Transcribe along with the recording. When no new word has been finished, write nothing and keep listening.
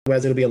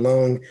Otherwise, it'll be a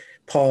long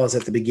pause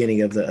at the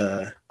beginning of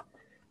the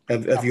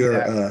of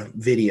your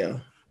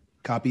video.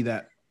 Copy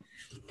that.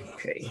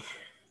 Okay.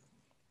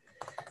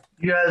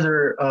 You guys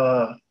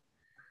are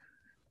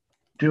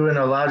doing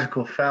a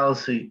logical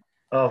fallacy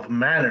of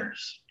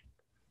manners.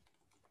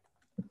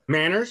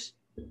 Manners?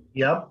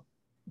 Yep.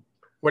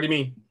 What do you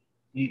mean?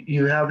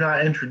 You have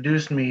not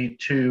introduced me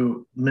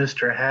to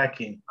Mr.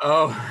 Hacking.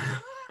 Oh,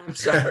 I'm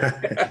sorry.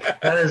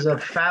 That is a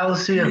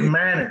fallacy of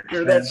manners.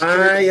 That's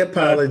My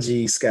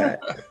apologies, Scott.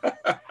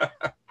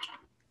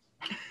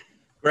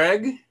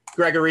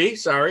 Gregory,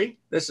 sorry.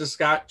 This is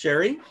Scott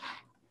Cherry.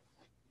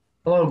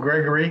 Hello,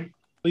 Gregory.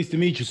 Pleased to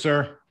meet you,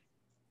 sir.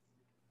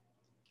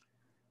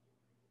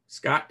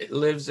 Scott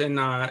lives in,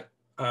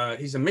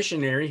 he's a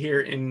missionary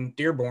here in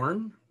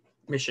Dearborn,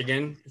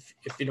 Michigan.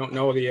 If you don't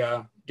know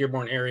the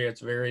Dearborn area,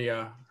 it's a very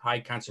high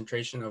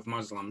concentration of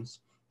Muslims,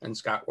 and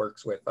Scott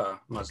works with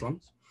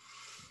Muslims.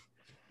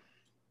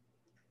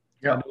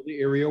 Yeah, I know the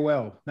area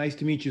well. Nice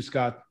to meet you,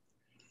 Scott.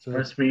 So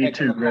nice to meet you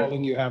too, Greg.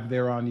 Calling you have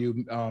there on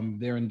you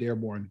there in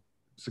Dearborn.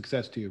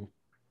 Success to you.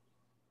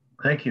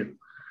 Thank you,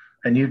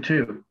 and you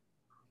too.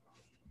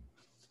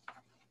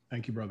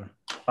 Thank you, brother.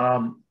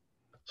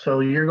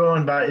 So you're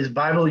going by, is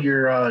Bible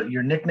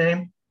your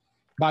nickname?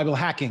 Bible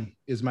Hacking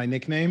is my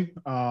nickname.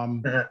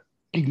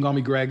 You can call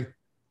me Greg.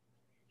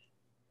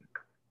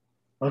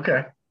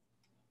 Okay.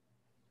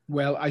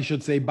 Well, I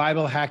should say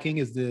Bible Hacking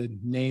is the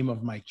name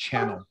of my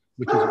channel,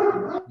 which is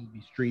what will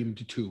be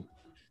streamed to.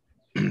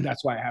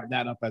 That's why I have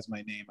that up as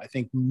my name. I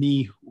think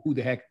me, who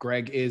the heck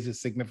Greg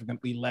is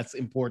significantly less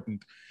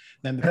important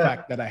than the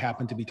fact that I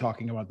happen to be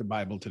talking about the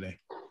Bible today.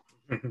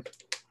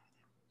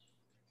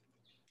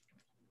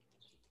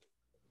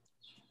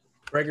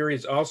 Gregory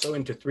is also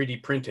into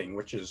 3D printing,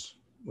 which is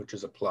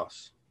a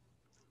plus.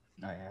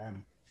 I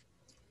am.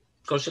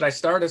 So should I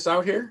start us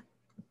out here?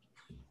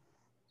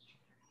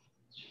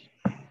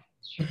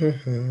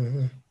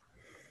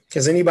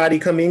 Has anybody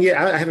come in yet?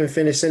 I haven't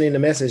finished sending the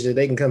message that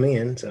they can come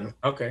in. So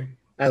okay.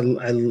 I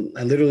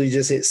literally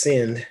just hit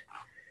send,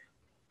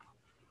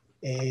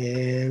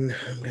 and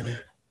I'm gonna.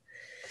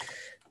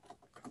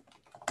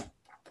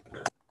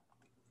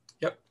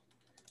 Yep.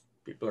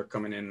 People are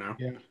coming in now.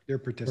 Yeah, they're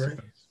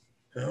participants.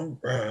 All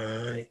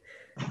right.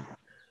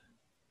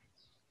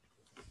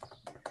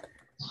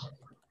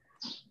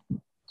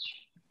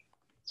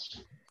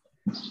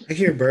 I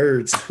hear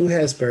birds. Who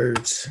has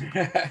birds?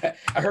 I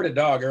heard a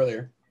dog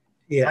earlier.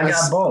 Yeah, I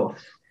got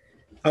both.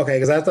 Okay,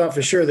 because I thought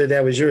for sure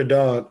that was your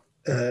dog,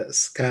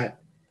 Scott,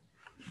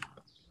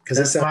 because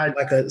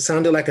it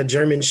sounded like a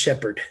German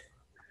Shepherd.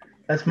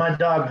 That's my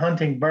dog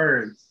hunting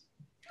birds.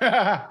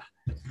 Love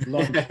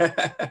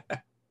it.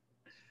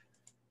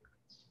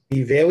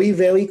 Be very,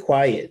 very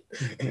quiet.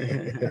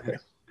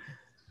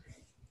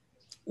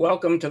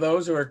 Welcome to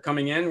those who are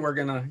coming in. We're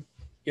gonna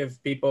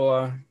give people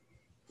a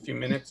few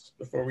minutes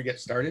before we get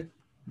started.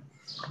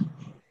 All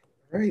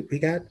right, we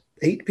got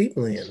 8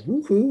 people in.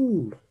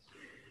 Woohoo!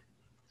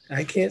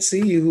 I can't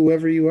see you,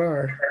 whoever you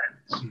are.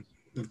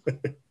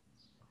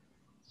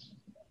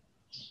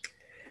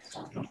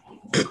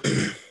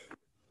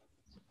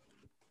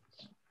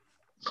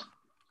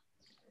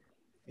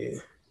 Yeah.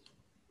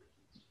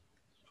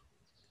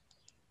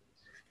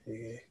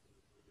 Yeah.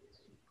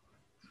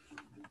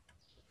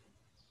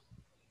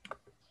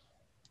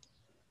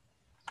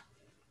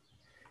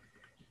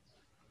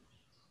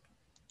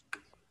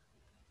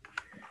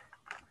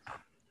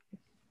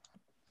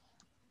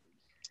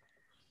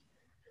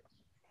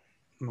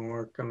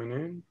 More coming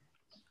in.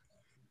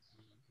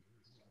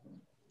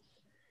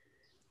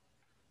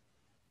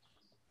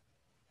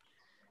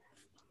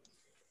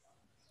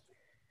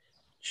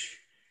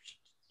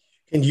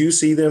 Can you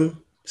see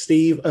them,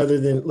 Steve, other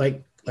than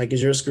like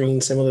is your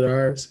screen similar to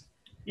ours?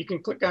 You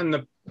can click on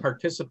the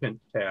participant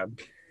tab.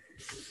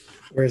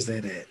 Where's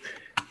that at?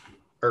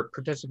 Or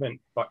participant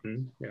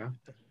button, yeah.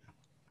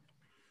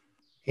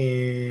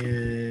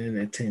 And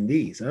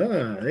attendees.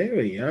 Ah, there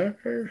we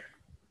are.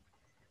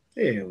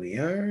 There we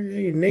are.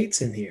 Hey,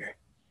 Nate's in here.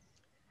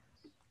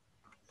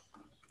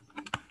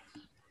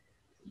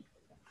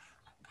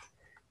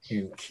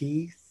 And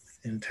Keith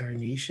and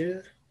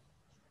Tarnisha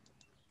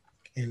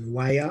and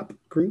YOP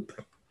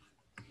group.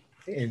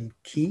 And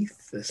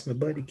Keith, that's my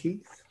buddy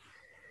Keith.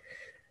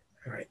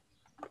 All right.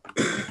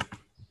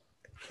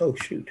 Oh,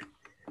 shoot.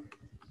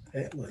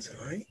 That wasn't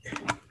right.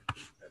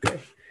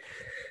 Okay.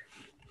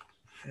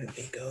 Let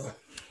me go.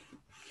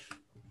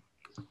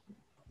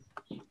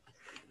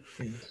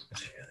 And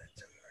share that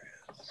somewhere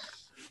else.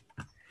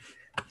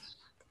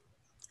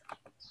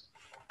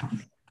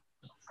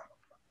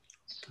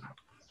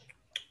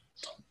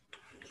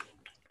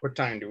 What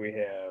time do we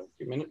have? A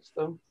few minutes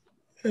though?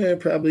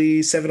 Probably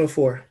 7:04.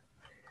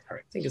 All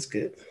right, I think it's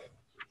good.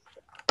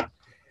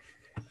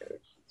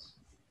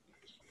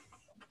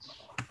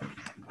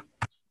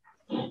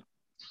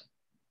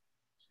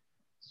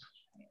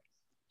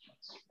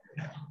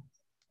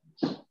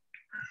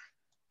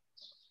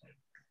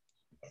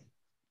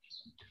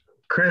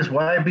 Chris,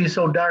 why be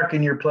so dark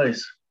in your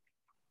place?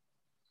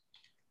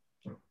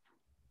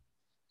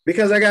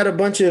 Because I got a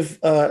bunch of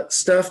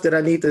stuff that I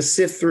need to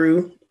sift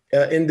through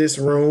in this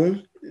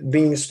room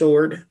being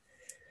stored.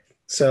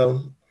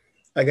 So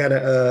I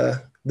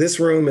gotta,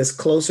 this room is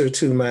closer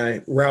to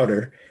my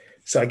router,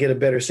 so I get a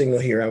better signal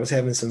here. I was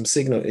having some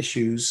signal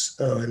issues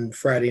on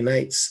Friday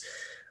nights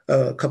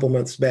a couple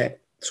months back.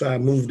 So I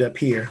moved up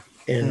here,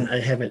 and I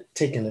haven't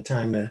taken the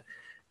time to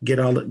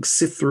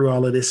sift through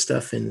all of this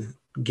stuff and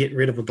get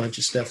rid of a bunch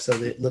of stuff so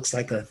that it looks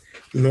like a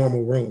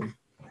normal room,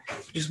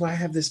 which is why I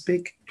have this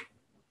big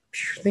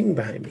thing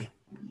behind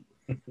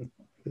me.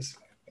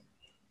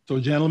 So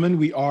gentlemen,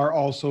 we are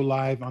also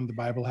live on the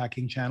Bible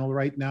Hacking channel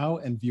right now,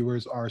 and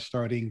viewers are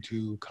starting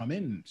to come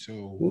in.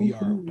 So we are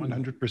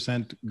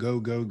 100% go,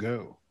 go,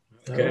 go.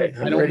 Okay,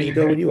 I don't mean to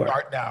go when you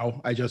start now.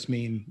 I just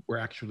mean we're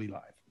actually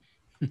live.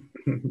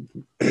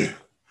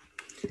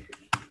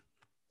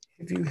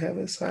 If you have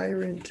a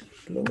siren,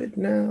 blow it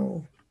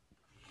now.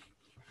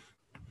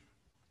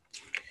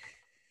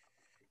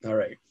 All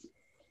right.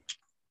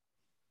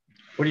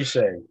 What do you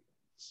say?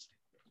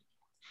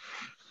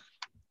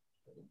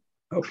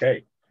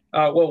 Okay.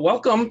 Well,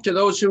 welcome to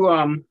those who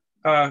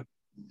have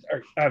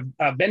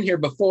been here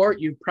before.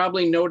 You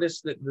probably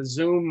noticed that the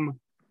Zoom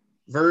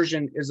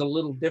version is a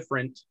little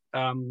different.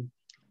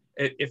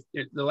 If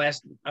the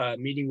last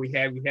meeting we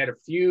had a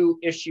few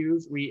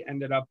issues. We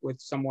ended up with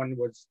someone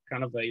was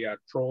kind of a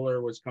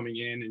troller was coming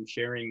in and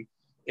sharing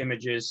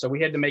images, so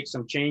we had to make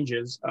some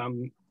changes.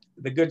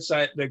 The good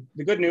side, the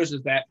good news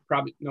is that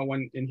probably no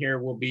one in here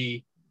will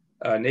be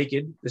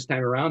naked this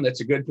time around.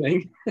 That's a good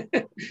thing.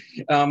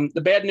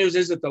 The bad news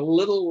is it's a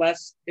little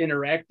less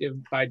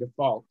interactive by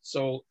default.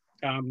 So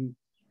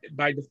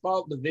by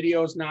default, the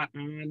video is not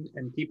on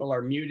and people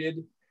are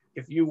muted.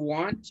 If you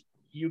want,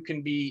 you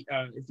can be,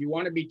 if you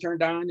want to be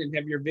turned on and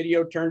have your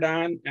video turned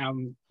on,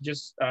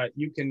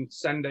 you can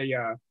send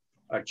a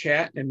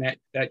chat, and that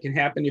can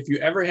happen. If you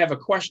ever have a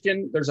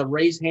question, there's a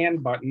raise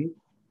hand button.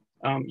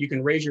 You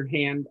can raise your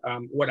hand.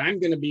 What I'm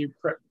going to be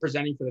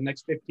presenting for the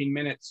next 15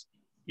 minutes,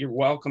 you're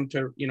welcome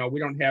to, we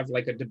don't have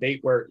like a debate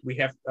where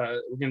we're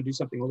going to do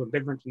something a little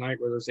different tonight,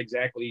 where there's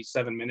exactly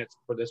 7 minutes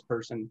for this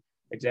person,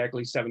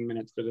 exactly 7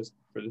 minutes for this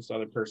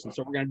other person.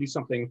 So we're going to do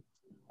something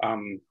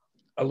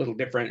a little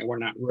different, and we're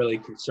not really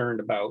concerned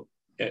about,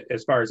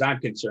 as far as I'm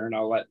concerned,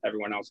 I'll let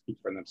everyone else speak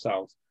for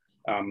themselves,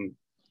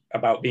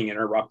 about being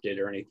interrupted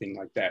or anything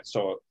like that.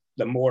 So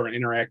the more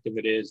interactive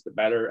it is, the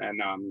better.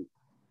 And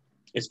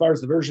as far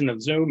as the version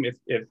of Zoom, if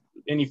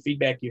any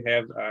feedback you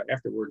have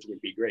afterwards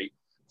would be great.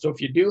 So if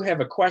you do have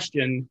a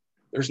question,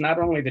 there's not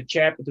only the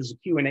chat, but there's a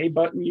Q&A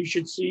button you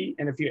should see.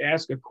 And if you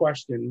ask a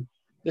question,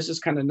 this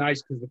is kind of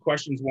nice because the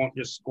questions won't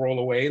just scroll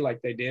away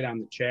like they did on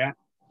the chat.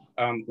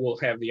 We'll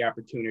have the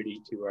opportunity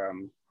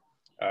to,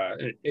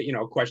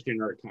 a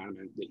question or a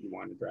comment that you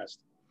want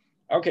addressed.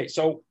 Okay,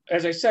 so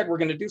as I said, we're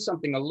going to do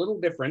something a little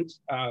different.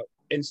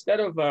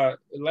 Instead of the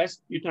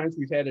last few times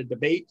we've had a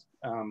debate,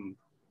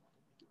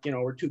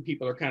 where two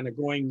people are kind of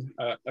going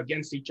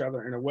against each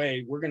other in a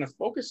way, we're going to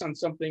focus on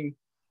something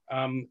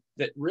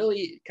that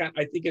really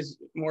I think is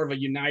more of a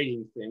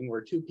uniting thing,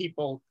 where two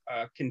people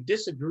can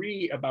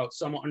disagree about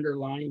some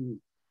underlying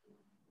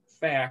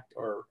fact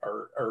or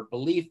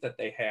belief that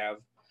they have,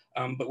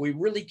 but we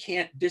really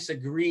can't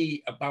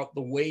disagree about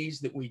the ways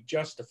that we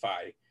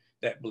justify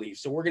that belief.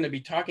 So we're going to be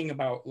talking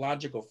about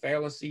logical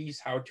fallacies,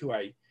 how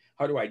to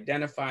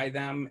identify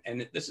them,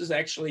 and this is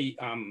actually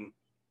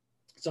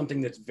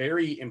something that's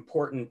very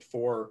important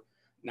for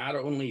not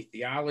only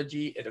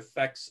theology, it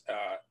affects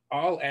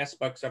all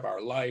aspects of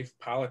our life,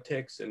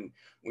 politics, and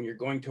when you're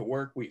going to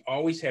work, we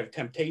always have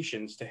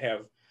temptations to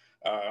have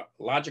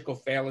logical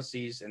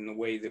fallacies in the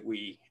way that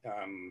we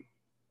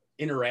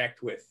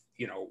interact with,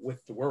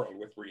 with the world,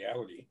 with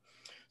reality.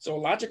 So a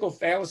logical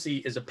fallacy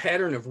is a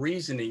pattern of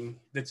reasoning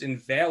that's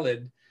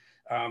invalid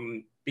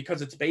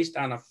because it's based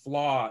on a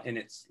flaw in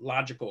its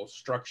logical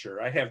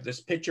structure. I have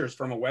this pictures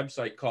from a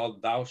website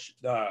called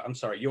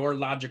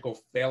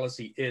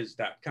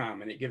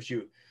yourlogicalfallacyis.com, and it gives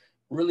you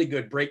really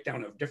good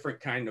breakdown of different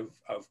kind of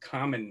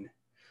common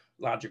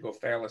logical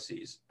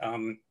fallacies.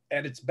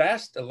 At its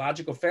best, a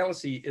logical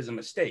fallacy is a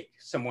mistake.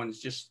 Someone's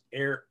just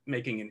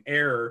making an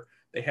error.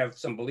 They have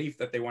some belief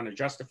that they want to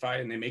justify,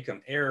 and they make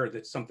an error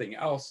that something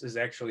else is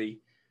actually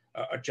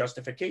a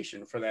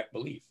justification for that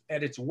belief.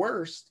 At its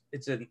worst,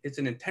 it's an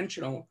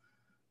intentional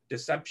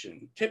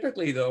deception.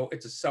 Typically, though,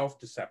 it's a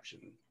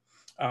self-deception.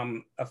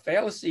 A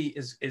fallacy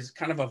is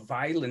kind of a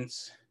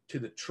violence to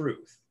the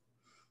truth,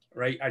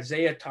 right?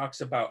 Isaiah talks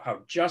about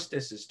how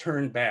justice is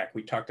turned back.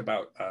 We talked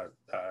about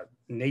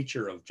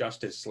nature of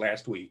justice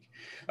last week.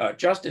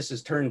 Justice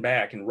is turned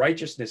back and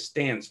righteousness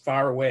stands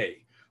far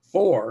away.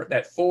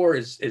 That four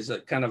is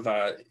a kind of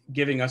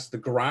giving us the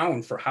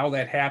ground for how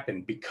that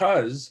happened,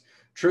 because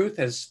truth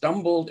has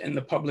stumbled in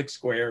the public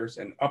squares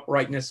and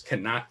uprightness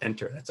cannot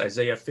enter. That's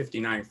Isaiah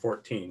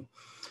 59:14.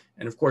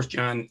 And of course,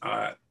 John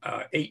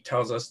 8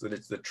 tells us that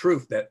it's the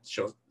truth that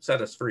shall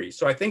set us free.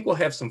 So I think we'll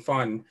have some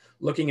fun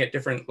looking at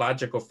different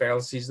logical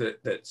fallacies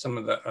that some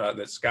of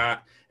that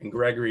Scott and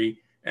Gregory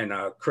and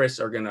Chris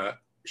are gonna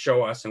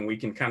show us, and we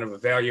can kind of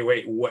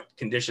evaluate what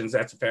conditions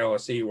that's a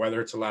fallacy,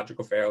 whether it's a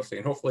logical fallacy,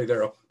 and hopefully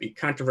there'll be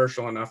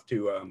controversial enough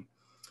to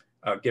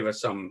give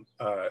us some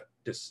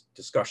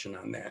discussion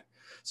on that.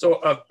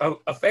 So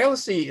a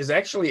fallacy is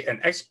actually an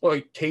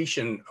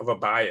exploitation of a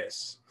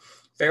bias.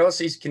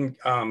 Fallacies can,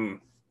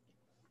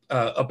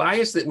 a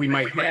bias that we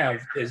might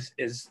have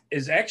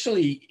is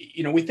actually,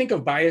 you know, we think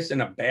of bias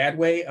in a bad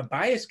way. A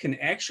bias can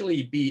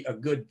actually be a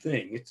good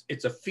thing.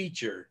 It's a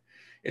feature.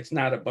 It's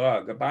not a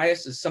bug. A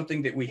bias is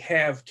something that we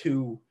have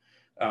to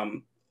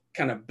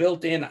kind of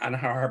built in on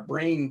how our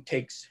brain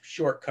takes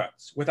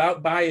shortcuts.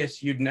 Without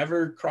bias, you'd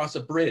never cross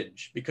a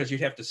bridge because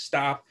you'd have to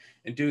stop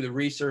and do the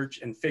research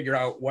and figure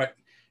out what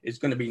is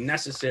going to be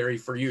necessary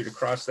for you to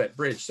cross that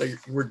bridge. So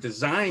we're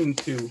designed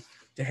to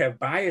have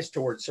bias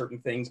towards certain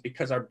things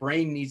because our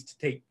brain needs to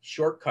take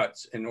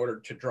shortcuts in order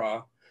to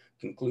draw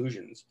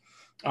conclusions.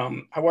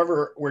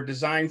 However, we're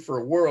designed for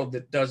a world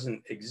that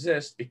doesn't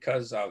exist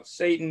because of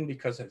Satan,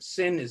 because of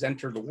sin has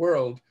entered the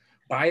world.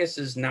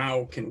 Biases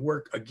now can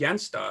work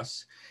against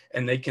us,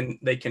 and they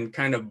can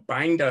kind of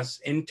bind us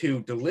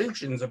into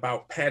delusions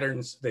about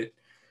patterns that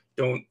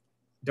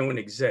don't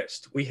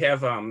exist. We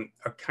have a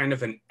kind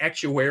of an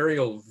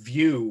actuarial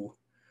view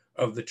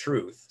of the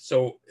truth.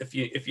 So if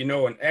you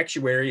know, an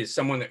actuary is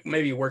someone that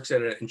maybe works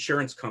at an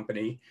insurance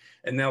company,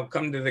 and they'll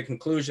come to the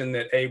conclusion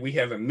that, hey, we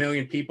have 1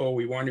 million people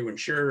we want to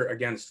insure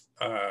against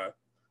a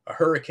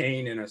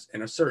hurricane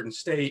in a certain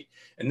state,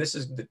 and this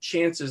is the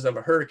chances of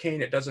a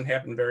hurricane. It doesn't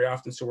happen very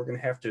often, so we're going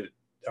to have to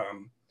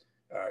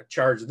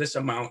charge this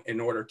amount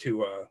in order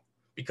to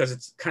because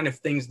it's kind of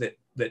things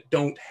that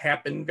don't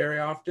happen very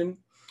often.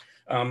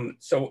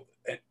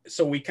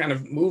 So we kind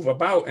of move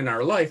about in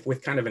our life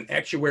with kind of an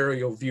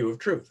actuarial view of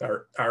truth,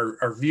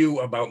 our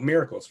view about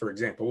miracles, for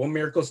example. Well,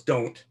 miracles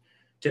don't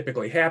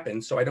typically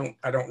happen, so I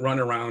don't run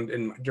around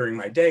during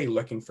my day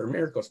looking for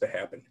miracles to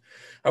happen.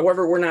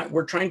 However,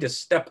 we're trying to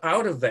step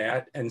out of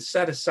that and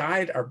set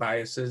aside our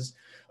biases,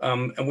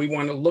 and we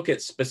want to look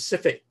at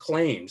specific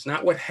claims,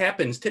 not what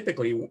happens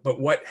typically, but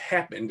what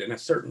happened in a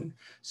certain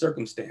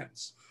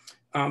circumstance.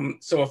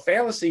 So a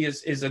fallacy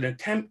is an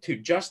attempt to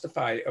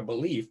justify a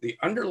belief. The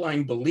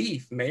underlying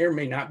belief may or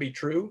may not be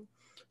true.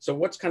 So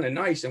what's kind of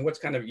nice and what's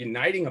kind of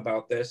uniting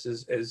about this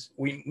is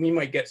we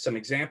might get some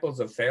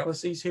examples of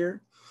fallacies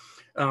here.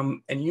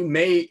 And you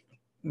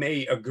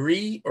may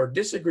agree or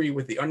disagree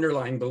with the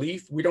underlying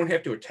belief. We don't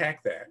have to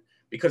attack that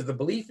because the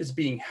belief is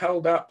being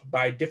held up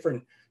by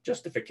different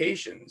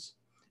justifications.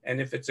 And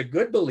if it's a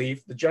good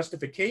belief, the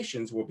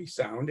justifications will be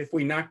sound. If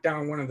we knock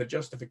down one of the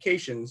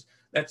justifications,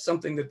 that's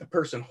something that the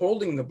person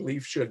holding the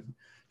belief should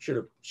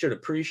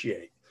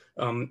appreciate.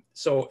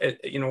 So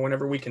you know,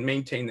 whenever we can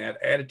maintain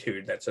that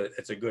attitude,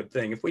 it's a good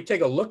thing. If we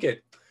take a look at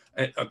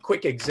a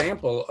quick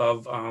example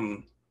of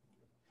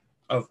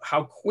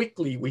how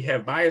quickly we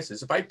have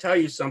biases. If I tell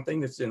you something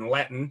that's in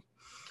Latin,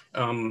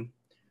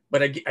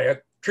 but I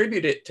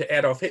attribute it to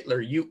Adolf Hitler,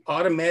 you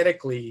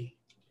automatically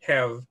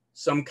have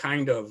some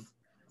kind of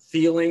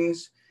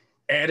feelings,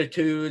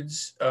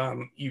 attitudes.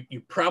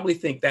 You probably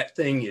think that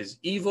thing is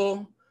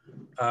evil.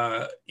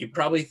 You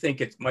probably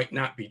think it might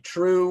not be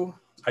true.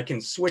 I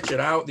can switch it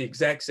out, the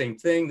exact same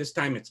thing. This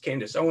time it's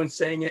Candace Owens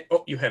saying it.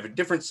 Oh, you have a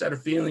different set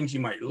of feelings. You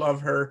might love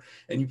her,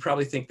 and you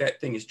probably think that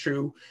thing is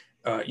true.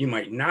 You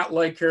might not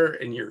like her,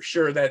 and you're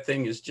sure that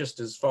thing is just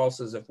as false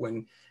as if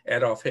when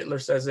Adolf Hitler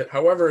says it.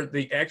 However,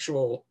 the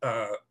actual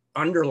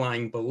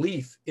underlying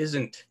belief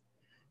isn't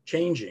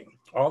changing.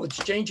 All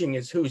that's changing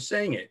is who's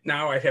saying it.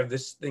 Now I have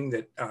this thing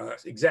that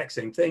exact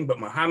same thing, but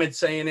Muhammad's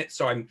saying it.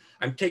 So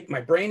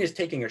my brain is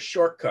taking a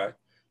shortcut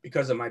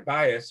because of my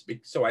bias,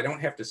 so I don't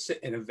have to sit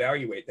and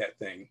evaluate that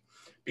thing.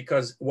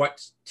 Because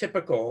what's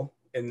typical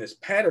in this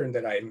pattern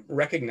that I'm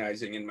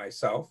recognizing in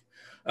myself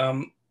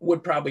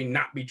would probably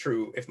not be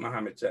true if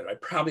Muhammad said it. I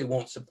probably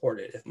won't support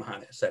it if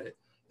Muhammad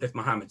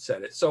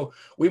said it. So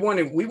we want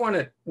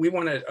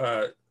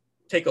to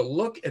take a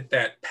look at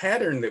that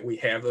pattern that we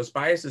have, those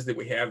biases that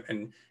we have,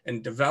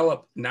 and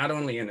develop not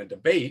only in a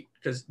debate,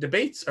 because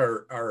debates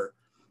are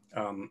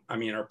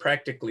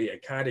practically a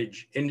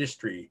cottage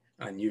industry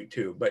on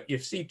YouTube, but you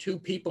see two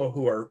people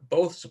who are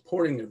both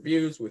supporting their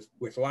views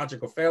with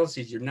logical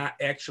fallacies, you're not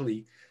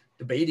actually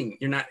debating,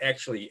 you're not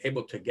actually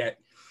able to get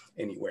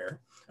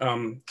anywhere.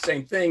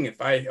 Same thing, if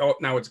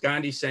now it's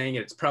Gandhi saying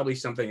it, it's probably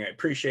something I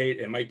appreciate,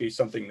 it might be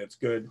something that's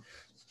good.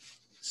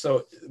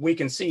 So we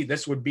can see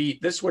this would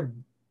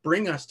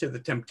bring us to the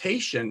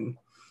temptation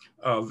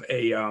of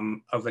a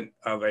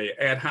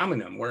ad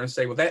hominem. We're going to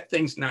say, well, that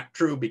thing's not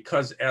true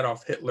because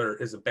Adolf Hitler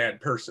is a bad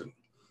person,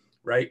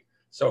 right?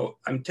 So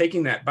I'm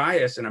taking that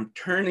bias and I'm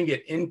turning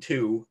it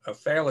into a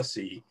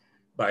fallacy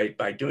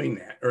by doing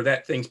that. Or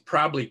that thing's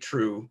probably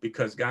true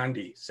because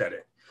Gandhi said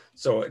it.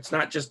 So it's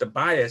not just a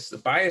bias. The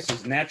bias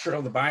is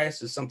natural. The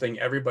bias is something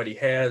everybody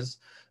has.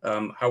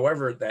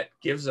 However, that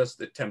gives us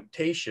the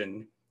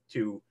temptation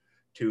to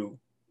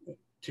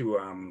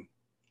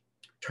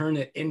turn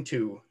it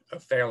into a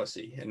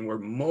fallacy. And we're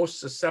most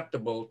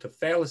susceptible to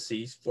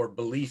fallacies for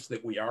beliefs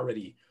that we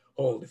already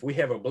hold. If we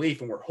have a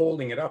belief and we're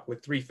holding it up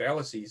with 3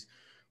 fallacies,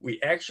 we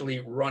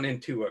actually run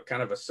into a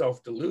kind of a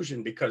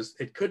self-delusion, because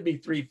it could be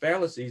three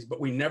fallacies, but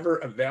we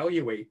never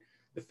evaluate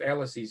the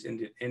fallacies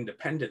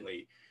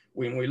independently.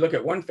 When we look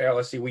at one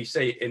fallacy, we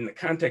say in the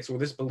context, well,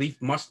 this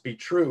belief must be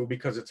true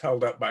because it's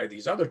held up by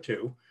these other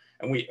two.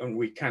 And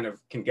we kind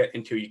of can get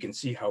into, you can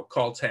see how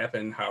cults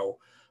happen, how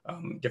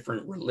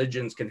different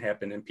religions can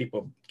happen, and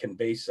people can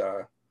base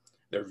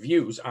their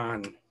views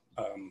on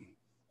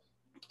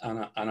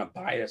a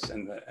bias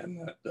and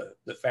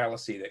the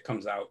fallacy that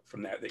comes out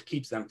from that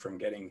keeps them from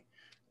getting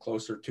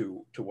closer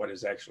to what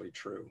is actually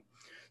true.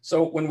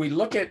 So when we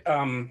look at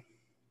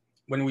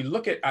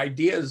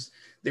ideas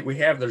that we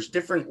have, there's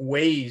different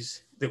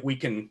ways that we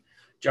can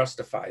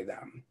justify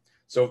them.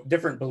 So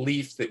different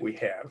beliefs that we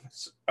have.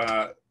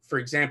 For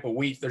example,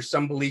 there's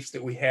some beliefs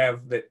that we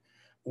have that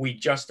we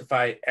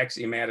justify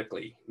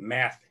axiomatically.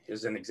 Math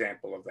is an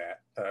example of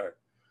that.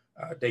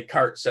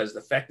 Descartes says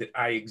the fact that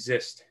I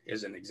exist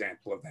is an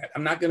example of that.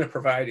 I'm not going to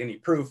provide any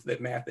proof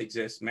that math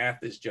exists.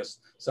 Math is just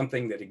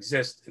something that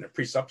exists in a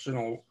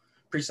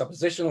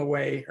presuppositional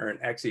way or an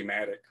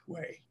axiomatic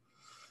way.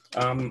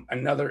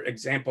 Another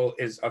example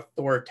is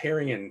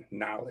authoritarian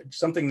knowledge,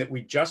 something that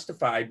we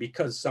justify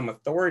because some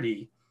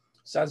authority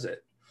says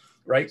it,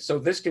 right? So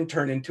this can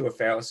turn into a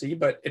fallacy,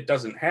 but it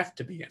doesn't have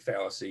to be a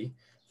fallacy.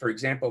 For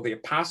example, the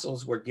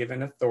apostles were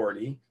given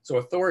authority. So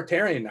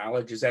authoritarian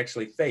knowledge is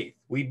actually faith.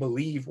 We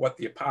believe what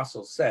the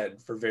apostles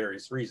said for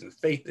various reasons.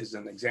 Faith is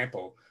an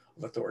example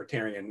of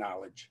authoritarian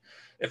knowledge.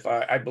 If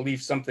I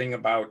believe something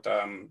about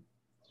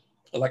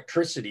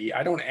electricity,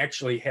 I don't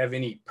actually have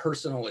any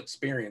personal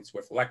experience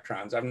with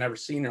electrons. I've never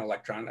seen an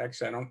electron.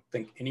 Actually, I don't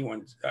think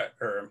anyone's,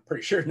 or I'm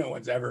pretty sure no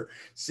one's ever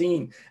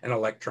seen an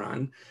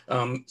electron.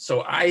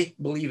 So I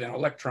believe in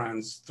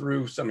electrons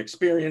through some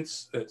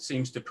experience that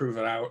seems to prove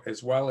it out,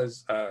 as well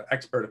as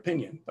expert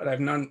opinion. But I've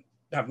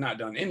not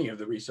done any of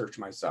the research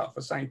myself.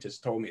 A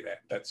scientist told me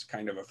that. That's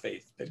kind of an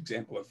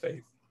example of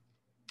faith.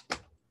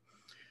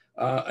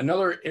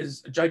 Another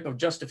is a type of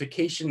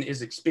justification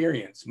is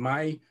experience.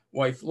 My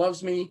wife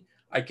loves me.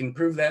 I can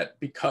prove that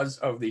because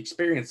of the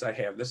experience I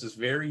have. This is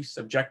very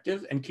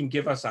subjective and can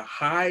give us a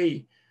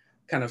high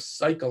kind of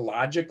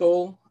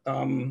psychological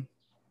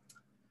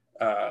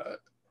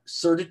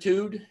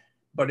certitude,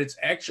 but it's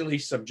actually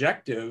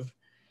subjective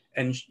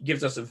and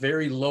gives us a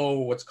very low,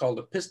 what's called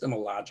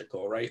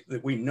epistemological, right?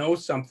 That we know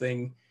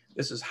something,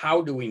 this is how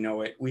do we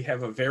know it? We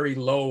have a very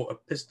low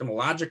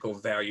epistemological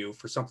value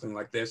for something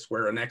like this,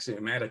 where an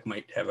axiomatic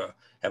might have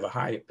a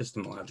high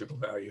epistemological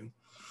value.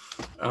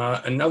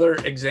 Another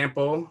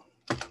example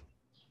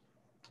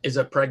is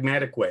a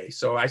pragmatic way.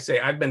 So I say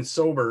I've been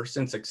sober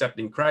since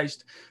accepting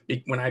Christ.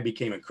 When I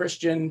became a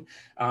Christian,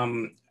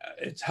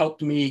 it's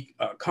helped me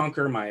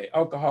conquer my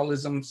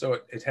alcoholism. So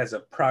it has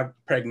a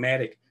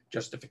pragmatic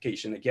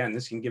justification. Again,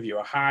 this can give you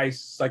a high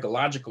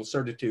psychological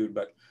certitude,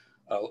 but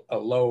a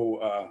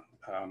low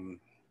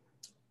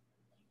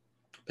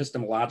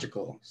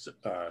epistemological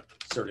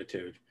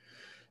certitude.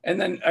 And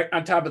then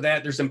on top of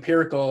that, there's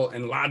empirical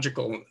and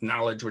logical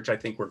knowledge, which I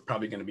think we're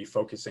probably going to be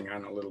focusing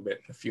on a little bit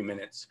in a few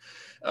minutes.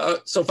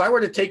 So if I were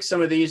to take some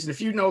of these, and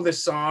if you know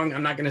this song,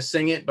 I'm not going to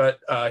sing it,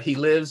 but he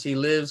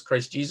lives,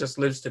 Christ Jesus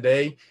lives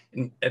today.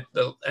 And at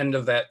the end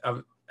of that,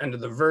 end of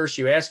the verse,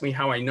 you ask me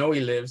how I know he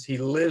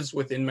lives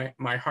within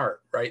my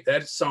heart, right?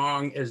 That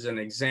song is an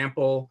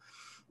example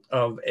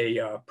of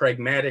a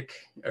pragmatic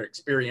or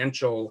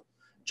experiential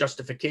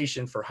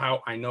justification for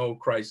how I know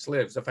Christ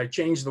lives. If I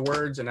change the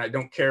words and I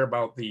don't care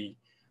about the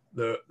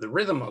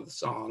rhythm of the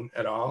song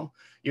at all,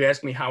 you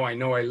ask me how I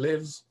know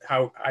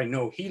how I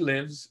know he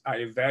lives. I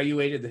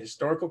evaluated the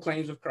historical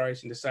claims of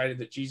Christ and decided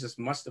that Jesus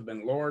must have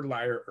been Lord,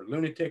 liar, or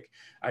lunatic.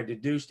 I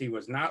deduced he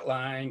was not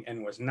lying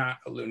and was not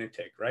a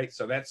lunatic, right?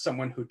 So that's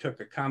someone who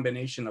took a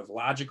combination of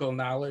logical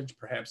knowledge,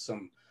 perhaps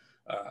some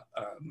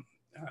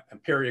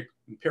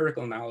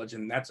empirical knowledge,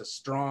 and that's a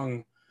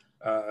strong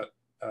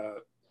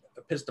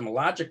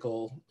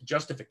epistemological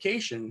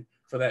justification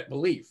for that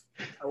belief.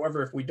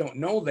 However, if we don't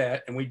know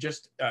that and we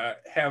just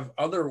have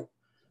other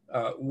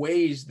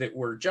ways that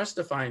we're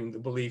justifying the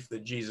belief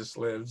that Jesus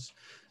lives,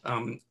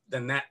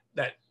 then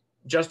that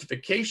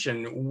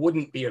justification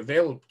wouldn't be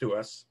available to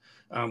us.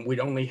 We'd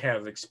only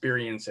have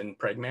experience and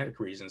pragmatic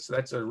reasons. So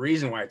that's a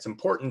reason why it's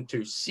important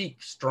to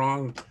seek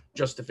strong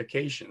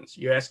justifications.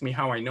 You ask me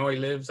how I know he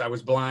lives. I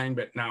was blind,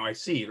 but now I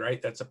see,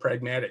 right? That's a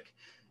pragmatic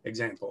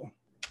example.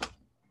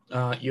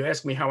 You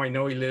ask me how I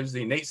know he lives,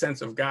 the innate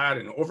sense of God,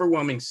 an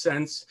overwhelming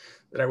sense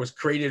that I was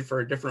created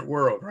for a different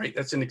world, right?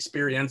 That's an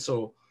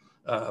experiential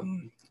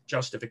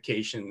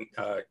justification.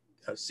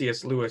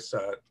 C.S. Lewis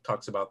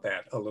talks about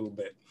that a little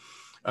bit.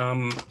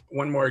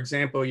 One more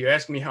example, you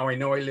ask me how I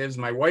know he lives.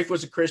 My wife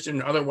was a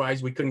Christian,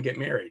 otherwise we couldn't get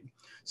married.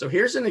 So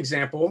here's an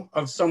example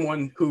of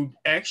someone who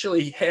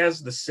actually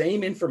has the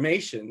same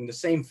information, the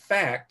same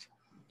fact,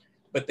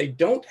 but they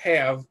don't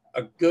have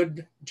a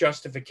good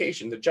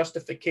justification. The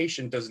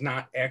justification does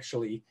not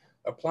actually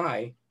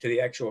apply to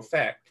the actual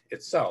fact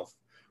itself,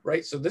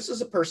 right? So this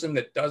is a person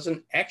that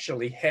doesn't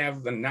actually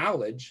have the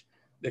knowledge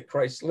that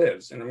Christ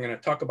lives. And I'm going to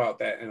talk about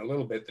that in a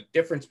little bit, the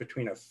difference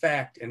between a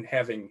fact and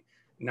having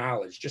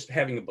knowledge, just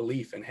having a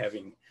belief and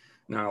having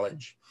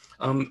knowledge.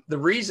 The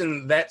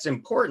reason that's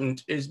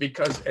important is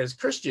because as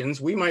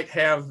Christians, we might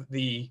have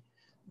the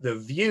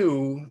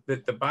view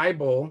that the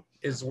Bible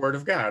is the Word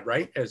of God,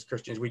 right? As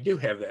Christians, we do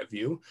have that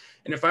view.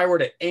 And if I were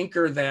to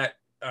anchor that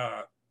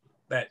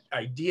that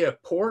idea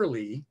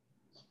poorly,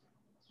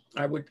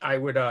 I would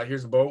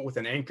here's a boat with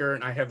an anchor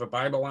and I have a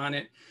Bible on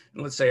it.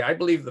 And let's say I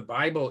believe the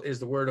Bible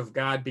is the Word of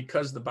God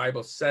because the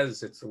Bible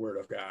says it's the Word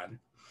of God,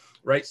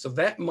 right? So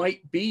that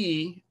might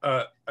be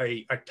a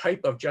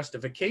type of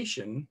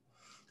justification.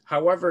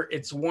 However,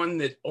 it's one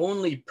that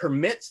only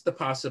permits the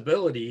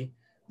possibility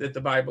that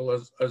the Bible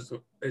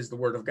is the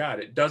Word of God.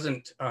 It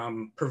doesn't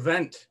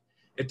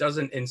it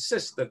doesn't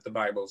insist that the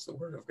Bible is the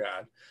Word of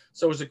God.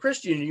 So as a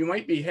Christian, you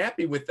might be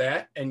happy with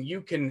that, and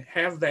you can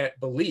have that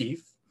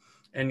belief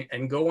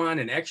and go on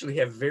and actually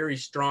have very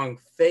strong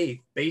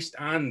faith based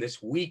on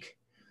this weak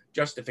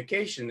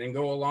justification and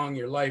go along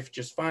your life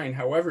just fine.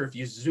 However, if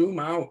you zoom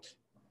out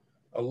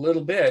a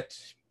little bit,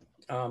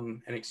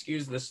 and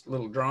excuse this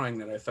little drawing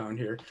that I found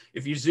here,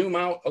 if you zoom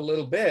out a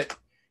little bit,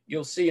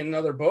 you'll see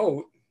another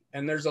boat,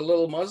 and there's a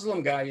little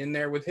Muslim guy in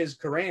there with his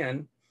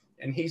Quran,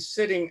 and he's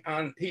sitting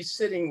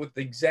with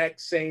the exact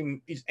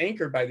same, he's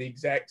anchored by the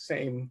exact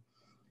same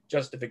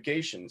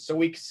justification. So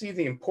we see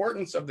the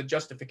importance of the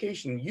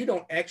justification. You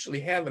don't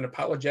actually have an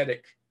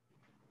apologetic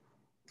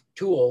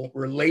tool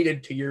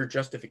related to your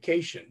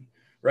justification,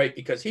 right?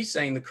 Because he's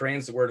saying the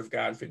Quran's the Word of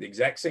God for the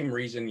exact same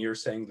reason you're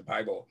saying the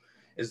Bible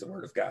is the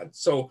Word of God.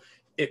 So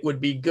it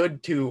would be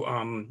good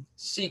to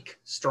seek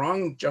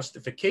strong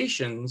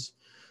justifications,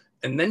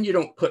 and then you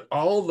don't put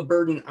all the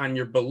burden on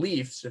your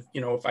beliefs.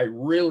 If I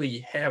really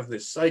have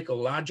this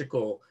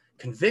psychological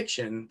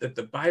conviction that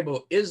the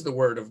Bible is the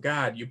Word of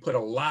God, you put a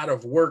lot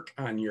of work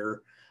on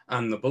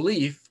the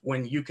belief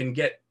when you can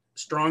get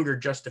stronger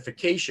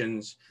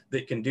justifications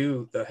that can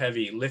do the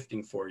heavy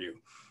lifting for you.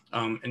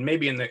 And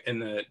maybe in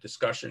the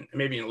discussion,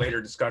 maybe in a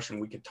later discussion,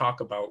 we could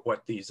talk about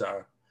what these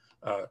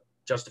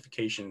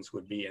justifications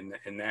would be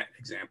in that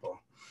example.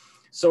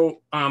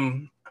 So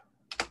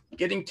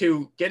getting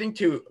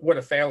to what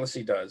a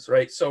fallacy does,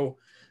 right? So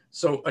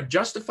a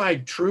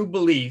justified true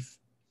belief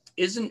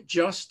isn't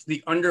just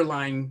the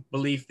underlying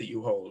belief that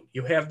you hold.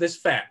 You have this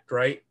fact,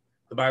 right?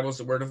 The Bible is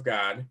the Word of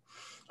God.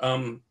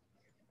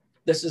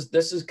 This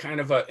is kind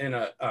of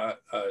an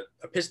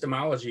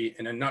epistemology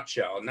in a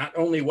nutshell. Not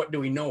only what do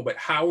we know, but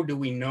how do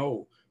we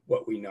know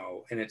what we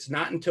know? And it's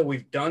not until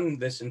we've done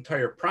this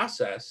entire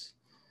process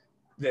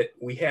that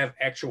we have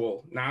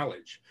actual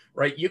knowledge,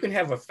 right? You can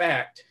have a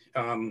fact.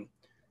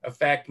 A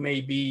fact may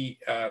be,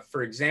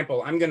 for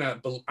example, I'm gonna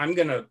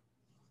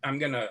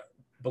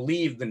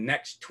believe the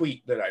next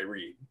tweet that I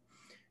read,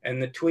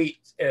 and the tweet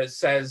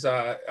says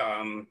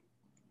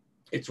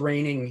it's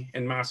raining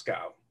in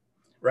Moscow,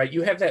 right?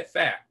 You have that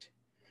fact,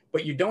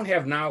 but you don't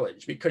have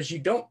knowledge because you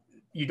don't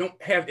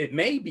have. It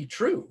may be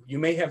true. You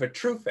may have a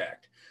true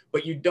fact,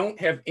 but you don't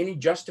have any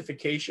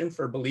justification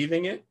for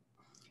believing it.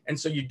 And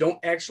so you don't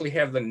actually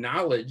have the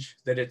knowledge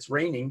that it's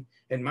raining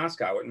in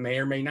Moscow. It may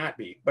or may not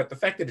be, but the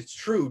fact that it's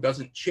true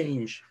doesn't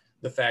change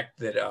the fact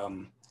that,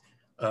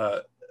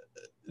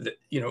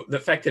 the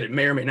fact that it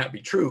may or may not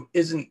be true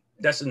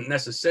doesn't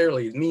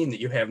necessarily mean that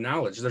you have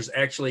knowledge. There's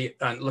actually,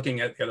 looking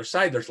at the other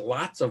side, there's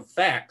lots of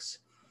facts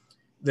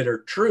that are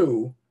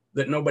true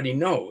that nobody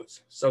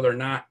knows. So they're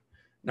not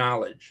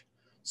knowledge.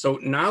 So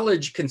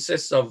knowledge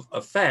consists of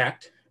a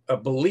fact, a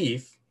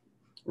belief,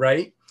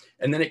 right?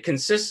 And then it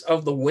consists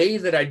of the way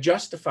that I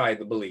justify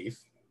the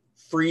belief,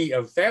 free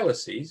of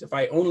fallacies. If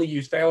I only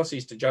use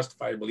fallacies to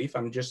justify a belief,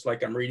 I'm just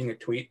like I'm reading a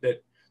tweet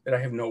that I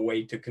have no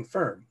way to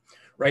confirm,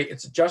 right?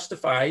 It's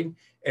justified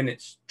and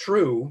it's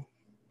true,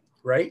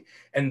 right?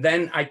 And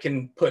then I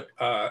can put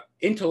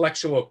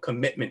intellectual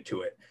commitment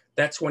to it.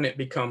 That's when it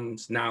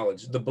becomes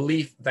knowledge, the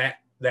belief that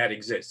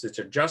exists. It's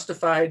a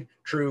justified,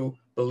 true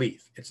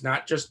belief. It's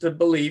not just a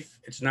belief.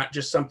 It's not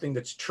just something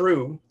that's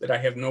true that I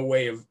have no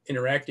way of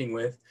interacting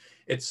with.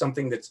 It's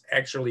something that's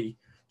actually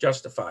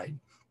justified.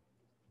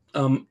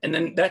 And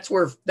then that's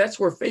where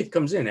faith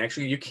comes in.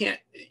 Actually, you can't,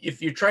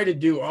 if you try to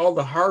do all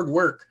the hard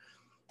work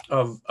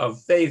of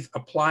faith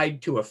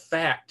applied to a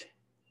fact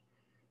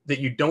that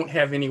you don't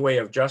have any way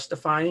of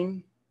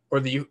justifying, or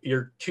that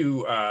you're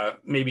too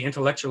maybe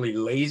intellectually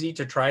lazy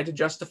to try to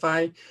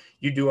justify,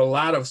 you do a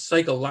lot of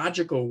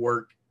psychological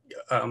work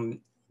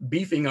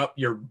beefing up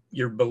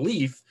your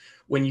belief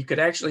when you could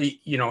actually,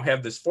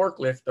 have this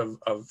forklift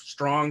of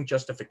strong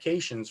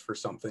justifications for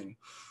something.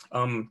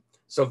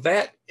 So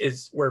that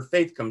is where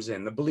faith comes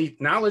in. The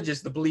belief, knowledge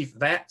is the belief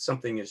that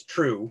something is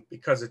true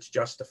because it's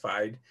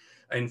justified.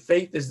 And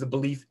faith is the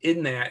belief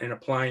in that and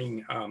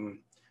applying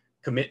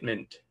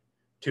commitment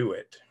to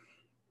it.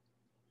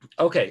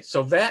 Okay,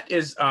 so that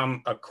is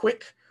a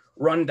quick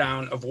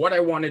rundown of what I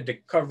wanted to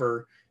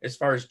cover as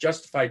far as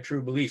justified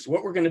true beliefs.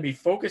 What we're going to be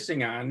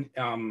focusing on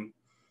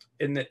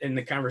in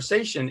the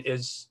conversation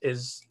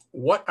is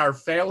what are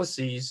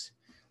fallacies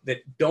that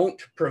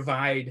don't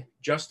provide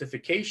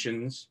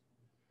justifications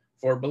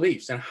for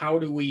beliefs, and how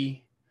do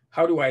we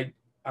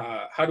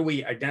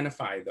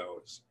identify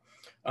those?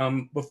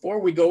 Before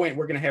we go in,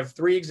 we're going to have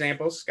 3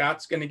 examples.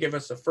 Scott's going to give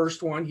us the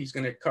first one. He's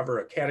going to cover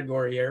a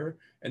category error.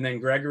 And then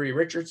Gregory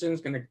Richardson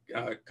is going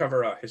to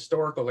cover a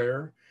historical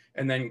error.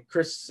 And then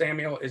Chris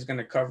Samuel is going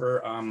to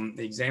cover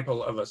the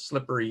example of a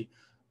slippery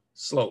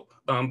slope.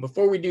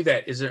 Before we do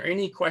that, is there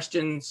any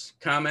questions,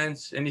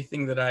 comments,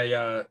 anything that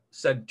I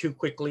said too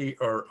quickly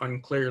or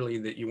unclearly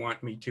that you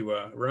want me to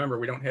remember?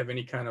 We don't have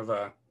any kind of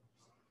a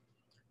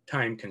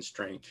time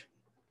constraint.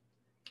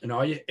 And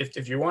all you,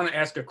 if you want to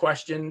ask a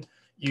question,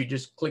 you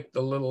just click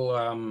the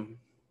little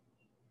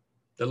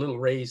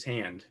raise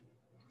hand.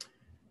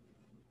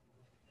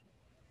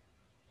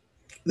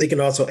 They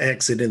can also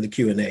ask it in the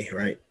Q&A,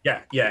 right?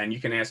 Yeah, and you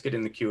can ask it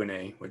in the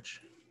Q&A,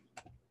 which.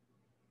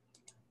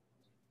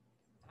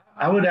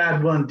 I would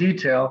add one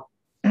detail.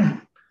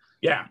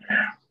 Yeah.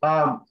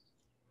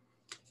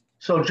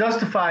 So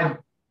justified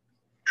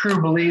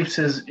true beliefs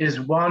is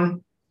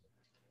one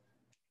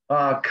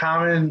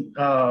common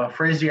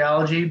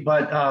phraseology,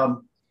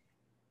 but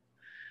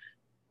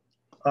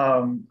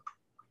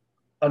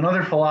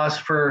another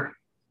philosopher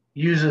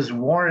uses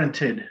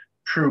warranted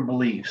true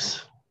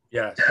beliefs.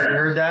 Yes. Have you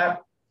heard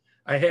that?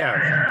 I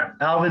have.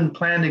 Alvin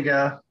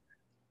Plantinga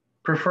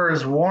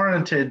prefers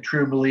warranted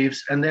true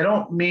beliefs, and they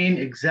don't mean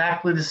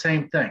exactly the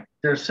same thing.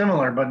 They're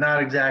similar, but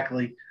not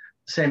exactly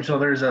the same. So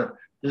there's a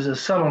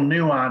subtle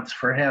nuance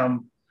for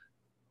him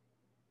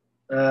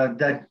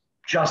that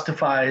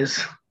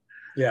justifies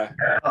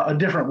a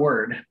different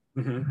word.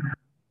 Mm-hmm.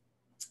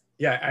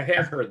 Yeah, I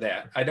have heard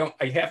that.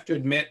 I have to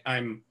admit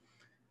I'm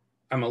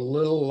a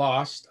little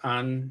lost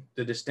on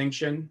the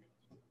distinction.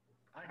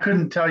 I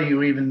couldn't tell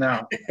you even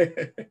now.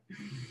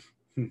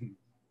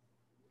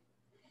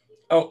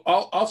 Oh,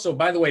 also,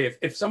 by the way,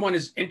 if someone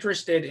is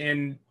interested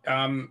in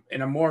a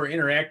more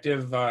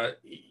interactive,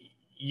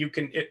 you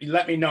can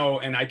let me know,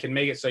 and I can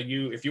make it so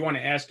if you want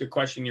to ask a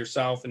question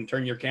yourself and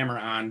turn your camera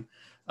on,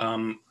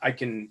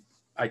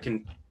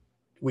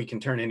 we can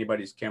turn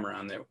anybody's camera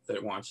on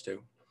that wants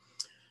to.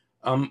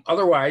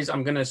 Otherwise,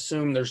 I'm going to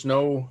assume there's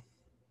no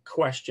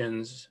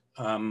questions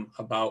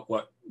about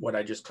what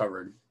I just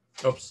covered.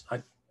 Oops,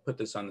 I put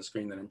this on the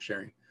screen that I'm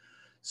sharing.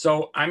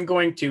 So I'm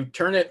going to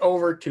turn it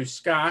over to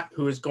Scott,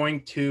 who is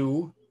going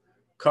to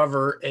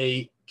cover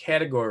a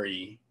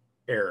category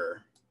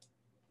error.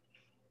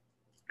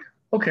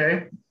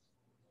 Okay,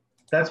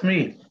 that's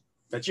me.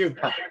 That's you.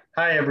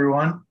 Hi,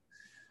 everyone.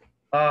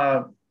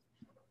 I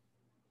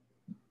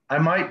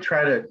might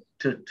try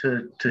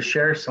to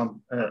share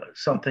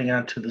something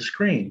onto the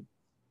screen.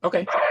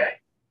 Okay.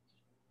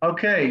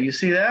 Okay, you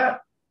see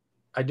that?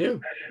 I do.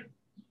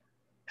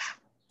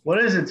 What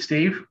is it,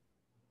 Steve?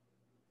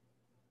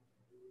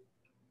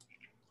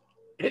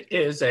 It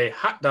is a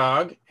hot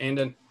dog and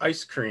an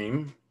ice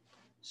cream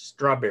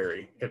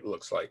strawberry, it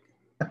looks like.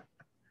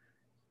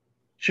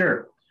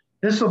 Sure.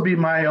 This will be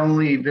my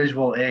only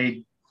visual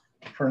aid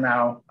for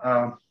now.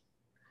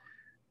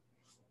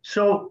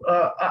 So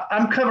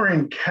I'm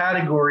covering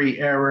category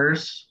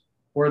errors,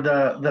 or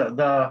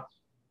the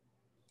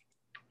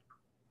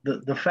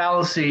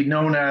fallacy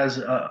known as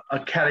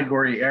a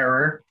category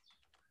error,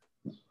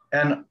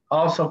 and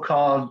also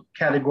called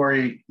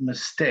category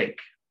mistake.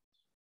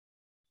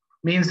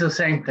 Means the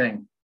same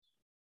thing.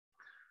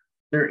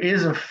 There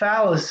is a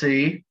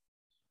fallacy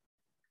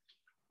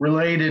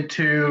related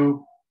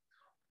to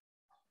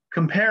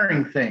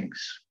comparing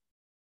things.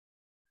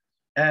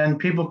 And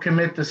people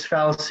commit this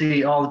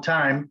fallacy all the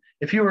time.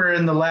 If you were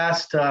in the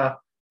last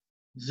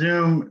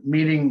Zoom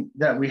meeting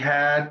that we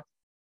had,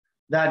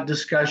 that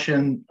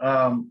discussion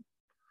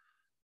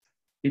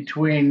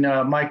between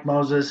Mike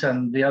Moses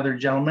and the other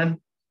gentleman,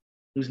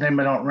 whose name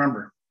I don't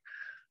remember.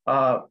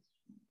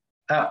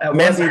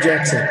 Matthew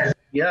Jackson.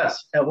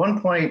 Yes. At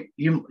one point,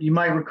 you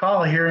might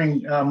recall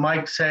hearing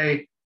Mike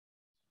say,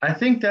 I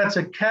think that's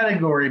a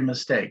category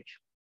mistake.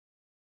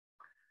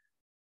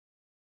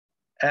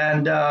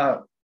 And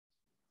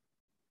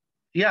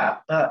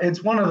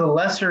it's one of the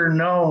lesser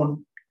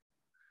known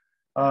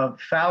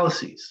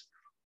fallacies.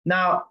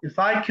 Now, if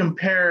I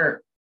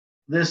compare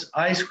this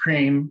ice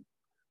cream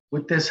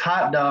with this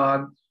hot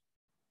dog,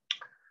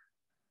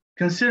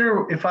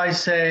 consider if I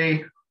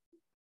say,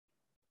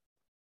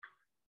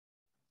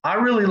 I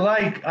really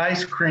like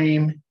ice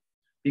cream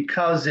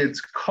because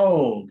it's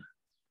cold,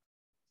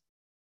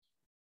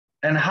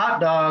 and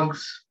hot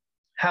dogs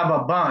have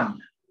a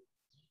bun.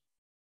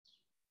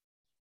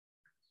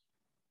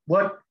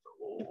 What's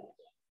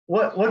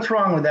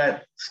wrong with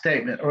that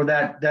statement or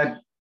that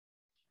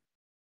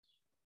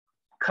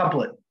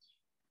couplet?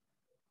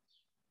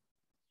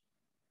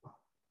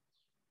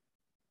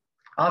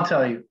 I'll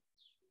tell you.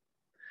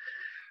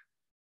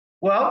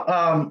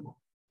 Well,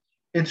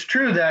 it's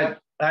true that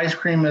ice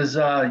cream is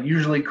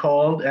usually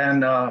cold,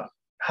 and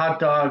hot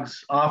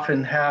dogs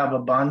often have a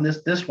bun.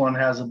 This one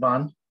has a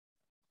bun.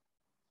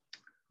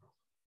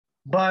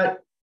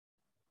 But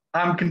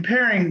I'm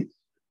comparing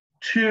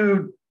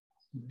two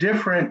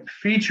different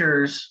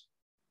features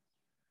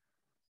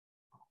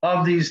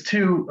of these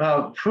two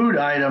food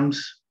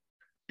items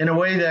in a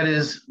way that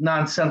is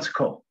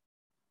nonsensical.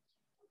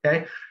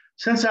 Okay,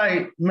 since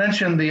I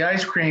mentioned the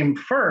ice cream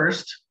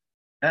first,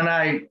 and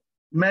I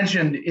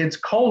mentioned its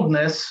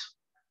coldness,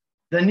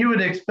 then you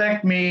would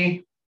expect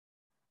me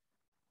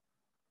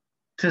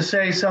to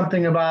say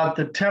something about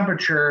the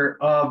temperature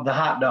of the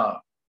hot dog.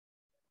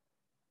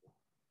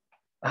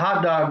 A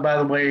hot dog, by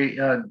the way,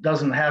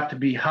 doesn't have to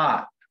be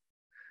hot.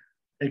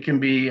 It can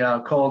be a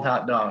cold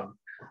hot dog.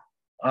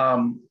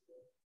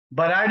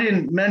 But I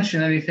didn't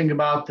mention anything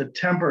about the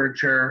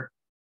temperature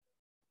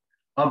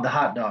of the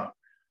hot dog.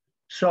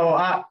 So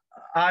I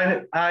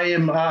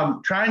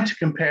am trying to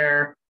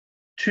compare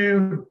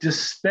two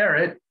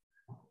disparate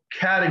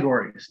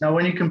categories. Now,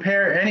 when you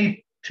compare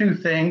any two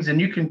things,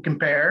 and you can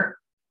compare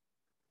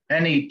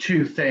any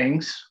two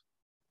things,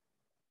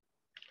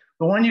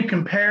 but when you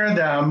compare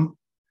them,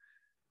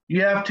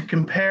 you have to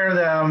compare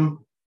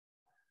them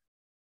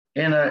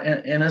in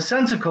a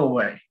sensical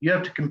way. You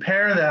have to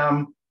compare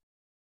them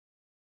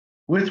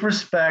with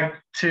respect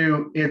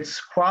to its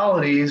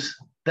qualities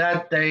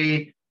that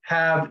they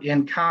have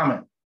in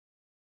common.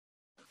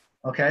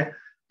 Okay,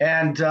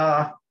 and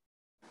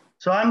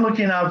so I'm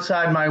looking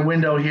outside my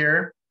window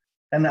here,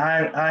 and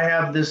I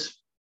have this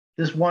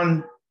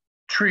one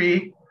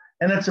tree,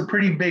 and it's a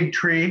pretty big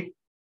tree.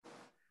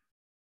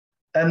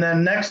 And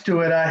then next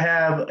to it, I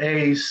have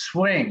a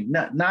swing,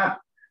 not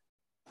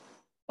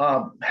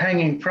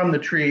hanging from the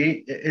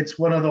tree. It's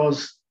one of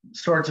those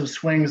sorts of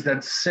swings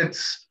that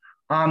sits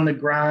on the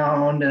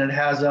ground, and it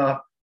has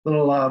a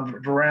little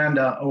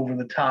veranda over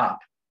the top.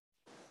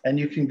 And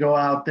you can go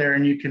out there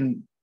and you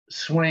can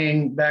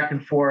swing back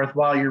and forth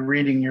while you're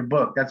reading your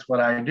book. That's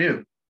what I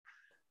do.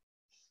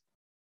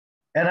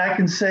 And I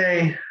can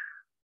say,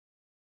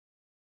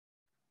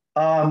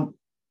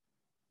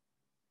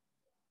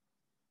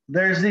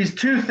 there's these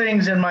two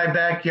things in my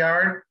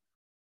backyard.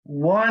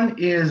 One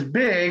is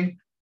big,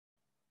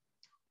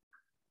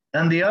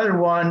 and the other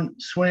one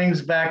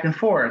swings back and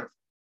forth.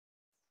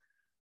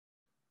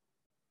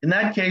 In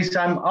that case,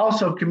 I'm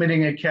also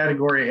committing a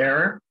category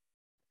error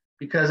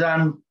because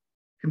I'm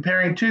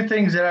comparing two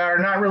things that are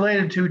not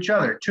related to each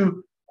other,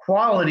 two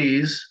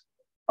qualities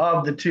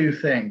of the two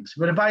things.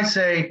 But if I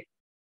say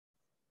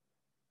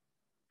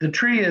the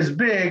tree is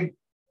big,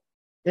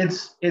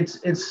 it's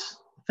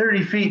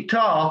 30 feet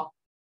tall,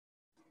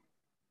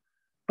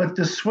 but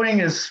the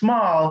swing is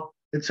small,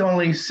 it's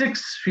only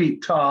 6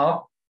 feet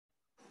tall,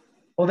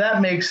 well,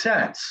 that makes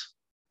sense.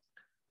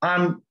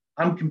 I'm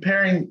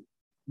comparing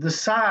the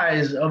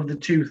size of the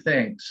two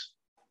things,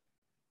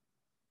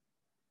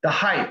 the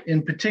height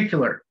in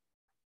particular.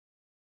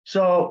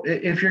 So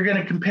if you're going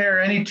to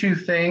compare any two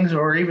things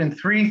or even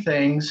three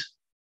things,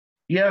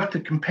 you have to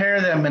compare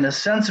them in a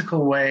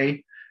sensical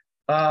way,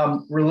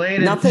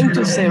 related Nothing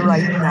to say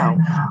right now.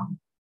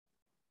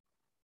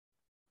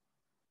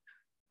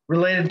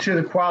 Related to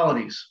the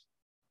qualities.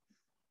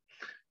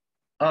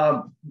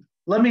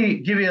 Let me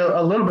give you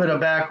a little bit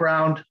of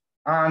background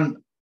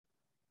on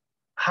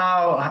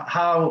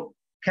how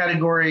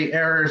category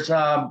errors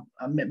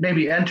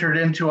maybe entered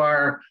into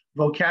our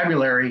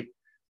vocabulary.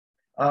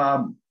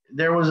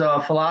 There was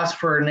a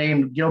philosopher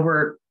named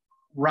Gilbert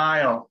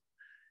Ryle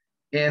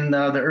in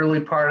the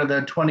early part of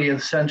the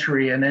 20th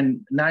century. And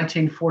in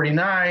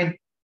 1949,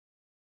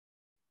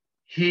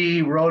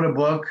 he wrote a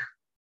book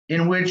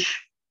in which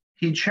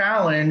he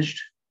challenged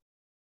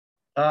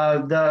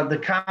the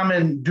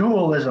common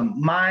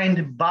dualism,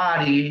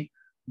 mind-body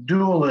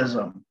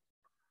dualism,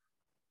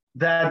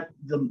 that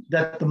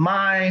the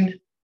mind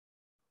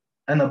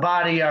and the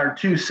body are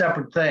two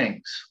separate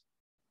things.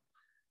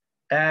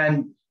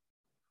 And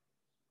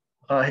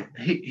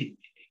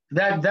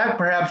that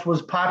perhaps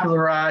was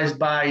popularized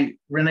by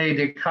Rene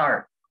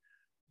Descartes.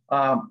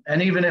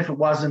 And even if it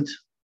wasn't,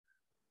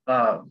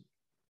 that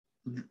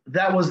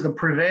was the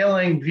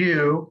prevailing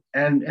view,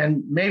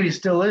 and maybe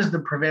still is the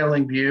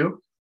prevailing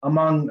view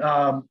among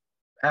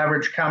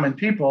average common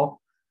people,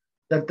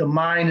 that the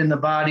mind and the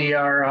body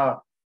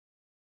are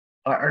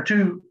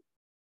two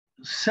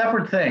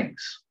separate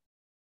things.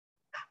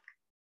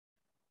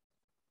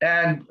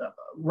 And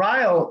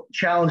Ryle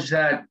challenged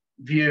that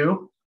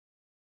view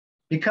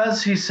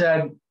because he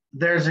said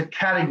there's a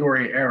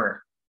category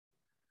error.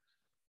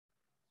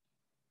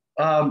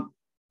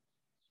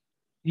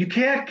 You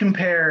can't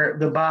compare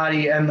the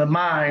body and the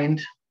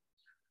mind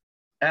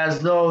as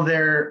though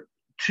they're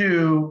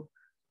two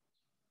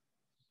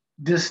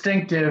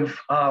distinctive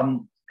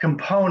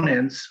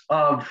components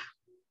of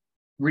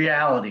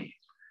reality.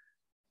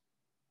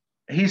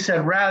 He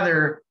said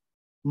rather,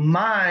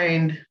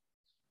 mind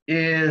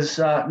is,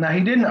 now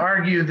he didn't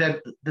argue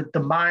that the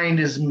mind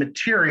is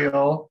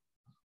material,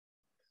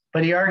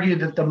 but he argued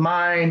that the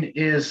mind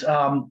is,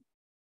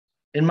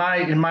 in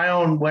my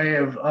own way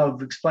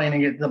of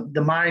explaining it,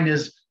 the mind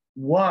is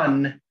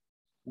one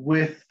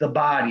with the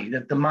body.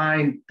 That the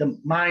mind,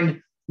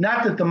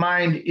 not that the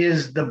mind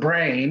is the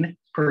brain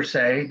per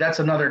se, that's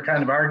another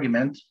kind of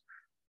argument,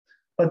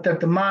 but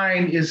that the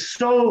mind is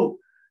so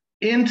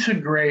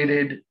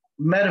integrated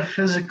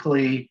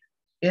metaphysically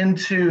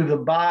into the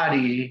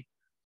body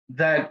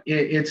that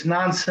it's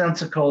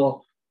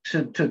nonsensical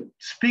to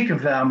speak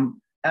of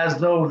them as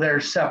though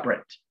they're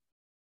separate.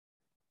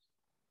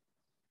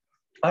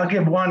 I'll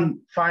give one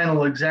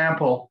final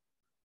example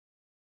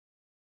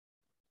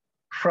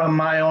from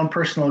my own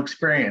personal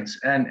experience.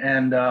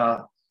 And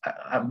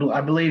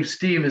I believe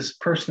Steve is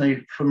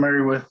personally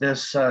familiar with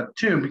this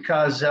too,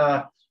 because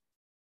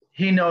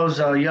he knows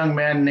a young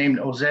man named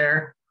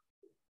Ozair.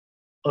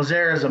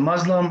 Ozair is a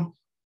Muslim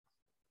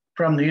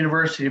from the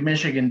University of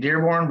Michigan,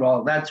 Dearborn.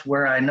 Well, that's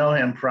where I know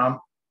him from.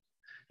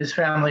 His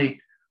family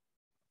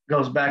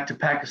goes back to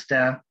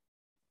Pakistan.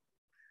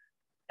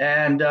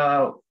 And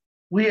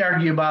we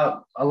argue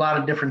about a lot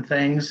of different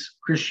things,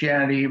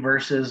 Christianity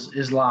versus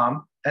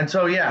Islam. And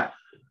so, yeah,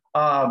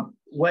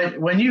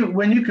 when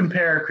you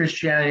compare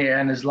Christianity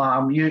and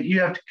Islam, you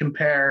have to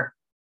compare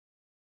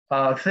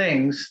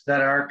things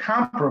that are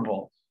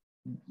comparable,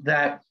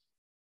 that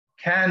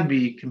can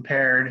be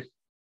compared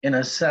in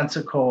a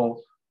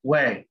sensical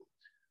way.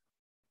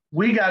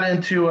 We got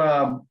into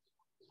a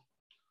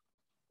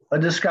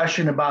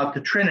discussion about the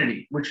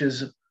Trinity, which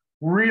is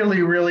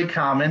really, really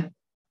common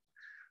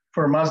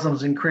for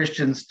Muslims and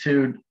Christians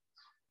to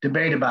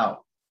debate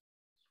about.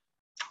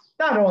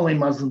 Not only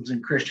Muslims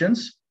and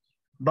Christians,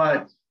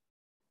 but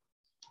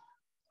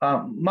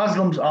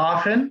Muslims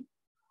often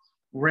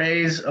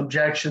raise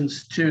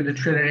objections to the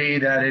Trinity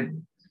that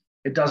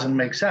it doesn't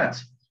make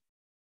sense.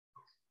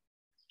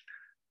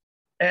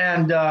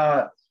 And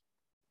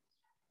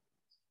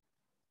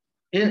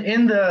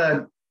in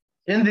the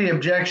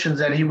objections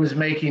that he was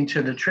making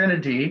to the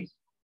Trinity,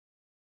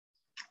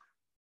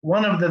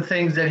 one of the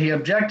things that he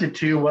objected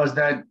to was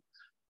that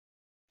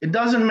it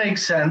doesn't make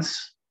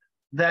sense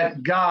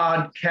that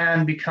God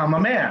can become a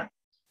man.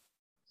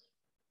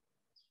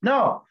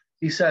 No,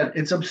 he said,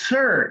 it's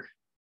absurd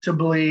to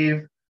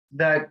believe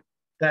that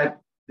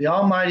the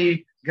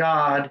Almighty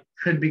God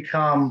could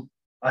become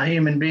a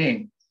human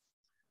being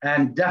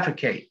and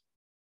defecate.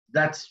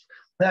 That's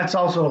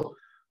also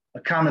a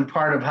common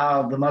part of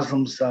how the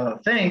Muslims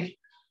think.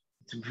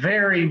 It's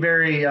very,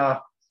 very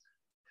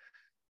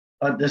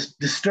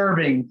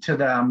disturbing to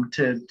them,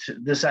 to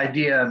this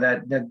idea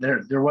that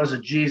there was a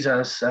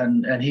Jesus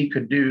and he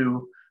could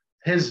do,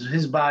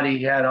 his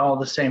body had all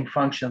the same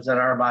functions that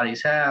our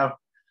bodies have,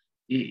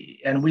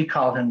 and we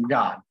call him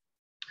God.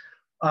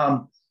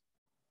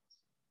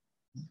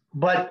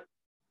 But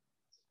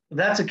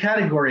that's a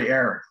category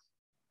error,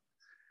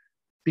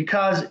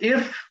 because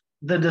if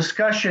the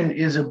discussion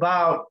is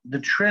about the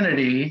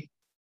Trinity,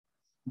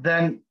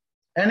 then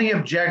any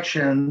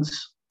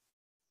objections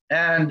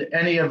and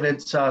any of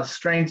its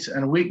strengths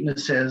and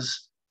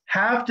weaknesses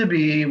have to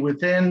be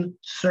within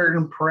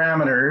certain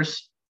parameters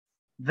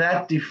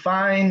that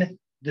define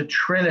the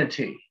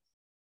Trinity.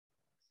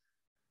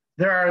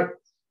 There are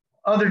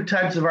other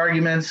types of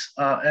arguments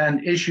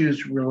and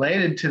issues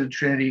related to the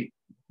Trinity,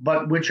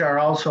 but which are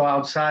also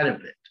outside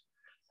of it.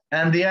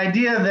 And the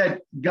idea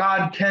that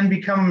God can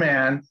become a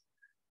man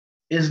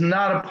is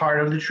not a part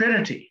of the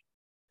Trinity,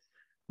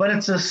 but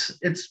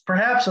it's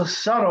perhaps a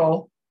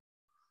subtle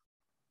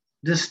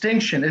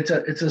distinction. It's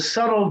a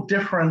subtle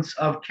difference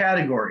of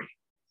category.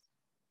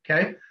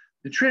 Okay,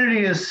 the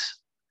Trinity is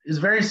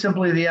very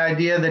simply the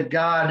idea that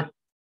God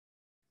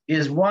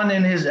is one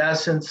in his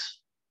essence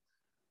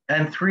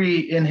and three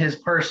in his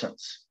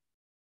persons.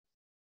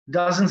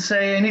 Doesn't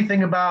say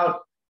anything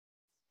about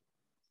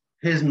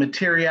his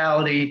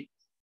materiality,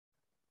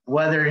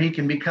 whether he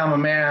can become a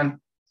man,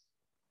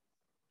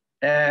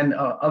 and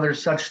other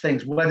such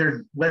things,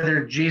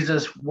 whether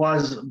Jesus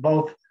was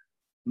both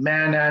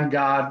man and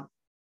God.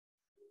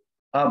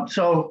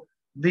 So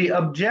the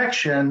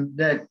objection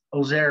that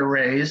Ozair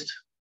raised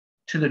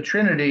to the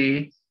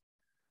Trinity,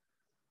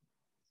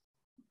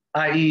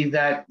 i.e.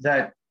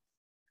 that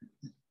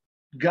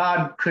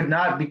God could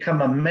not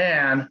become a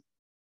man,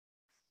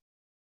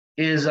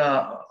 is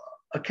a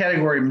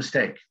category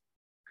mistake.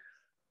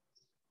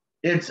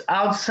 It's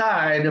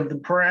outside of the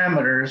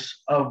parameters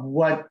of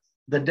what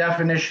the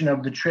definition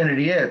of the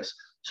Trinity is.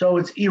 So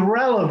it's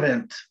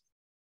irrelevant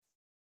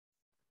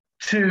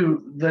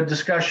to the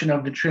discussion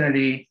of the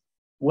Trinity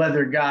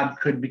whether God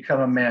could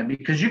become a man,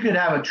 because you could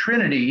have a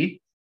Trinity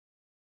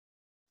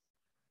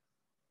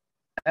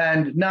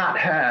and not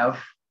have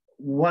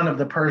one of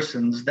the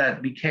persons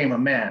that became a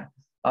man.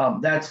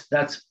 That's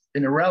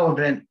an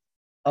irrelevant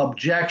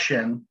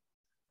objection.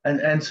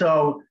 And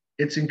so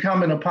it's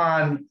incumbent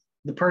upon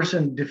the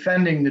person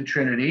defending the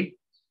Trinity,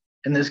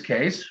 in this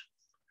case,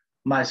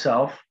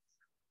 myself,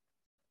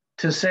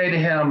 to say to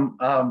him,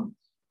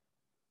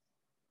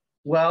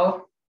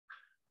 well,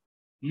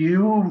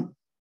 you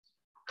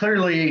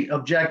clearly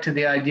object to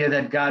the idea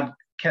that God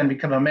can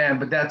become a man,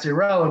 but that's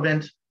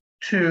irrelevant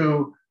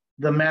to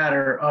the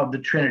matter of the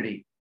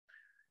Trinity.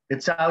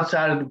 It's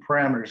outside of the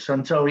parameters.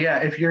 And so, yeah,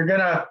 if you're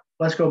gonna,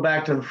 let's go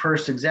back to the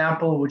first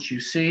example, which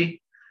you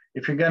see,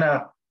 if you're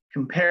gonna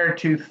compare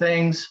two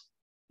things,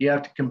 you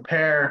have to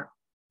compare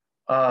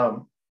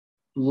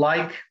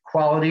like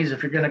qualities.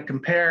 If you're going to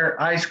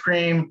compare ice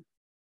cream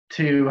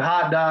to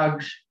hot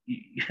dogs,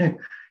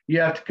 you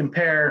have to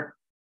compare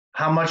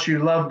how much you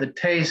love the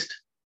taste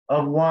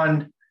of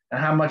one and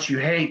how much you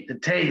hate the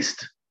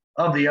taste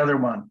of the other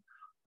one.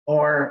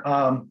 Or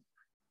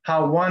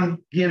how one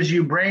gives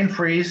you brain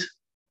freeze,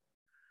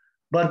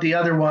 but the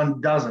other one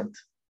doesn't.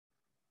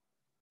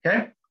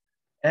 Okay?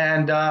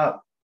 And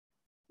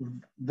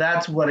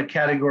that's what a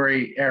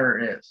category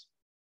error is.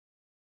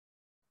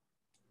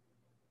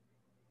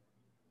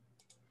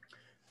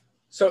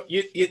 So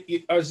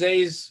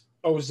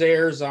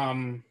Ozer's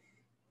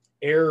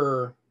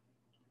error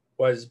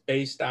was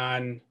based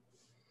on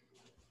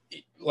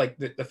like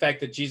the fact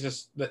that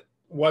Jesus that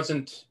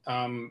wasn't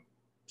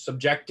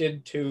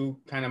subjected to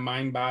kind of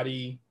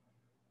mind-body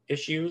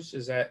issues.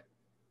 Is that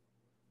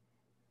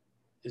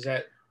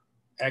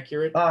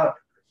accurate?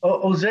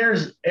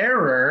 Ozer's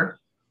error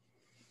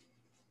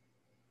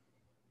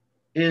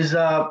is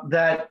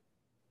that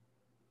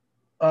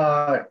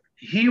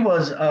he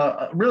was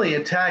really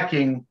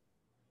attacking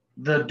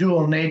the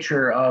dual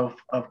nature of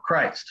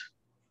Christ,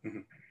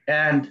 mm-hmm.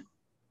 and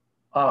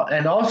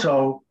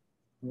also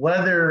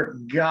whether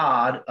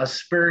God, a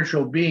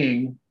spiritual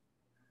being,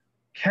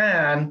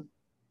 can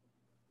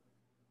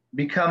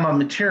become a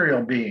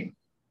material being.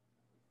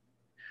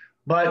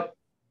 But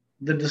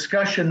the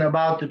discussion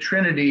about the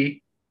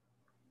Trinity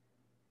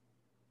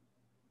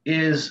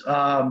is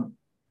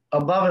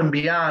above and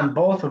beyond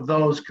both of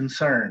those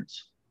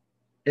concerns.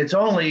 It's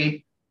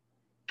only,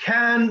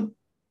 can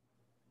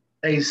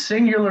a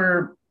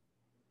singular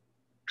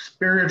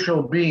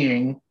spiritual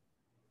being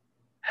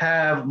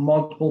have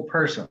multiple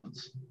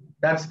persons?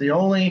 That's the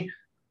only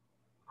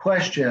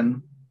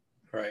question,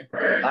 right,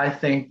 I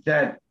think,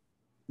 that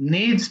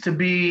needs to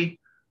be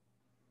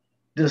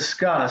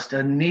discussed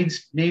and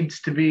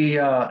needs to be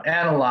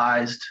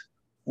analyzed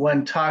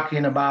when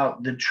talking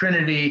about the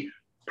Trinity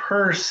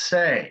per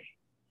se.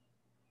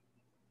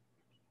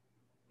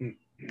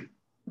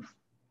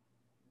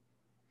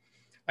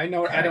 I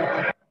know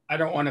I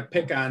don't want to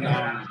pick on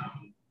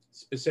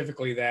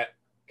specifically that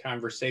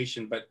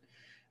conversation, but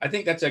I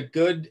think that's a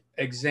good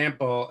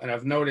example. And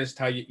I've noticed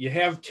how you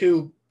have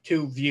two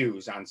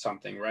views on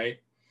something, right?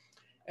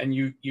 And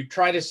you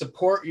try to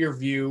support your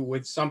view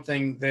with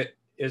something that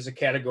is a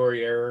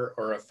category error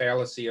or a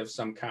fallacy of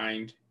some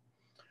kind.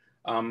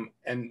 And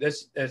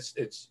there's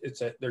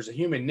a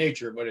human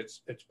nature, but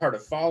it's part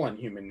of fallen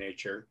human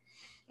nature.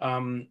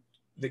 The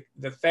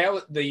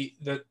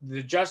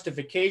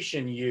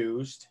justification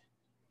used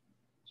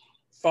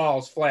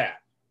falls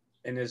flat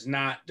and does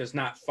not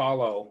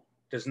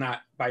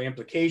by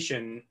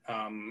implication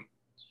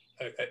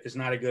is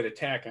not a good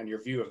attack on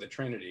your view of the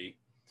Trinity.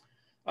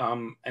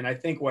 And I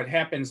think what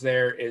happens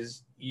there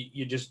is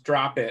you just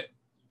drop it,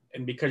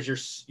 and because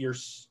you're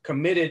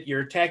committed,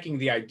 you're attacking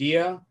the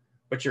idea,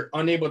 but you're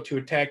unable to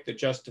attack the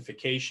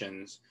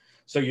justifications.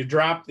 So you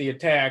drop the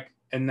attack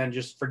and then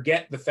just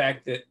forget the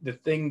fact that the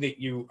thing that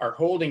you are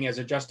holding as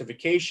a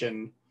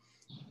justification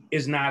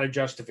is not a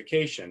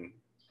justification.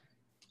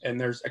 And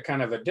there's a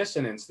kind of a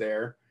dissonance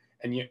there,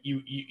 and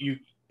you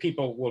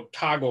people will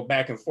toggle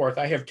back and forth.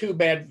 I have two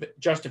bad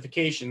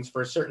justifications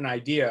for a certain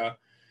idea.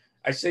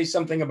 I say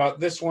something about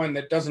this one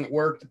that doesn't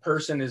work. The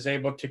person is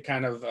able to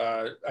kind of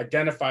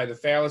identify the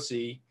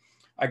fallacy.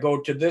 I go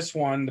to this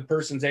one, the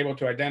person's able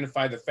to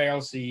identify the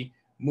fallacy,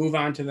 move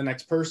on to the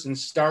next person,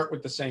 start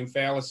with the same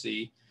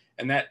fallacy.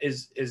 And that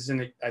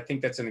I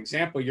think that's an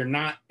example. You're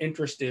not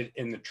interested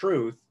in the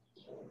truth.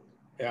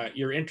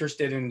 You're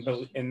interested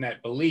in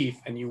that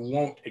belief, and you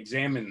won't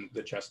examine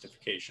the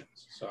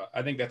justifications. So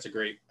I think that's a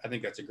great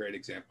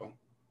example.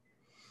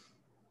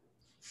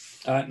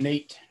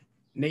 Nate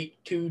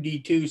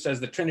 2D2 says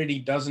the Trinity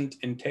doesn't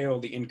entail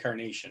the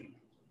incarnation.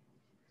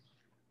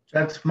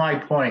 That's my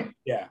point.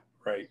 Yeah,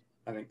 right.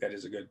 I think that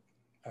is a good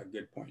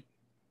point.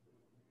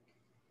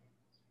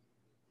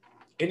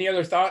 Any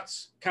other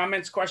thoughts,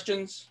 comments,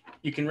 questions?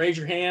 You can raise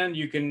your hand.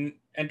 You can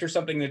enter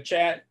something in the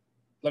chat.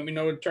 Let me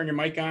know to turn your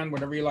mic on,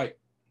 whatever you like.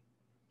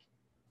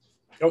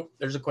 Oh,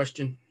 there's a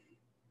question.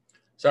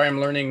 Sorry,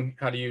 I'm learning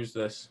how to use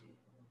this.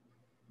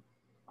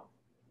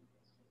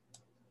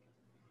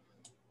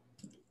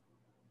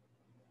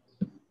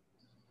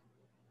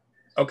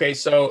 Okay,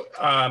 so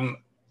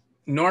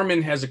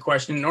Norman has a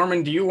question.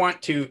 Norman, do you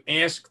want to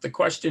ask the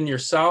question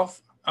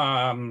yourself?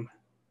 And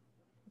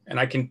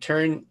I can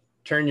turn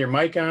your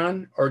mic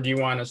on, or do you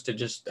want us to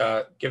just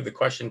give the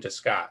question to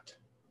Scott?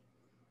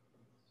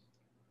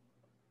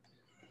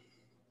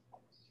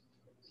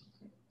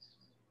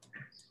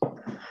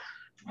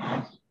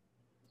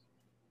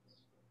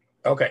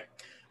 Okay,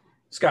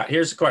 Scott,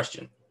 here's the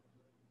question.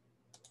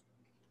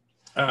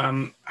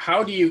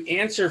 How do you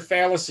answer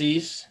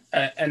fallacies?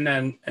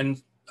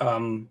 And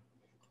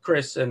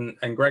Chris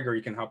and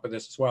Gregory can help with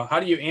this as well.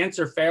 How do you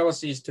answer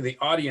fallacies to the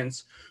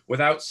audience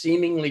without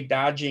seemingly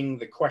dodging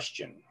the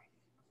question?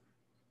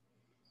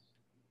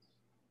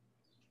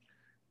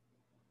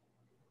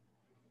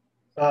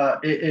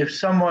 If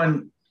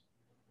someone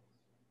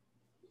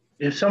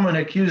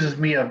accuses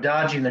me of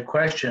dodging the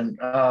question,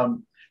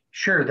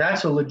 sure,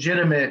 that's a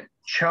legitimate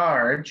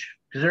charge,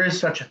 because there is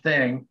such a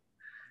thing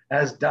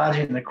as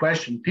dodging the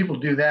question. People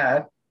do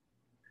that.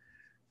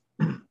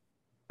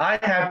 I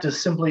have to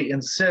simply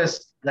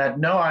insist that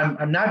no,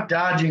 I'm not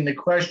dodging the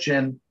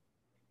question.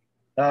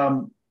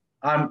 I'm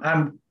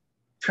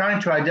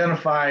trying to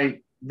identify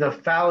the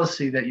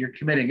fallacy that you're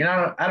committing. And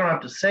I don't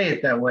have to say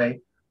it that way.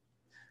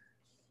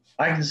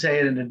 I can say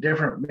it in a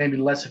different, maybe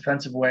less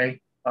offensive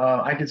way.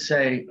 I could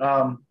say,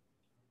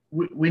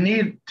 we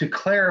need to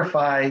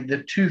clarify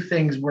the two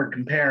things we're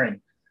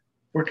comparing.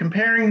 We're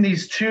comparing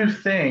these two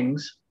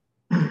things,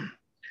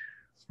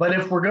 but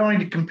if we're going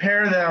to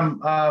compare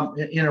them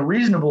in a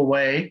reasonable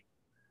way,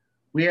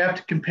 we have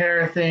to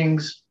compare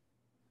things.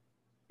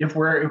 If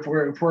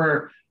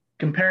we're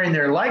comparing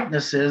their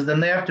likenesses, then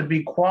they have to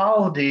be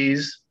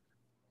qualities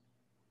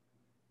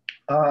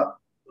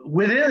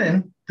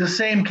within the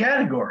same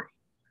category.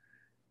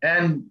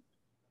 And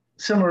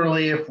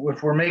similarly, if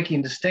we're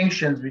making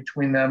distinctions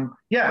between them,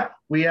 yeah,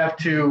 we have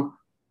to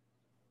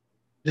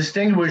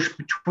distinguish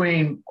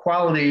between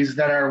qualities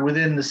that are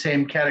within the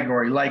same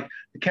category, like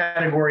the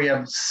category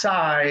of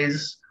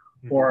size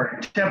or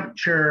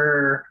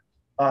temperature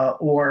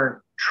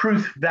or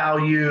truth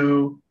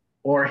value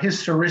or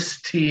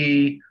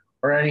historicity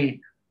or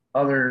any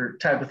other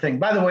type of thing.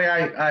 By the way,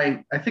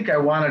 I think I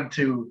wanted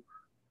to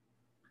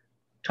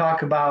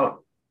talk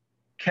about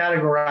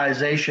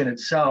categorization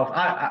itself.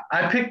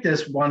 I picked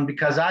this one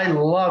because I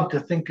love to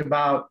think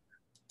about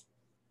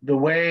the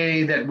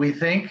way that we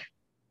think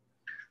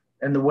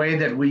and the way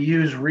that we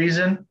use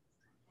reason.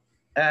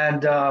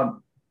 And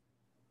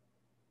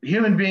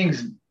human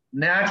beings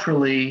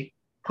naturally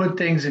put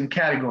things in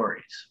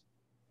categories.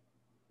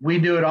 We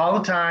do it all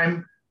the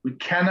time. We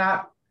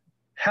cannot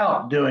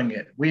help doing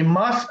it. We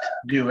must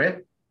do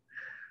it.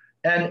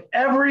 And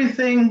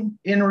everything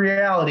in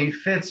reality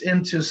fits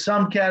into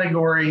some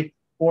category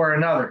or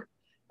another,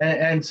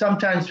 and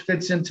sometimes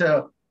fits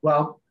into,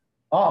 well,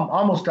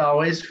 almost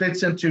always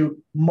fits into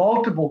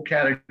multiple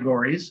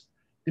categories,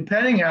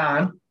 depending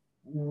on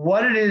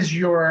what it is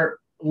you're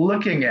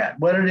looking at,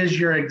 what it is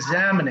you're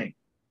examining.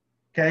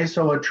 Okay,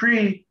 so a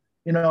tree,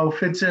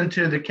 fits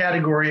into the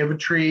category of a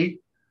tree,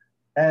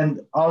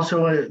 and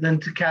also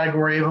into the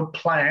category of a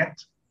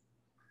plant,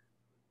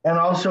 and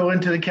also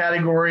into the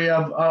category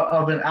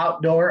of an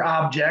outdoor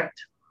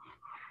object,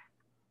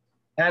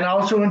 and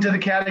also into the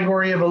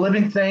category of a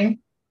living thing,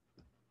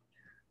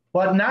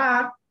 but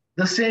not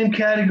the same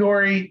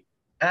category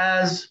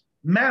as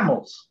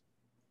mammals.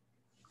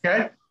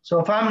 Okay, so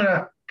if I'm going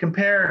to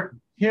compare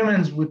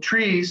humans with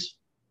trees,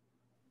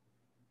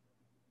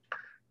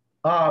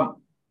 there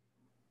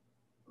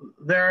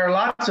are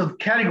lots of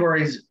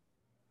categories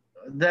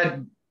that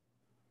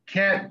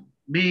can't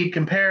be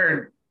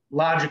compared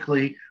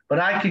logically, but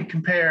I can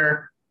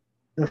compare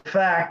the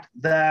fact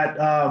that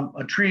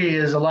a tree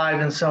is alive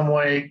in some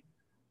way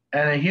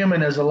and a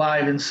human is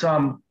alive in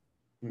some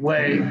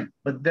way,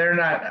 but they're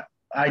not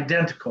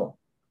identical.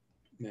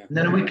 Yeah. And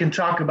then we can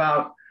talk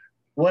about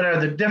what are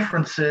the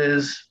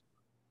differences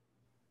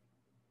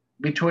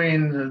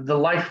between the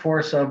life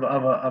force of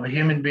a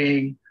human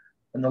being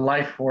and the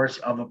life force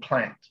of a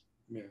plant.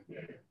 Yeah.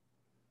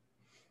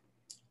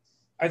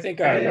 I think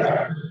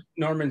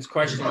Norman's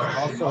question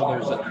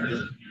also,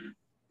 there's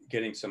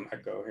getting some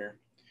echo here.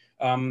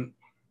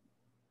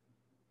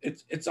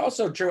 It's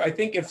also true. I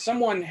think if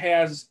someone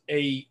has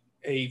a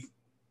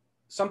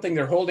something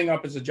they're holding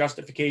up as a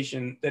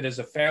justification that is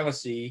a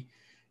fallacy,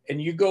 and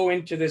you go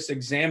into this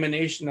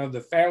examination of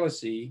the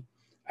fallacy,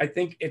 I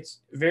think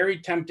it's very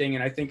tempting,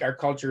 and I think our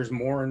culture is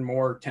more and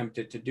more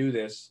tempted to do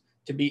this,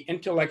 to be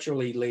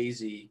intellectually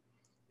lazy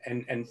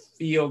and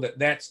feel that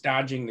that's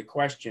dodging the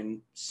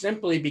question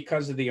simply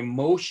because of the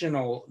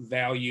emotional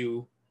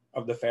value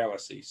of the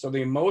fallacy. So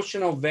the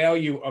emotional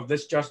value of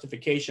this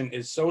justification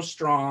is so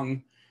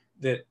strong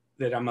that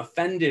I'm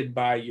offended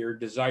by your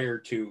desire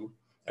to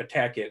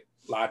attack it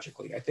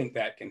logically. I think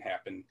that can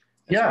happen.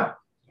 Yeah, well.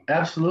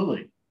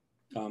 Absolutely.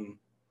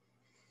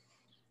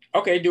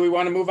 Okay, do we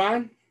want to move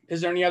on?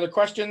 Is there any other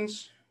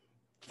questions,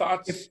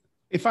 thoughts?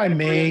 If I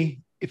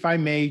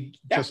may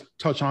just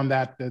touch on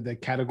that, the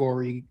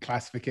category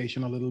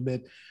classification a little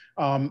bit.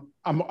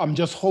 I'm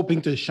just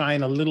hoping to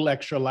shine a little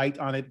extra light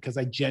on it because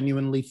I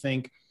genuinely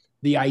think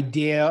the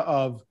idea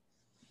of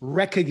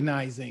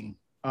recognizing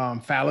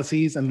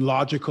fallacies and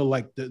logical,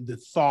 like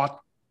the thought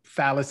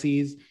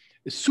fallacies,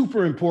 is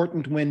super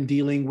important when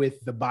dealing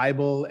with the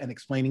Bible and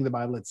explaining the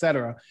Bible,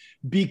 etc.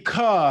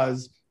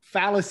 Because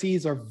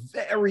fallacies are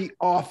very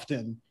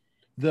often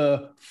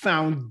the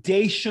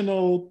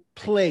foundational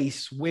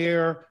place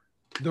where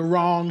the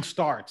wrong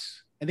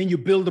starts. And then you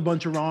build a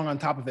bunch of wrong on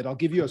top of it. I'll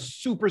give you a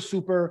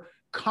super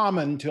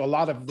common to a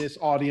lot of this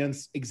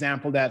audience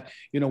example that,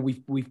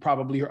 we've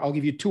probably heard. I'll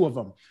give you two of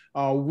them.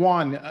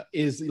 One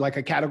is like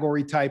a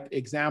category type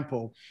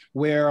example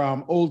where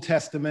Old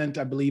Testament,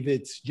 I believe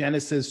it's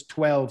Genesis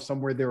 12,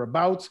 somewhere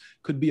thereabouts,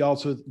 could be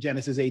also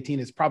Genesis 18,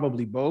 it's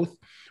probably both,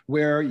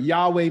 where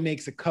Yahweh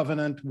makes a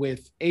covenant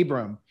with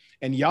Abram,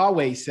 and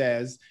Yahweh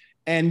says,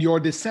 and your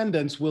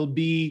descendants will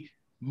be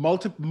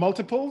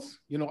multiples,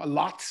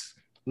 lots,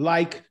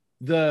 like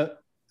the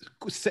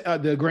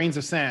grains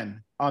of sand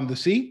on the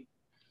sea,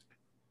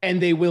 and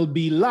they will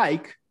be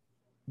like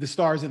the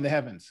stars in the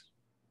heavens.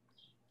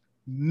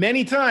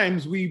 Many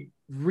times we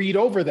read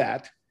over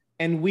that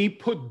and we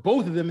put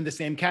both of them in the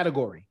same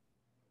category.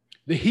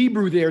 The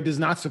Hebrew there does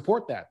not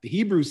support that. The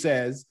Hebrew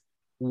says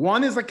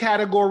one is a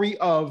category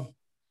of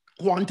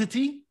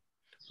quantity,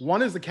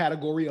 one is a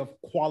category of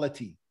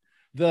quality.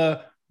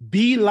 The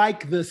be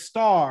like the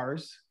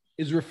stars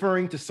is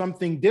referring to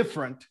something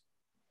different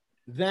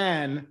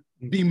than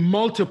be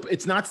multiple.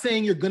 It's not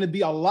saying you're going to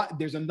be a lot.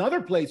 There's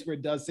another place where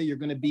it does say you're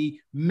going to be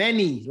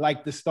many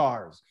like the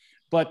stars.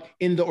 But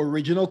in the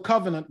original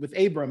covenant with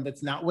Abram,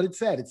 that's not what it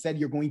said. It said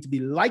you're going to be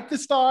like the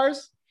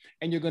stars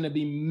and you're going to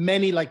be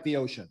many like the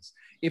oceans.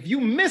 If you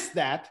miss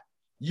that,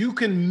 you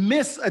can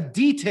miss a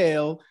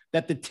detail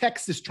that the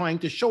text is trying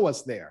to show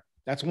us there.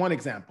 That's one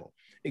example.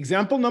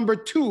 Example number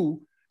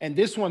two, and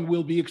this one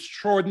will be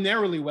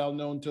extraordinarily well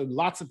known to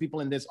lots of people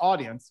in this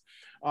audience.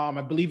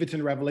 I believe it's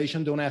in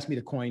Revelation. Don't ask me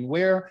to coin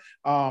where.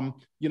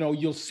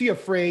 You'll see a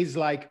phrase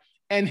like,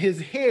 and his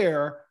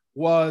hair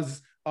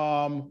was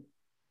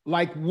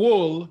like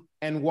wool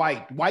and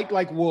white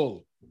like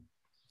wool.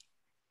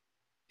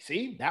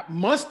 See, that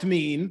must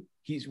mean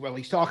he's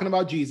talking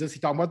about Jesus.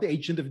 He's talking about the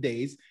Ancient of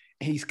Days.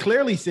 And he's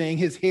clearly saying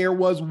his hair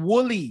was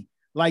woolly,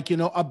 like,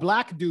 a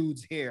black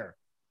dude's hair.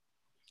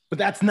 But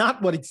that's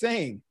not what it's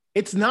saying.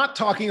 It's not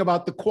talking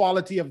about the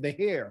quality of the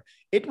hair.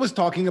 It was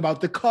talking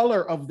about the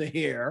color of the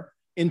hair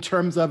in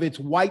terms of it's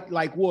white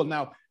like wool.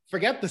 Now,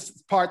 forget the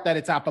part that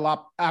it's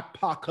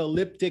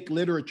apocalyptic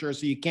literature,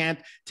 so you can't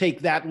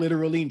take that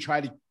literally and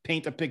try to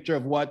paint a picture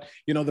of what,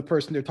 the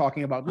person they're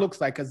talking about looks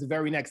like, because the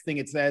very next thing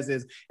it says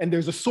is, and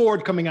there's a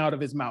sword coming out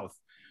of his mouth.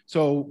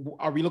 So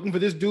are we looking for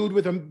this dude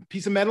with a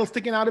piece of metal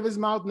sticking out of his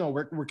mouth? No,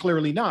 we're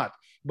clearly not.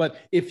 But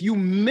if you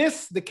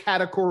miss the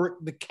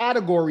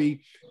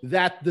category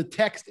that the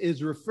text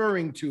is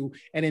referring to,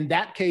 and in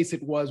that case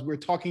we're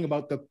talking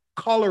about the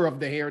color of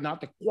the hair, not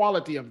the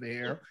quality of the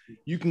hair,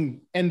 you can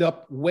end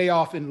up way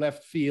off in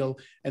left field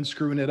and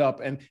screwing it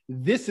up. And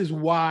this is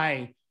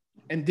why,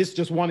 and this is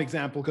just one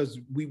example, because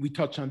we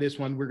touched on this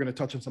one, we're going to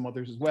touch on some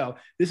others as well.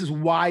 This is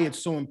why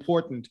it's so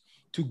important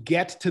to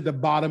get to the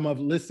bottom of,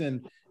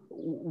 listen,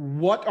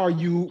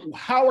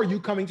 how are you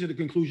coming to the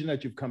conclusion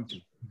that you've come to?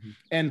 Mm-hmm.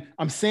 And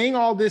I'm saying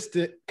all this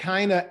to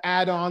kind of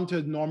add on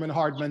to Norman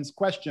Hardman's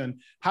question.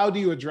 How do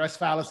you address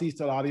fallacies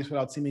to the audience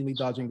without seemingly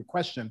dodging the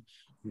question?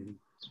 Mm-hmm.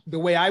 The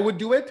way I would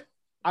do it,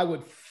 I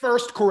would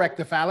first correct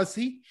the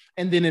fallacy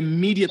and then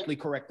immediately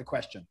correct the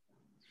question.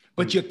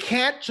 But you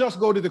can't just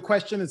go to the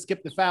question and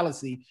skip the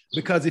fallacy,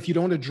 because if you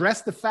don't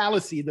address the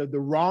fallacy, the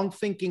wrong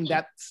thinking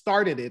that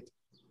started it,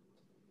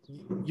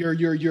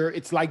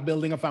 it's like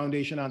building a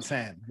foundation on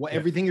sand.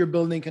 Everything you're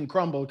building can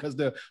crumble because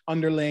the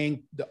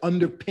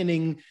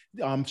underpinning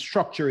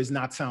structure is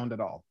not sound at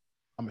all.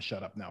 I'm gonna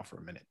shut up now for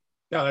a minute.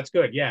 No, that's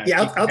good. Yeah.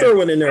 Yeah, I'll throw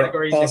one in there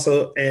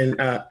also,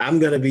 and I'm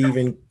gonna be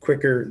even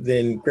quicker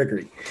than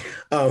Gregory.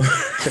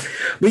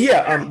 But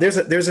yeah, there's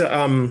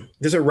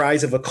a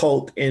rise of a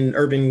cult in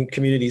urban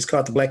communities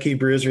called the Black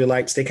Hebrew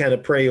Israelites. They kind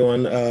of prey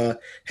on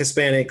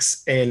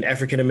Hispanics and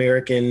African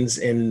Americans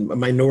and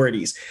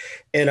minorities.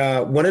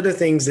 And one of the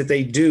things that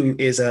they do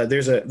is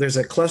there's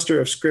a cluster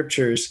of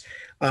scriptures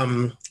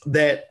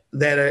that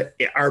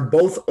are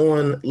both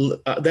on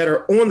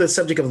the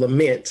subject of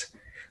lament.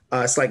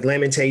 It's like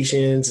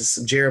Lamentations,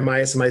 it's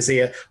Jeremiah, some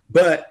Isaiah,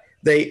 but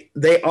they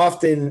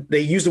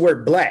use the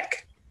word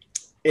black.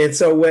 And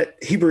so what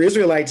Hebrew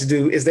Israelites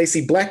do is they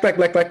see black,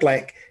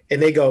 and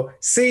they go,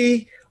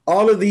 see,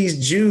 all of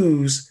these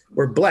Jews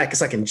were black. It's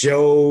like in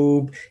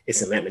Job,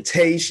 it's in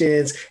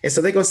Lamentations. And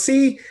so they go,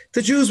 see,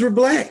 the Jews were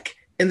black,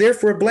 and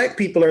therefore black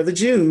people are the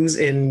Jews.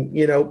 And,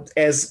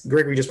 as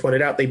Gregory just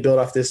pointed out, they build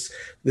off this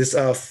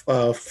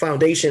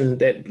foundation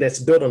that's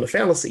built on the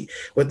fallacy.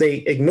 What they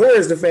ignore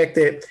is the fact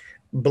that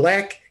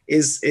black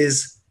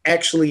is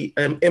actually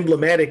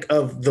emblematic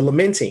of the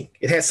lamenting.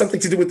 It has something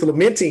to do with the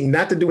lamenting,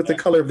 not to do with the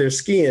color of their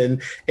skin.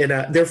 And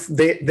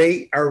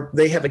they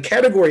have a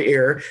category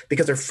error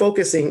because they're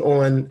focusing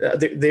on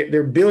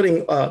they're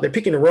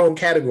picking the wrong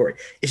category.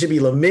 It should be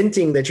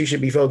lamenting that you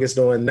should be focused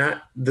on,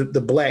 not the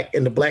black.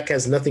 And the black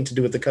has nothing to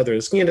do with the color of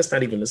the skin. That's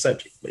not even the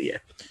subject. But yeah,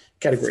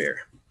 category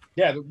error.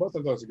 Yeah, both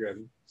of those are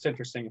good. It's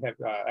interesting to have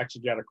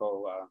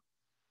exegetical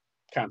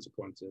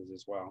consequences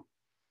as well.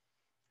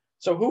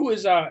 So who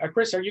is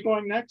Chris? Are you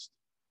going next?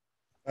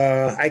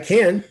 I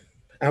can.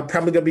 I'm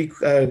probably gonna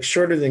be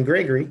shorter than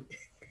Gregory.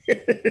 I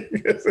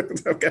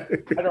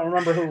don't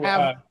remember who.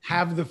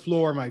 Have the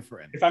floor, my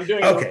friend. If I'm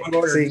doing okay.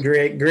 See,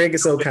 Greg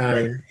is so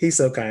kind. He's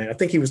so kind. I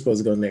think he was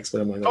supposed to go next,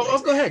 but I'm going to go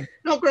next. Go ahead.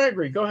 No,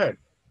 Gregory, go ahead.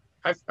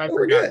 I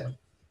forgot.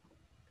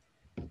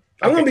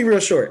 I'm going to be real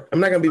short.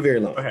 I'm not going to be very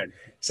long. Go ahead.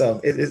 So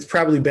it's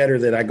probably better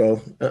that I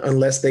go,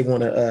 unless they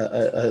want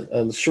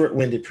a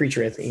short-winded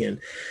preacher at the end.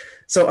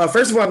 So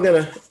first of all, I'm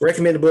going to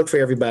recommend a book for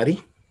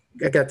everybody.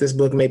 I got this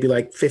book maybe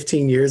like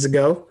 15 years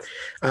ago.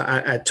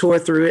 I tore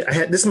through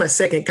it. This is my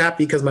second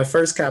copy because my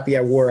first copy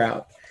I wore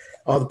out.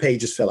 All the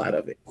pages fell out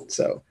of it.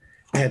 So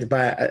I had to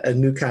buy a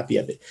new copy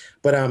of it.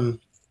 But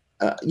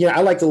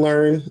I like to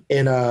learn.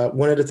 And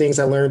one of the things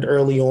I learned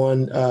early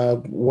on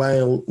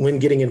when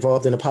getting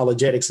involved in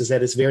apologetics is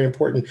that it's very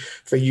important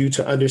for you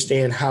to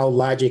understand how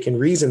logic and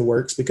reason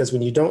works, because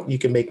when you don't, you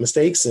can make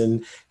mistakes.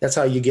 And that's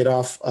how you get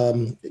off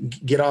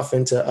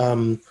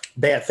into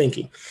bad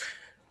thinking.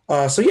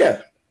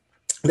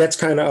 That's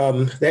kind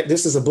of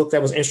this is a book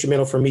that was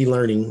instrumental for me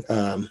learning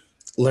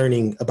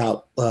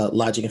about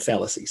logic and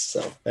fallacies.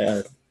 So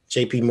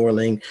J.P.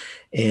 Moreling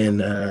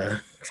and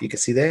if you can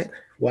see that,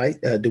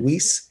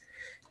 Deweese.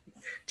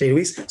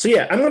 So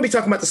yeah, I'm going to be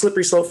talking about the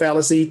slippery slope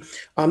fallacy.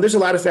 There's a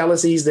lot of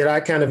fallacies that I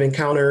kind of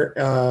encounter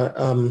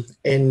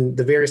in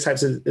the various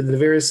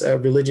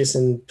religious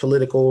and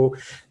political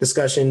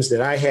discussions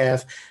that I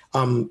have.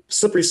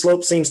 Slippery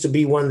slope seems to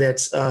be one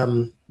that's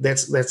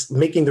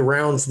making the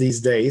rounds these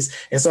days,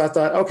 and so I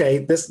thought,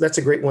 okay, that's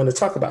a great one to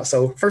talk about.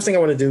 So first thing I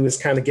want to do is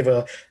kind of give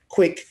a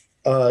quick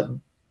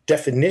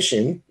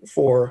definition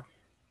for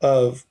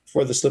the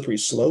slippery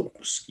slope.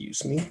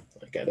 Excuse me,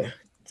 I got a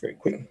very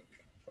quick.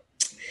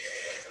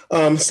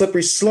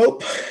 Slippery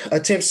slope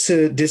attempts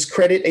to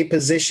discredit a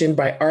position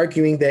by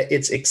arguing that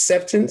its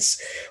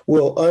acceptance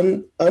will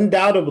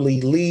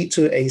undoubtedly lead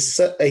to a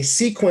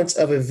sequence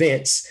of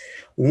events,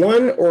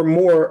 one or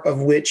more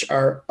of which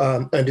are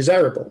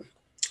undesirable.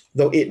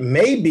 Though it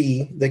may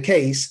be the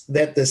case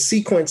that the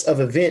sequence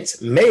of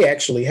events may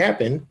actually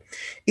happen,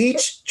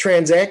 each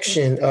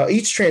transition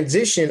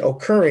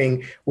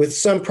occurring with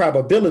some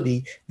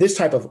probability, this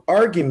type of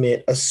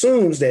argument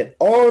assumes that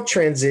all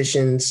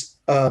transitions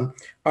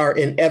are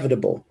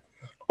inevitable,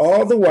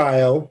 all the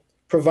while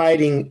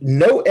providing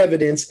no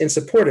evidence in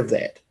support of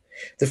that.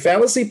 The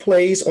fallacy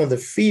plays on the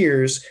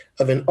fears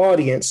of an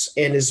audience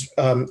and is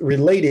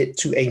related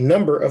to a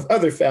number of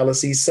other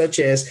fallacies, such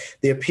as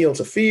the appeal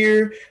to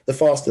fear, the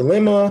false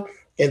dilemma,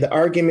 and the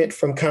argument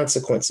from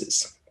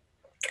consequences.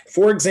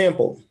 For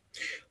example,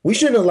 we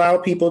shouldn't allow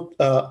people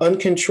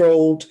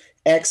uncontrolled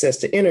access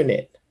to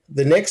internet.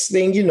 The next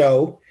thing you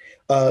know,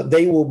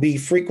 they will be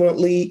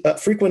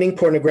frequenting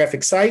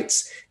pornographic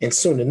sites, and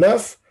soon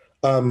enough,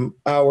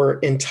 our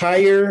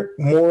entire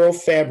moral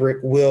fabric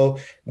will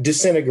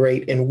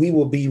disintegrate and we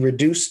will be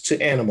reduced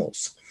to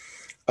animals.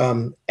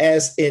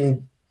 As is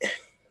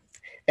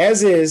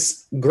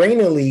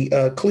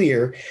grainily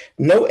clear,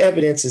 no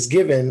evidence is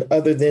given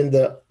other than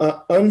the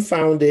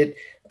unfounded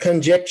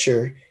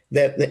conjecture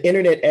that the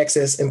internet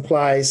access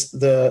implies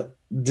the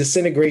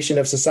disintegration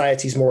of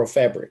society's moral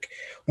fabric.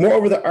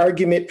 Moreover, the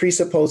argument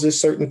presupposes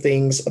certain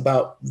things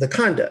about the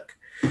conduct.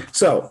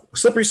 So,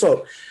 slippery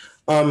slope.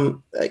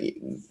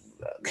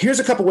 Here's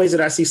a couple ways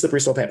that I see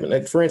slippery slope happen.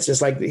 Like, for instance,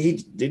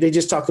 they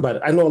just talked about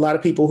it. I know a lot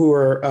of people who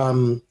are,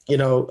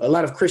 a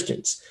lot of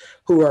Christians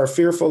who are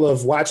fearful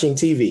of watching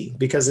TV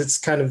because it's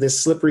kind of this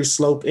slippery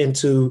slope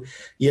into,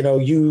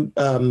 you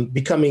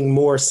becoming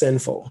more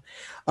sinful.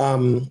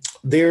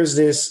 There's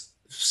this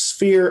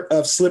sphere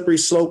of slippery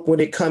slope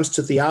when it comes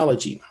to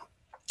theology.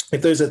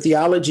 If there's a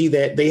theology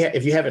that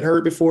if you haven't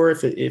heard before,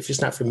 if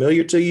it's not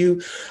familiar to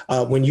you,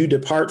 when you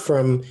depart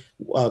from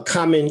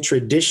common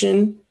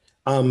tradition,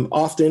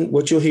 often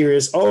what you'll hear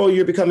is, "Oh,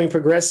 you're becoming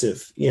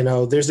progressive."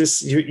 There's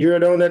this.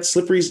 You're on that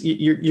slippery.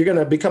 You're going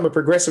to become a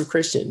progressive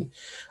Christian.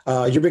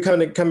 You're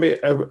becoming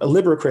a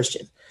liberal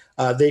Christian.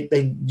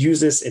 They use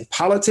this in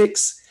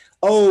politics.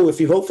 Oh, if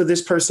you vote for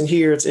this person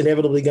here, it's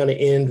inevitably going to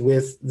end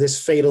with this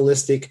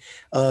fatalistic,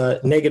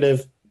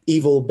 negative,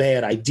 evil,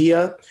 bad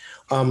idea.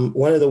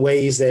 One of the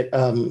ways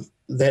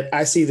that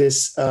I see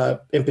this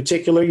in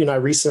particular, I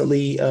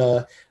recently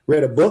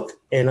read a book,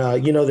 and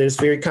there's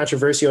very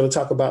controversial to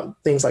talk about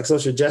things like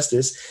social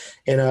justice,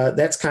 and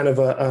that's kind of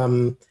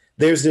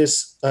there's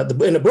this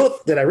in the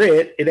book that I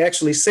read, it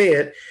actually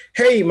said,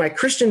 "Hey, my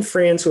Christian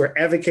friends who are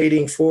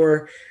advocating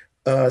for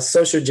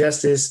social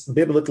justice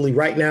biblically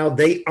right now,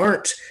 they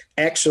aren't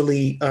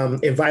actually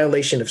in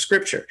violation of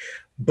Scripture,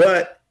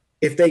 but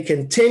if they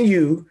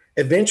continue,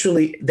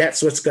 eventually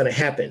that's what's going to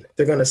happen.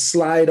 They're going to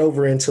slide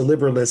over into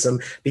liberalism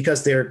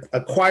because they're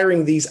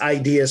acquiring these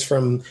ideas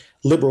from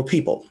liberal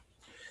people."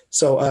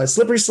 So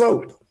slippery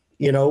slope,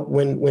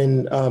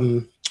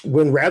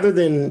 when rather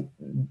than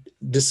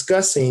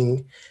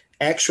discussing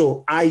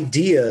actual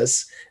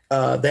ideas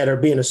that are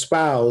being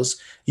espoused,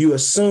 you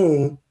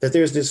assume that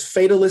there's this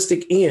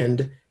fatalistic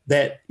end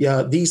that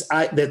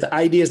the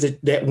ideas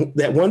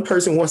that one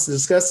person wants to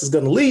discuss is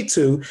going to lead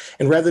to,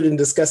 and rather than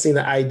discussing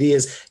the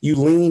ideas, you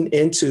lean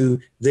into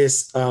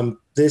this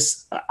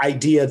this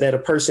idea that a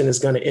person is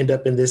going to end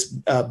up in this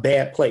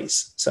bad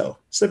place. So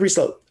slippery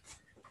slope,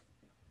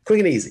 quick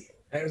and easy.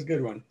 That was a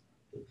good one.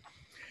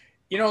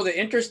 The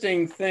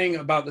interesting thing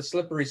about the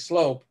slippery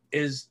slope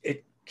is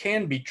it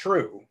can be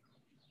true,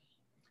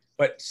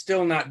 but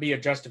still not be a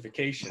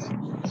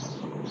justification,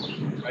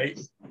 right?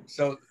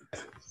 So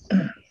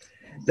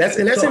that's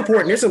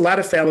important. There's a lot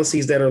of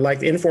fallacies that are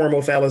like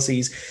informal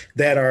fallacies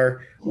that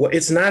are,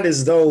 it's not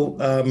as though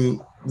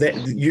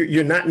that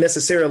you're not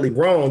necessarily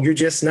wrong. You're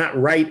just not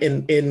right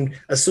in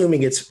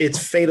assuming it's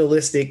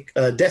fatalistic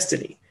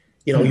destiny.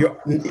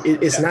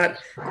 It's not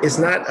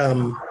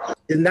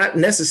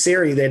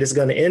necessary that it's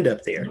going to end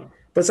up there.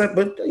 But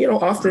you know,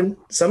 often,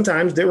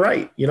 sometimes they're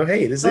right. You know,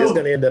 hey, this is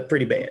going to end up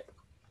pretty bad.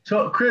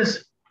 So,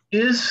 Chris,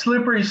 is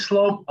slippery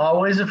slope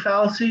always a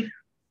fallacy?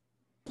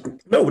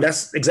 No,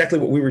 that's exactly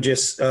what we were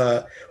just.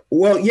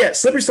 Well, yeah,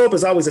 slippery slope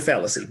is always a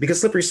fallacy because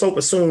slippery slope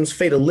assumes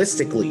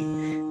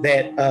fatalistically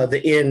that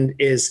the end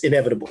is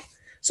inevitable.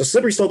 So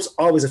slippery slope's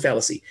always a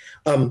fallacy.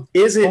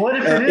 Is it? What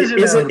if it is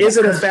inevitable? Is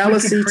it a Because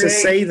fallacy to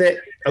say that?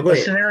 Oh, go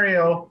ahead.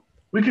 Scenario.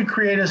 We could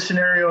create a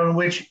scenario in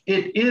which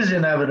it is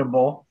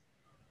inevitable.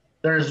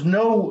 There's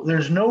no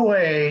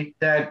way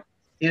that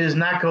it is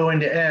not going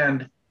to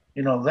end,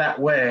 you know, that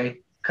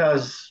way,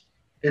 because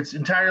it's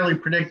entirely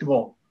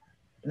predictable.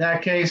 In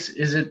that case,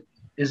 is it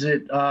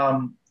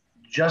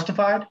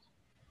justified?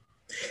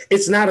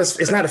 It's not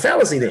a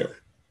fallacy then.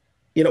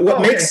 You know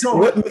what makes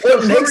what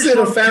so makes it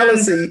a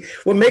fallacy?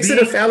 What makes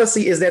it a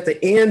fallacy is that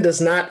the end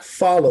does not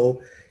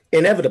follow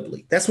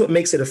inevitably. That's what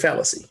makes it a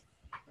fallacy.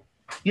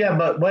 Yeah,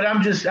 but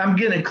I'm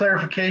getting a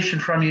clarification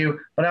from you.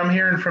 What I'm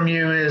hearing from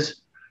you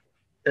is,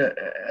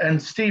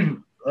 and Steve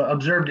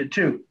observed it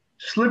too.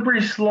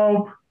 Slippery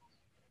slope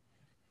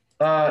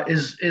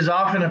is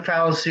often a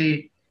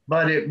fallacy,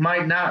 but it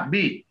might not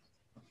be.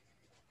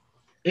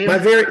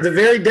 The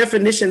very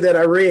definition that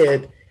I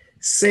read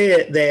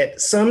said that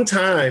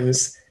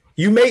sometimes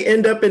you may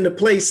end up in the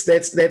place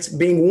that's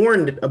being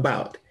warned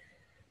about,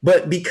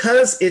 but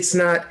because it's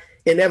not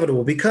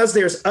inevitable, because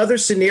there's other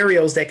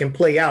scenarios that can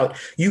play out,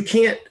 you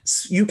can't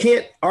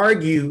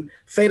argue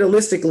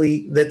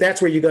fatalistically that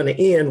that's where you're going to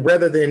end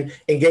rather than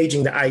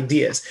engaging the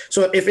ideas.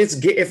 So if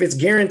it's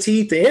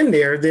guaranteed to end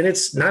there, then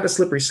it's not a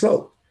slippery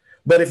slope.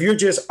 But if you're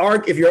just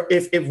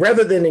if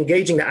rather than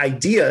engaging the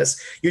ideas,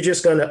 you're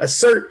just going to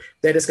assert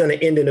that it's going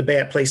to end in a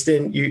bad place,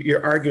 then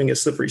you're arguing a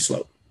slippery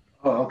slope.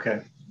 Oh,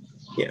 okay.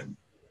 Yeah.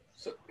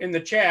 So in the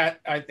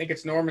chat, I think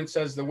it's Norman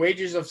says the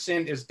wages of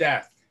sin is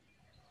death. ...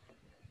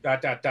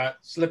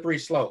 Slippery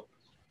slope.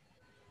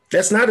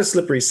 That's not a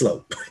slippery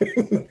slope.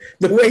 The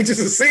wages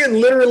of sin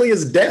literally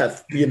is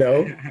death. You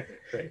know.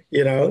 Right.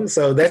 You know.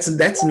 So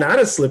that's not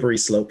a slippery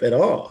slope at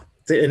all.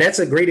 And that's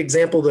a great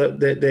example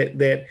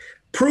that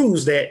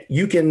proves that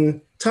you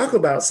can talk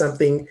about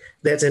something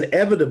that's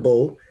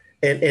inevitable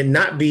and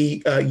not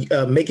be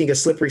making a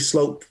slippery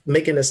slope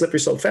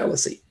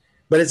fallacy.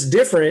 But it's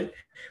different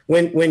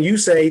when you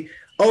say,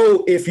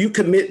 oh, if you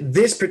commit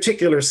this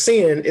particular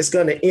sin, it's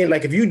going to end.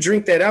 Like if you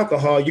drink that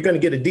alcohol, you're going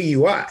to get a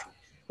DUI.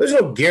 There's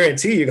no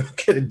guarantee you're going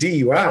to get a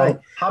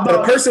DUI. But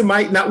a person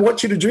might not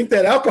want you to drink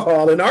that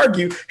alcohol and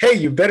argue, hey,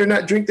 you better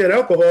not drink that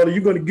alcohol or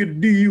you're going to get a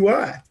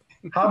DUI.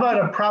 How about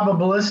a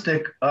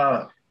probabilistic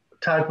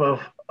type of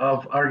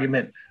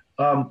argument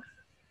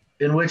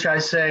in which I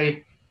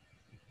say,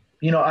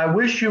 you know, I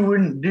wish you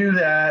wouldn't do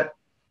that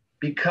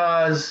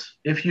because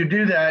if you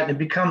do that and it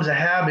becomes a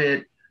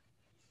habit,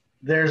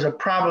 there's a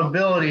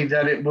probability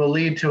that it will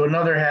lead to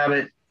another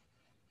habit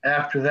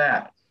after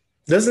that.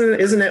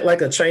 Isn't that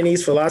like a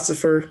Chinese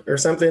philosopher or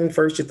something?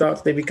 First your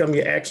thoughts, they become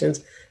your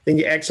actions. Then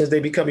your actions, they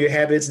become your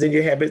habits. Then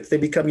your habits, they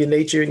become your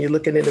nature. And you're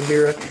looking in the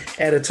mirror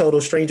at a total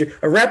stranger.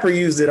 A rapper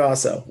used it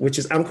also, which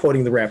is, I'm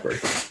quoting the rapper.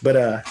 But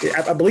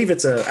I believe I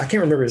can't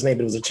remember his name,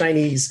 but it was a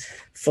Chinese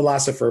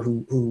philosopher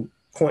who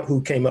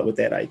came up with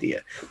that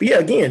idea. But yeah,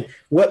 again,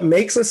 what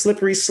makes a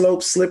slippery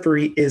slope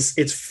slippery is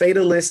it's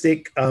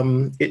fatalistic.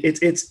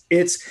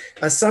 It's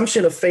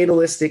assumption of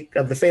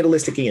the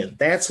fatalistic end.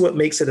 That's what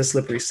makes it a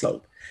slippery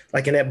slope.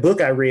 Like in that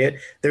book I read,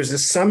 there's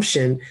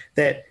assumption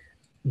that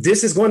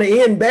this is going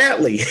to end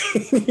badly.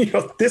 You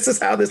know, this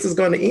is how this is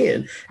going to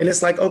end. And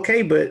it's like,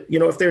 okay, but you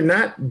know, if they're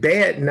not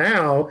bad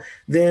now,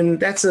 then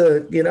that's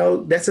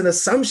an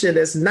assumption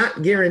that's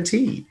not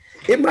guaranteed.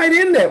 It might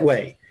end that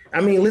way. I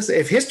mean, listen,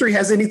 if history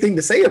has anything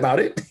to say about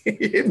it,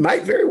 it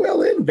might very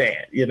well end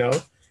bad, you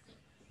know.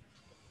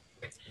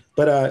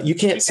 But you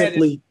can't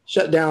simply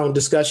shut down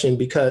discussion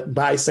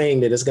by saying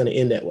that it's going to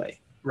end that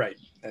way. Right,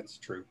 that's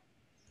true.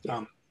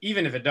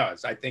 Even if it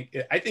does, I think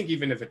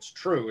even if it's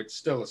true, it's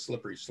still a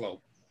slippery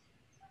slope,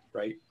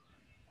 right?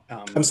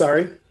 I'm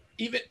sorry.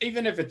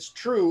 Even if it's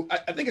true,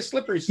 I think a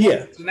slippery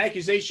slope is an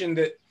accusation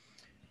that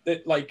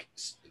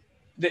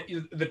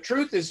the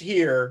truth is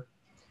here,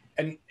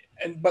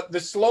 but the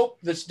slope,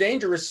 this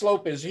dangerous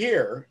slope is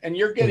here, and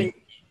you're getting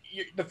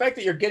the fact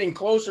that you're getting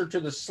closer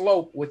to the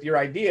slope with your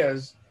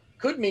ideas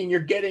could mean you're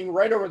getting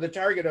right over the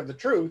target of the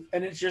truth,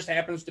 and it just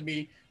happens to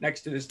be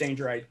next to this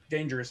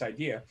dangerous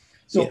idea.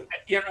 So,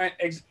 you know,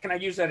 can I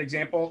use that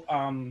example?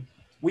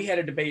 We had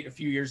a debate a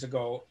few years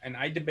ago, and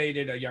I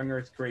debated a young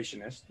Earth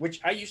creationist, which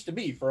I used to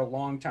be for a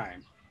long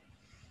time.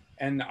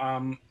 And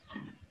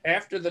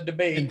after the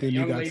debate, a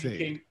young lady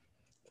came.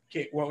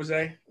 What was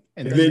I?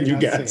 And then you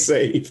got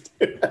saved.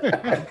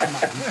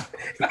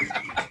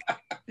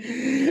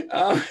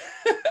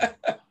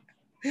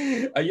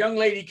 A young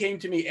lady came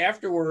to me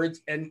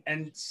afterwards and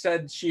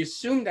said she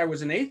assumed I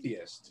was an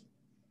atheist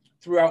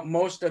throughout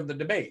most of the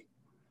debate.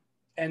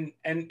 And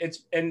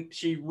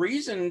she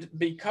reasoned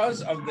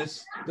because of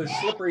the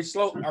slippery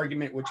slope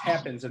argument which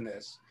happens in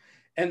this.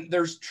 And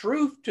there's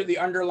truth to the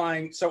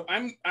underlying. So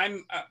I'm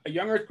a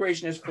young Earth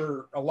creationist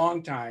for a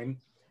long time.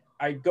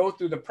 I go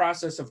through the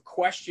process of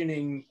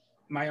questioning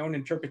my own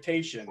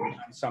interpretation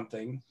on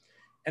something,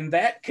 and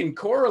that can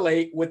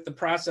correlate with the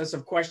process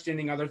of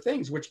questioning other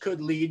things, which could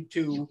lead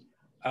to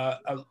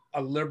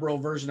a liberal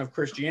version of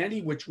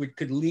Christianity, which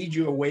could lead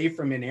you away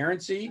from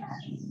inerrancy,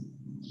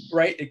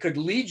 right? It could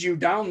lead you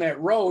down that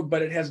road,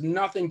 but it has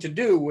nothing to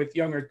do with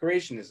young earth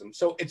creationism.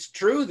 So it's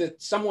true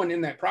that someone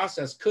in that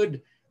process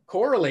could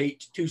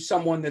correlate to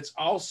someone that's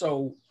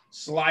also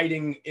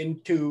sliding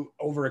into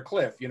over a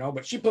cliff,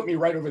 but she put me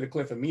right over the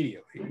cliff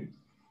immediately.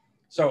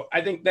 So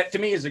I think that to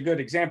me is a good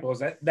example, is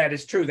that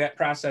is true. That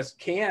process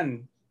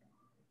can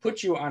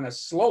put you on a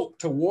slope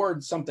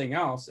towards something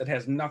else that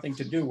has nothing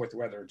to do with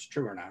whether it's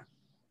true or not.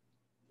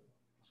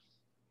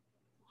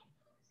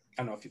 I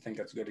don't know if you think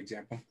that's a good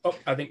example. Oh,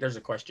 I think there's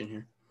a question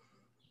here.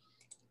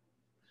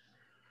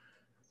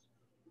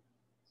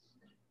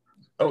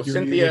 Oh,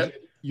 Cynthia.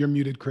 You're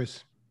muted,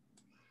 Chris.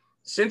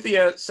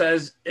 Cynthia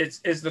says,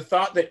 is the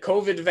thought that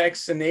COVID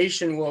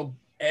vaccination will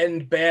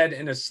end bad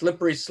in a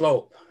slippery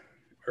slope,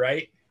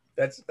 right?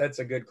 That's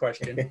a good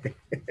question.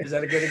 Is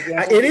that a good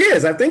example? It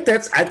is. I think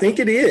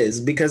it is,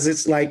 because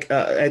it's like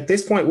at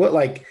this point,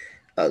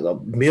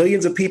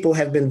 millions of people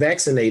have been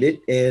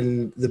vaccinated,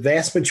 and the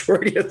vast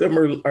majority of them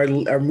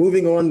are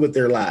moving on with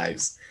their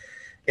lives.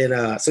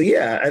 And so,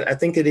 yeah, I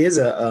think it is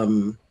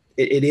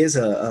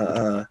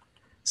a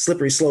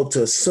slippery slope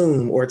to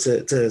assume or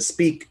to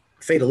speak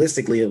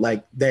fatalistically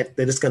like that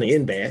it's going to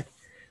end bad.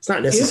 It's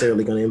not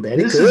necessarily going to end bad.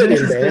 It could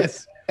end bad.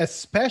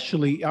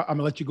 Especially, I'm going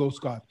to let you go,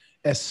 Scott.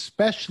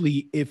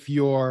 Especially if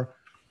your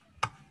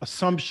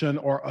assumption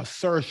or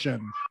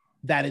assertion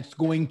that it's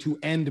going to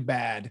end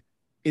bad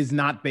is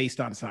not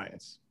based on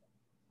science.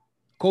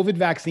 COVID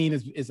vaccine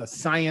is a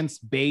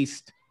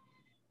science-based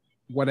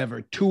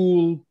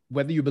tool,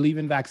 whether you believe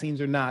in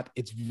vaccines or not.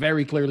 It's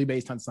very clearly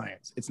based on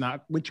science. It's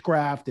not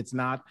witchcraft. It's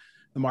not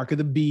the mark of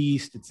the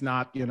beast. It's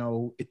not,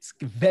 it's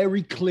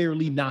very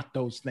clearly not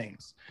those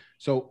things.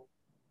 So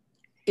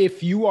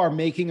if you are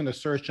making an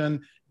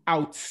assertion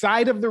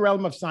outside of the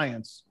realm of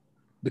science,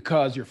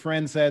 because your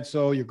friend said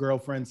so, your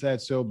girlfriend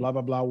said so, blah,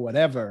 blah, blah,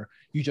 whatever,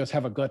 you just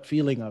have a gut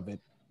feeling of it,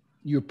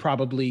 you're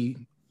probably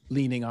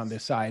leaning on the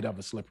side of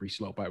a slippery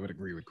slope. I would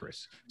agree with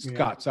Chris.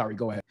 Scott, sorry,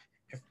 go ahead.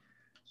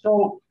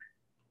 So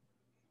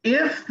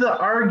if the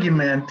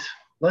argument,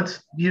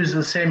 let's use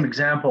the same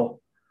example.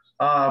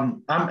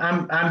 I'm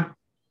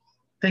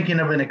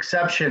thinking of an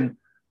exception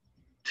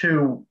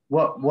to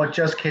what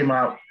just came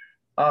out.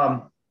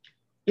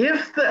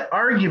 If the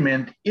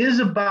argument is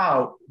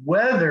about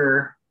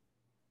whether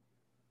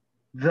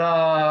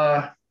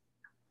the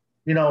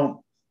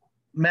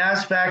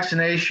mass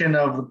vaccination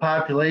of the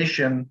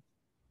population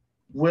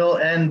will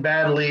end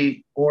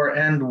badly or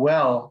end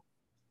well,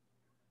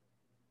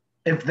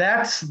 if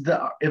that's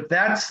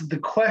the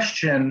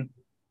question,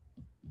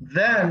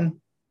 then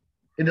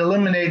it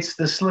eliminates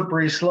the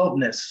slippery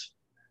slopeness,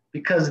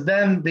 because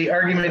then the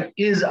argument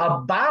is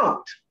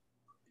about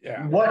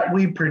what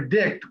we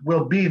predict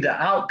will be the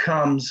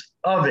outcomes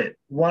of it,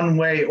 one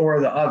way or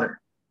the other,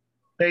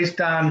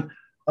 based on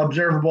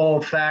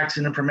observable facts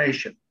and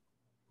information.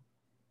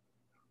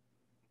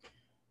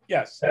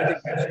 Yes, I think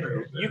that's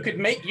true. You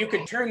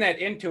could turn that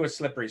into a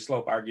slippery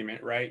slope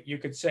argument, right? You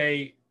could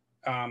say,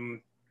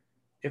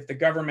 if the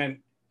government,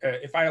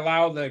 if I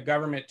allow the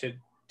government to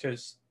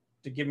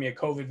give me a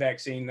COVID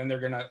vaccine, then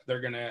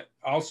they're gonna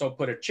also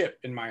put a chip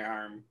in my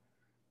arm,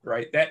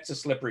 right? That's a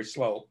slippery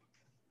slope.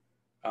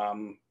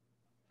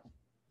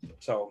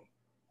 So,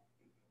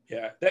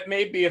 yeah, that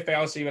may be a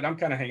fallacy, but I'm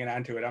kind of hanging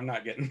on to it. I'm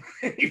not getting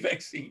any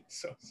vaccine,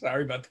 so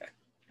sorry about that.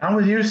 I'm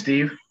with you,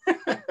 Steve.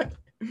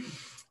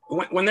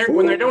 When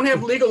they don't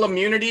have legal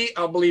immunity,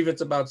 I'll believe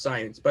it's about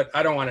science, but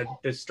I don't want to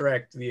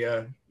distract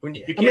the.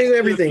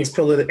 Everything's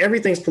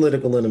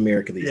political in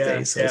America these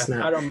days, so it's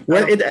not.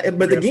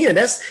 But again,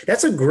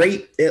 that's a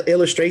great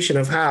illustration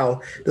of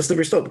how the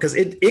slippery slope, because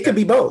it could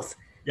be both.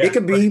 Yeah, it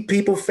could be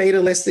people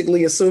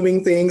fatalistically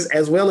assuming things,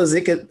 as well as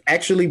it could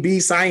actually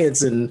be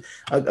science and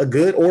a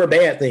good or a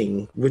bad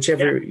thing,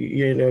 whichever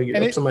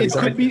somebody's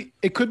arguing.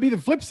 It could be the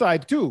flip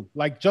side too.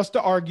 Like, just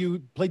to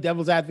argue, play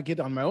devil's advocate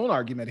on my own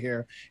argument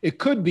here. It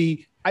could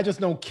be, I just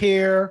don't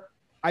care.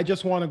 I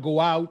just want to go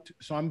out,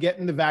 so I'm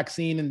getting the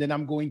vaccine, and then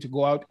I'm going to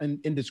go out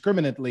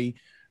indiscriminately.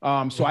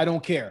 So I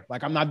don't care.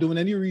 Like, I'm not doing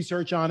any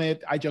research on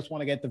it. I just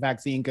want to get the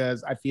vaccine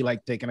because I feel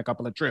like taking a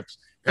couple of trips.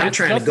 I'm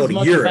trying to go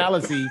to Europe.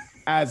 Fallacy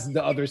as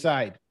the other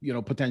side,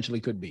 potentially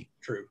could be.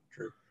 True.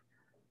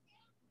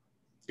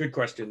 Good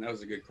question. That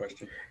was a good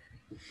question.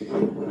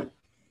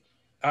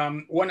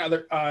 One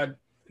other,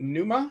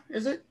 Numa,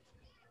 is it?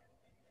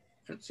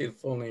 I don't see the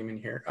full name in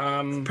here.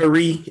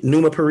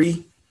 Numa Paris.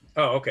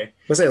 Oh, okay.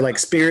 What's that, like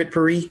Spirit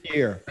Paris?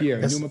 Pierre,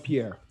 Numa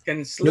Pierre.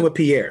 Can Numa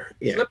Pierre,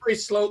 yeah. Slippery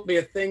slope be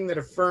a thing that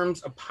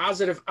affirms a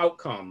positive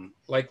outcome,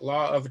 like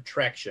law of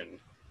attraction?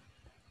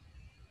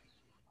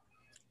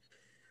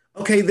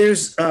 Okay,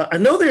 I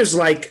know there's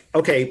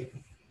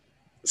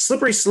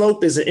slippery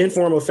slope is an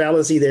informal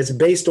fallacy that's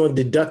based on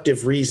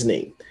deductive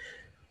reasoning.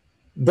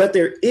 But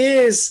there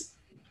is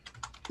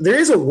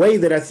a way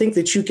that I think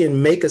that you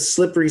can make a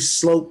slippery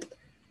slope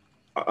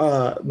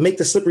make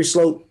the slippery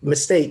slope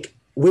mistake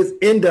with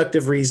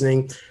inductive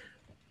reasoning,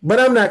 but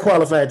I'm not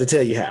qualified to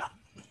tell you how.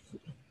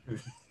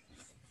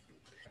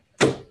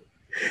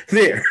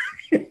 There.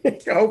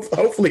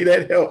 Hopefully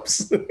that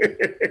helps.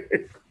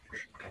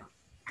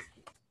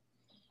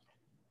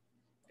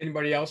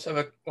 Anybody else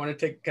want to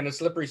take, can a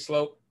slippery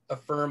slope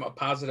affirm a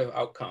positive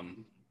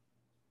outcome?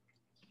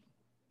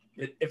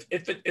 If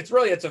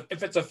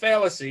it's a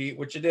fallacy,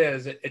 which it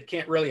is, it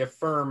can't really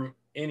affirm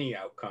any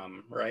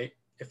outcome, right?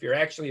 If you're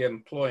actually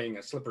employing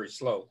a slippery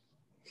slope.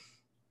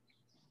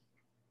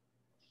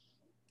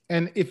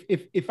 And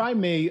if I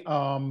may,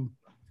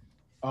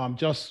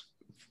 just,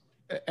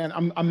 and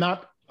I'm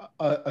not,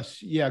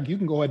 yeah, you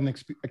can go ahead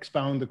and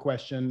expound the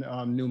question,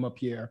 Numa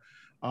Pierre,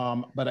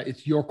 but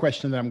it's your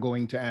question that I'm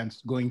going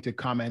to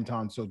comment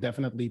on. So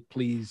definitely,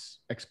 please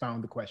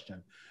expound the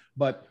question.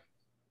 But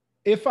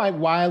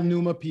while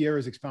Numa Pierre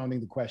is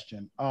expounding the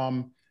question,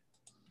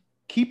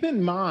 keep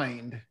in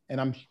mind,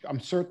 and I'm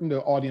certain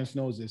the audience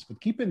knows this, but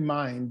keep in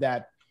mind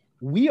that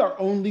we are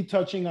only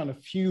touching on a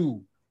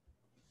few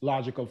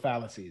logical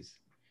fallacies.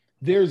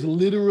 There's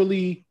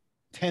literally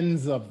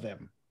tens of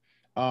them.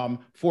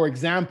 For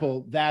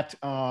example, that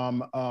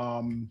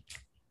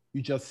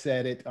you just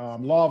said it,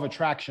 law of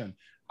attraction.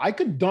 I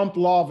could dump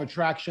law of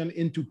attraction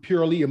into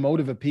purely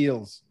emotive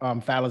appeals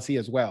fallacy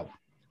as well,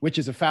 which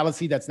is a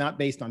fallacy that's not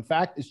based on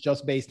fact. It's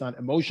just based on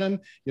emotion.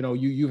 You know,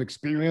 you've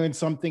experienced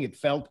something, it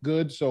felt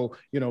good. So,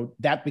 you know,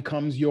 that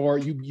becomes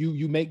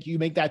you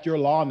make that your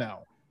law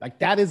now. Like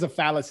that is a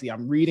fallacy.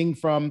 I'm reading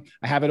from,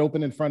 I have it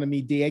open in front of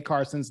me, D.A.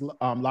 Carson's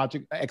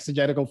logic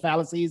exegetical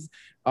fallacies.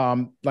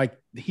 Like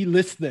he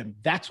lists them.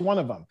 That's one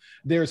of them.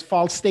 There's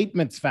false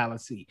statements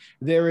fallacy.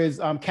 There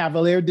is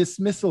cavalier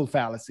dismissal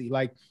fallacy.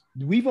 Like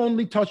we've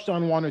only touched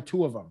on one or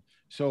two of them.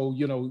 So,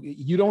 you know,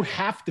 you don't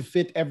have to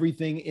fit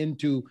everything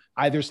into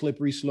either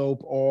slippery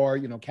slope or,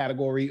 you know,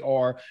 category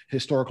or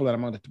historical that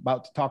I'm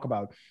about to talk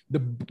about.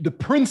 The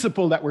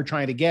principle that we're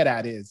trying to get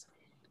at is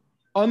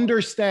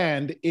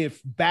understand if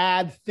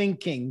bad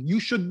thinking, you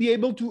should be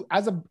able to,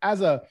 as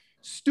a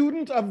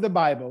student of the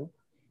Bible,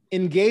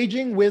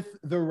 engaging with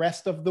the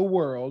rest of the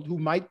world who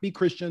might be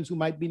Christians, who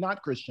might be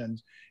not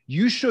Christians,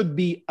 you should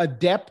be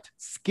adept,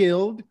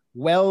 skilled,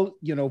 well,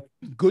 you know,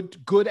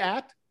 good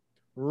at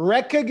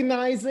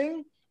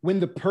recognizing when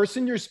the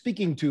person you're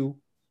speaking to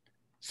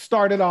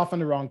started off on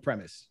the wrong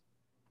premise,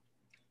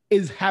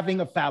 is having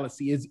a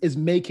fallacy, is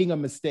making a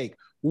mistake.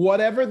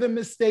 Whatever the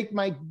mistake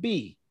might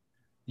be,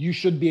 you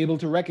should be able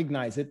to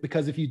recognize it,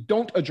 because if you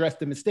don't address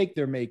the mistake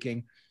they're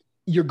making,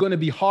 you're going to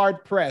be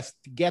hard pressed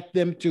to get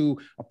them to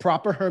a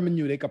proper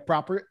hermeneutic, a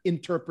proper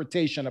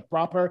interpretation, a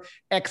proper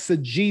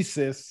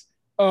exegesis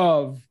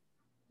of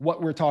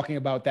what we're talking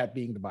about, that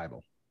being the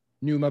Bible.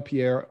 Numa,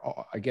 Pierre,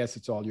 I guess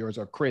it's all yours,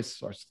 or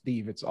Chris or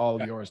Steve, it's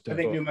all yours. I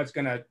think Numa's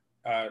going to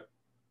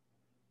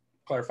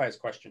clarify his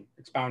question,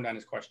 expound on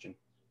his question.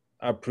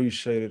 I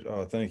appreciate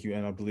it. Thank you.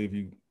 And I believe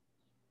you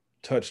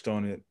touched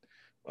on it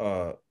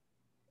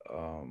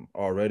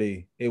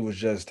already. It was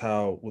just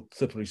how with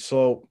slippery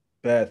slope,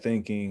 bad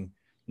thinking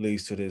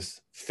leads to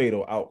this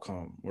fatal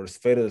outcome, or this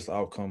fatal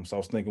outcome. So I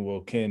was thinking,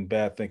 well, can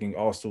bad thinking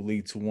also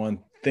lead to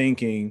one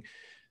thinking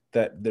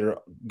that they're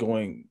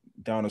going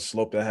down a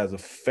slope that has a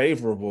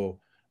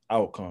favorable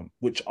outcome,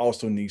 which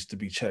also needs to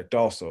be checked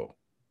also.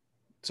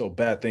 So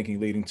bad thinking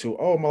leading to,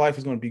 oh, my life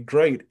is going to be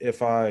great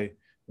if I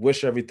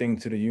wish everything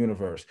to the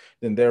universe,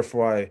 then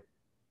therefore I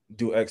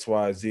do X,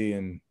 Y, Z.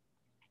 And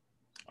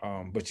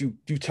but you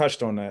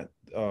touched on that,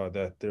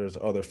 that there's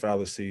other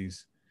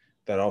fallacies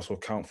that also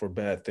account for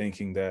bad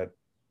thinking that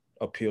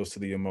appeals to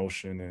the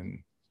emotion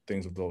and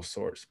things of those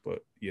sorts. But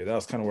yeah, that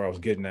was kind of where I was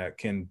getting at.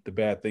 Can the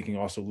bad thinking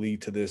also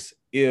lead to this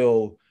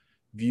ill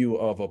view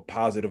of a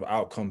positive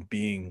outcome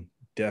being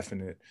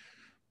definite?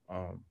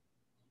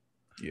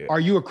 Yeah.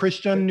 Are you a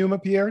Christian, Numa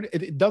Pierre?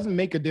 It doesn't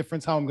make a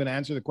difference how I'm going to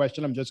answer the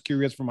question. I'm just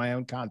curious for my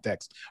own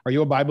context. Are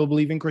you a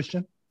Bible-believing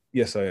Christian?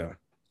 Yes, I am.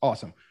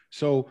 Awesome.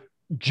 So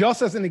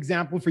just as an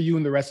example for you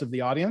and the rest of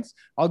the audience,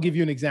 I'll give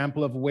you an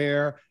example of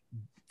where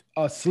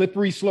a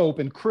slippery slope,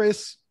 and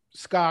Chris,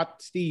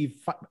 Scott,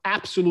 Steve,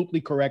 absolutely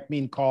correct me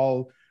and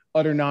call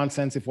utter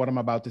nonsense if what I'm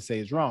about to say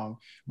is wrong,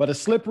 but a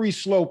slippery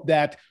slope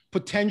that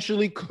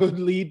potentially could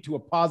lead to a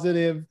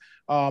positive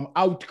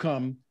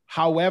outcome,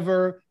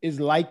 however, is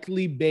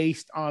likely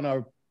based on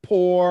a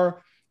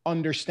poor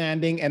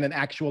understanding and an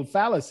actual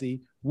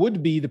fallacy,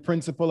 would be the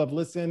principle of,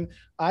 listen,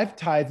 I've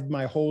tithed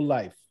my whole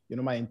life. You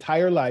know, my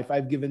entire life,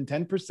 I've given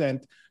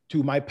 10%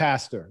 to my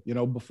pastor, you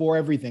know, before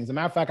everything. As a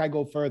matter of fact, I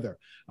go further.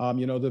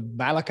 You know, the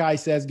Malachi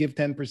says give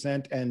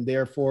 10%, and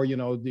therefore,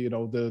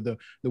 the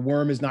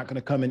worm is not going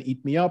to come and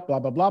eat me up, blah,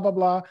 blah, blah, blah,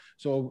 blah.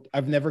 So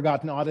I've never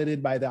gotten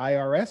audited by the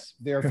IRS.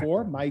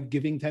 Therefore, my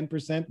giving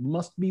 10%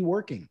 must be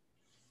working.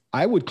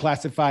 I would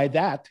classify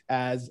that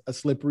as a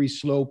slippery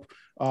slope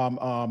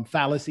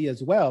fallacy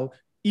as well,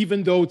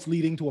 even though it's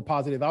leading to a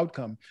positive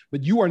outcome.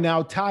 But you are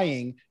now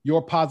tying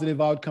your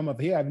positive outcome of,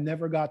 hey, I've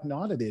never gotten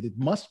audited. It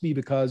must be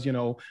because,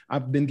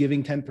 I've been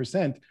giving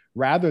 10%,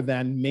 rather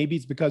than maybe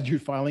it's because you're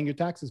filing your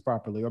taxes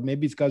properly, or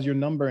maybe it's because your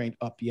number ain't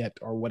up yet,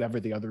 or whatever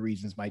the other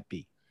reasons might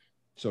be.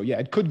 So yeah,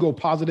 it could go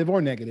positive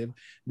or negative.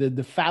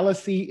 The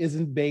fallacy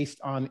isn't based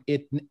on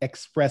it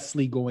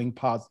expressly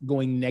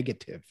going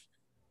negative.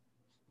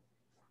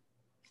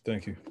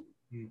 Thank you.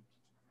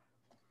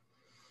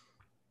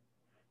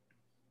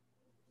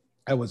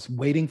 I was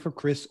waiting for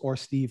Chris or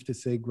Steve to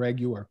say, Greg,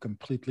 you are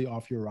completely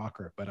off your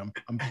rocker, but I'm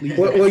pleased.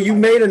 Well, you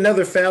made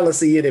another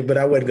fallacy in it, but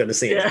I wasn't going to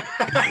say it.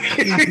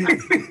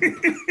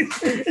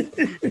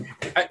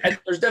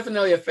 There's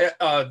definitely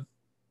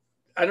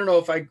I don't know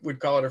if I would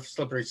call it a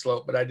slippery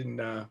slope, but I didn't.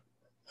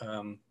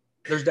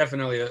 There's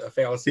definitely a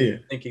fallacy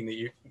in thinking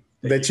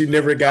that you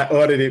never got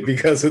audited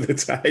because of the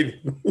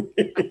tithing.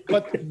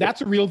 But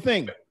that's a real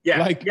thing.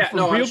 Yeah,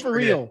 for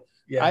real.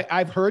 Yeah,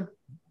 I've heard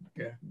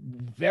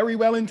very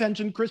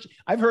well-intentioned Christian.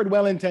 I've heard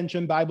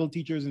well-intentioned Bible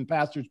teachers and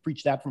pastors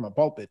preach that from a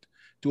pulpit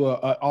to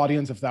an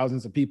audience of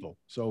thousands of people.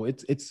 So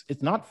it's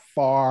not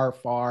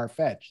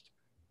far-fetched.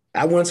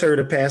 I once heard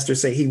a pastor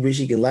say he wished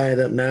he could line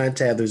up 9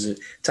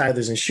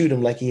 tithers and shoot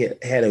them like he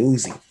had a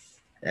Uzi.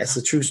 That's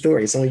a true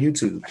story. It's on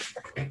YouTube.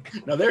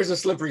 Now there's a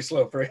slippery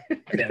slope, right?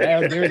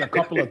 Yeah, there's a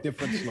couple of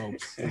different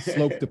slopes. The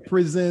slope to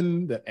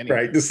prison.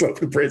 Right, the slope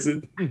to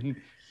prison.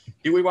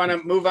 Do we want to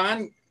move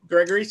on,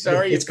 Gregory?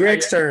 Sorry. It's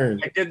Greg's turn.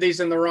 I did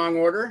these in the wrong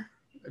order.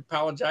 I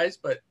apologize,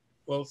 but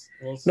we'll see.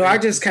 No, I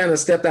just kind of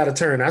stepped out of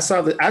turn. I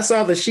saw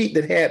the sheet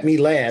that had me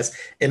last,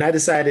 and I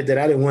decided that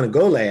I didn't want to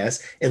go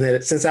last, and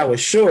that since I was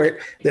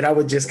short, that I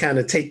would just kind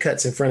of take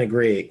cuts in front of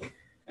Greg.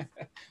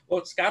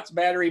 Well, Scott's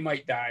battery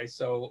might die,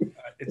 so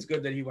it's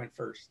good that he went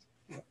first.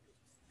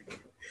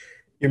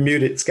 You're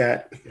muted,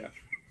 Scott. Yeah.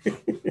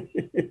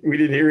 We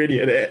didn't hear any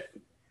of that.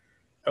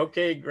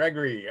 Okay,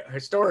 Gregory,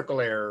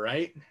 historical error,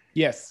 right?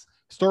 Yes,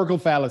 historical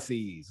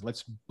fallacies.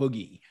 Let's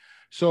boogie.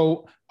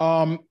 So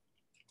I'm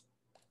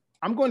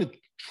going to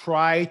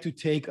try to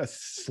take a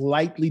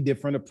slightly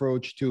different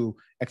approach to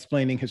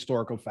explaining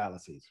historical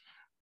fallacies.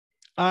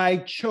 I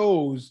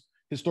chose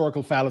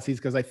historical fallacies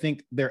because I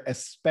think they're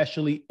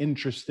especially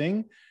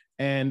interesting.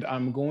 And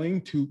I'm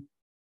going to,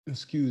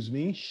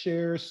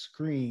 share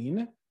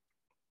screen.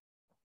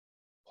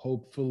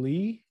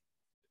 Hopefully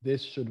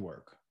this should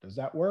work. Does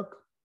that work?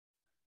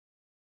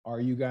 Are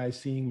you guys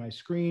seeing my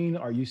screen?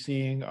 Are you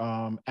seeing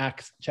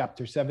Acts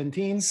chapter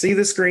 17? See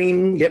the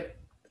screen? Yep.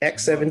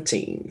 Acts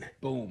 17.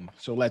 Boom.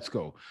 So let's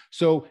go.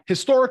 So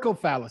historical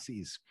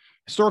fallacies.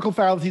 Historical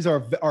fallacies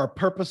are a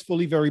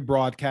purposefully very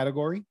broad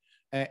category.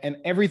 And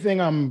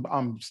everything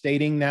I'm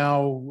stating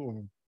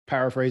now,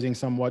 paraphrasing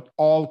somewhat,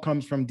 all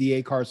comes from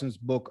D.A. Carson's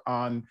book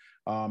on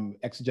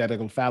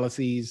exegetical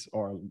fallacies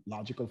or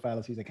logical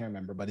fallacies. I can't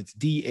remember, but it's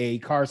D.A.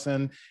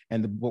 Carson,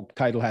 and the book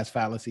title has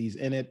fallacies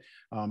in it.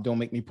 Don't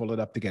make me pull it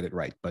up to get it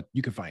right, but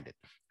you can find it.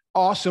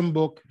 Awesome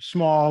book,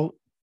 small,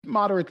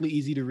 moderately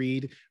easy to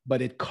read,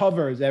 but it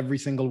covers every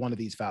single one of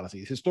these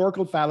fallacies.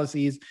 Historical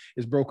fallacies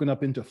is broken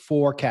up into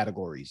 4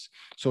 categories.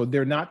 So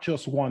they're not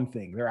just one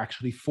thing, they're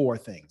actually 4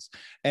 things.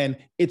 And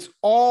it's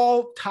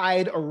all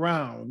tied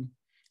around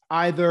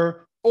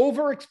either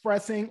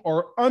overexpressing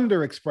or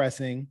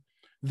underexpressing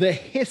the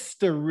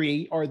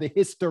history or the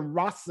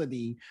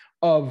historicity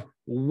of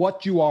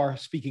what you are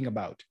speaking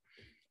about.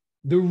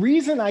 The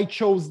reason I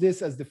chose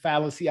this as the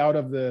fallacy out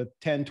of the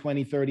 10,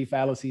 20, 30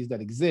 fallacies that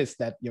exist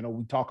that, we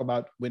talk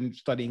about when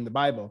studying the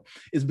Bible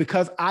is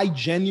because I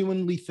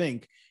genuinely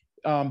think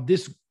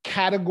this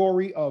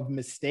category of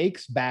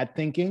mistakes, bad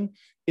thinking,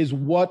 is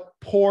what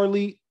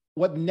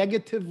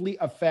negatively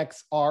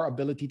affects our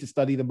ability to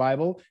study the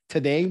Bible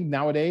today,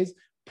 nowadays,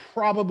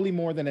 probably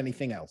more than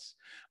anything else.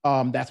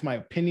 That's my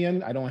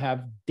opinion. I don't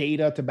have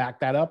data to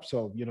back that up.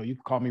 So, you can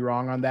call me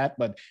wrong on that,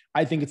 but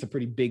I think it's a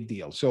pretty big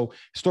deal. So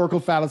historical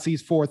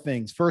fallacies, 4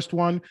 things. First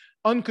one,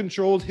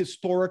 uncontrolled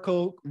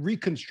historical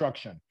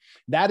reconstruction.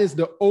 That is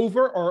the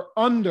over or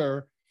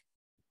under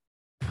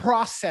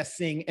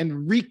processing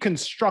and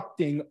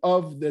reconstructing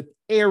of the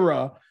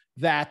era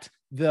that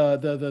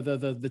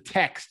the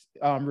text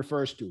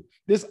refers to.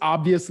 This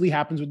obviously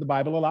happens with the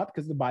Bible a lot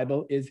because the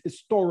Bible is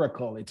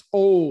historical. It's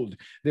old.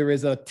 There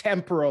is a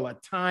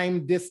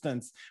time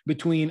distance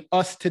between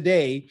us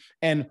today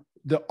and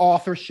the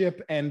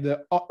authorship and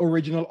the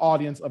original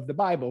audience of the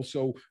Bible.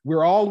 So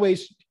we're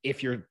always,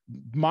 if you're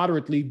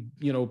moderately,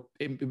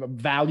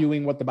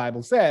 valuing what the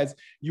Bible says,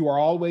 you are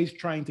always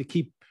trying to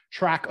keep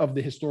track of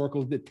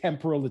the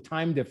temporal, the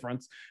time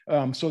difference,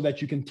 so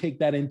that you can take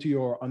that into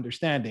your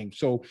understanding.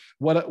 So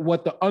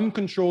what the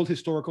uncontrolled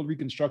historical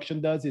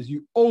reconstruction does is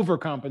you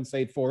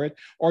overcompensate for it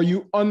or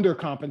you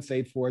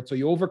undercompensate for it. So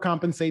you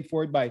overcompensate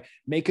for it by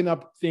making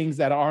up things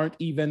that aren't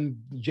even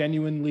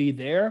genuinely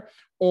there,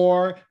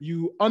 or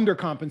you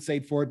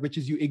undercompensate for it, which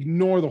is you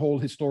ignore the whole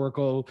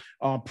historical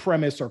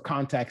premise or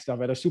context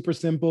of it. A super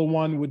simple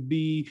one would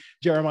be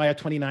Jeremiah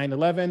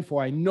 29:11,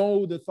 for I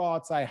know the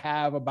thoughts I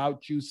have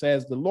about you,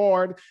 says the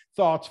Lord,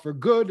 thoughts for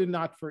good and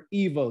not for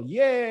evil.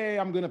 Yay,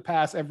 I'm going to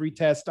pass every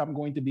test. I'm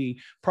going to be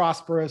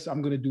prosperous.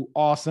 I'm going to do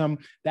awesome.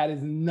 That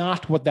is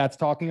not what that's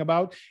talking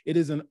about. It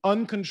is an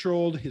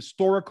uncontrolled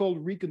historical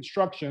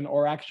reconstruction,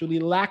 or actually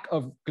lack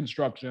of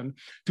construction,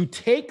 to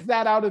take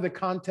that out of the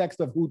context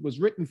of who it was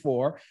written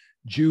for,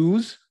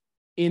 Jews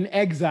in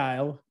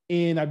exile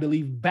in, I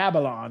believe,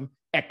 Babylon,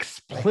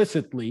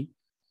 explicitly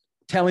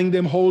telling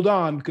them, hold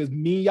on, because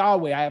me,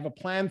 Yahweh, I have a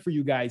plan for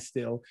you guys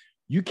still.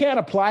 You can't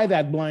apply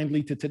that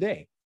blindly to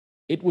today.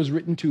 It was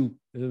written to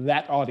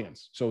that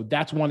audience. So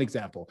that's one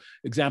example.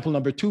 Example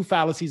number two,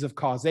 fallacies of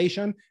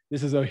causation.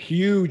 This is a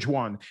huge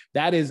one.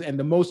 That is, and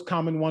the most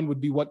common one would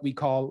be what we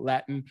call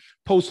Latin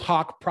post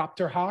hoc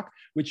propter hoc,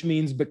 which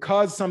means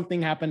because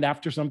something happened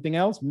after something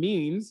else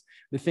means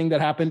the thing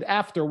that happened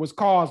after was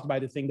caused by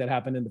the thing that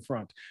happened in the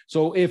front.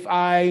 So if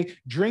I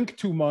drink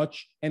too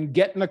much and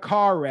get in a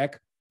car wreck,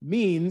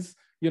 means,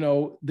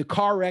 the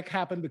car wreck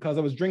happened because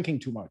I was drinking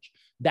too much.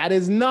 That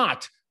is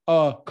not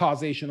a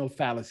causational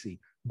fallacy.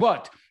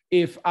 But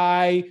if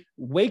I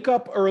wake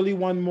up early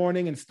one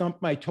morning and stump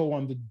my toe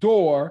on the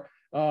door,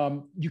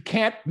 you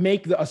can't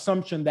make the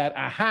assumption that,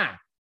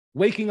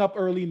 waking up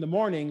early in the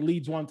morning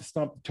leads one to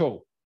stump the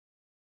toe.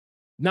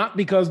 Not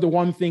because the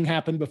one thing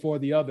happened before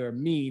the other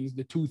means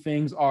the two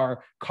things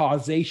are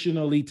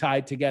causationally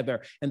tied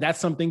together. And that's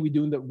something we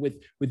do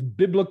with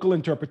biblical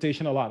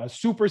interpretation a lot. A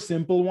super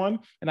simple one,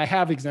 and I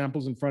have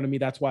examples in front of me.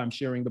 That's why I'm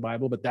sharing the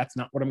Bible, but that's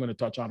not what I'm going to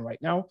touch on right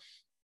now.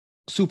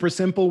 Super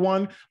simple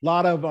one. A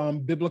lot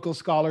of biblical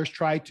scholars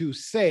try to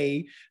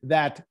say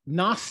that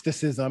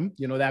Gnosticism,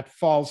 that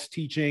false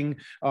teaching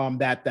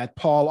that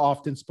Paul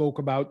often spoke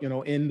about, in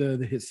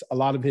a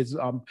lot of his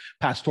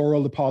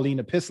pastoral, the Pauline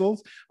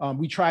epistles.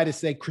 We try to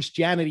say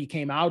Christianity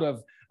came out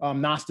of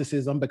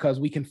Gnosticism because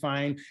we can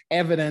find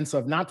evidence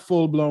of not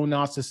full-blown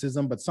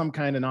Gnosticism, but some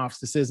kind of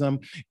Gnosticism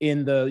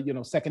in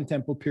the Second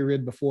Temple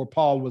period before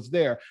Paul was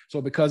there.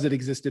 So because it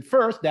existed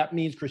first, that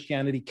means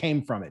Christianity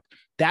came from it.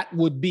 That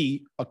would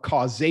be a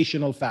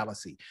causational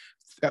fallacy.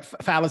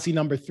 Fallacy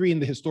number three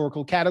in the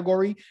historical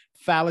category,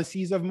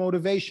 fallacies of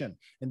motivation.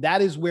 And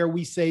that is where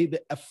we say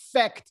the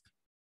effect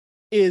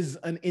is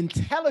an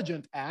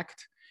intelligent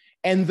act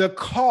and the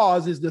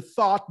cause is the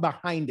thought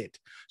behind it.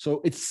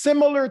 So it's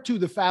similar to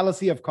the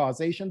fallacy of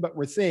causation, but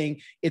we're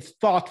saying it's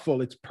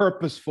thoughtful, it's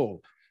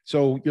purposeful.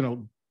 So,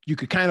 you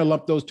could kind of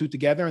lump those two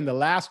together. And the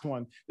last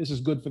one, this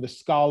is good for the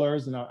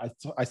scholars. And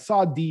I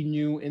saw Dee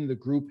New in the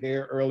group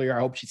here earlier.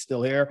 I hope she's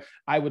still here.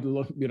 I would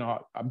look,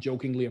 I'm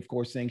jokingly, of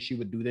course, saying she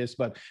would do this,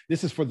 but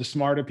this is for the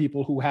smarter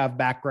people who have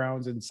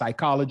backgrounds in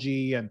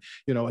psychology and,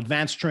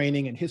 advanced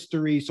training in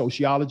history,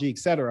 sociology, et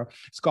cetera.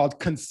 It's called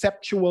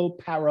conceptual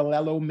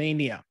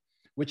parallelomania,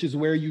 which is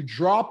where you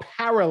draw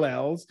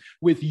parallels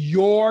with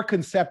your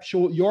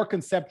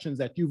conceptions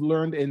that you've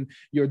learned in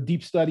your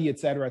deep study, et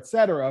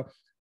cetera,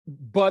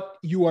 but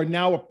you are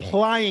now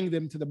applying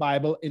them to the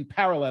Bible in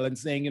parallel and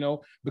saying,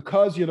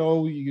 because,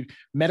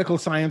 medical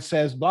science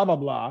says blah, blah,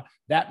 blah,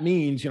 that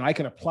means, I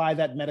can apply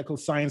that medical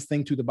science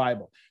thing to the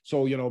Bible.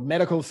 So,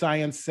 medical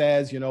science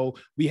says,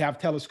 we have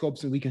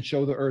telescopes and we can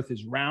show the earth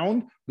is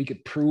round. We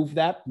could prove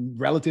that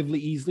relatively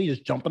easily,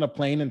 just jump on a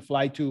plane and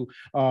fly to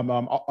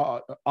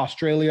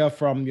Australia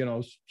from,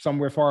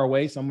 somewhere far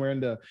away, somewhere in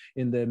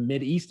the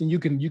Mid East. And you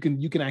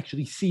can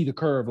actually see the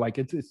curve. Like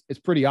it's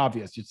pretty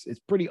obvious. It's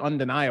pretty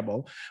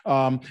undeniable.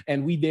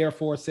 And we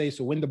therefore say,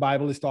 so when the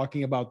Bible is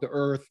talking about the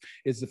earth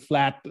is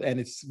flat and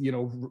it's,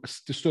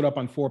 stood up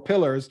on four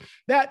pillars,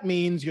 that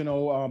means,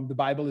 the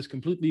Bible is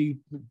completely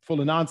full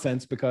of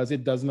nonsense because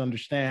it doesn't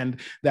understand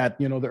that,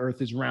 the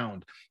earth is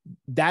round.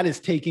 That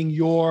is taking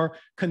your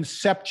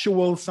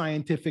conceptual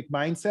scientific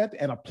mindset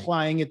and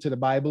applying it to the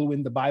Bible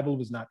when the Bible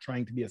was not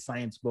trying to be a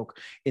science book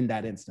in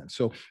that instance.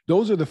 So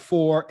those are the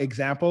four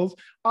examples.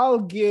 I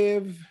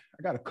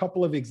got a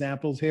couple of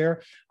examples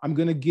here. I'm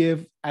going to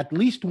give at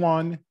least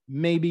one,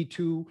 maybe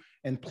two,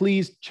 and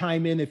please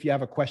chime in if you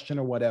have a question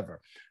or whatever.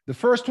 The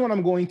first one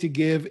I'm going to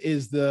give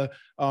is the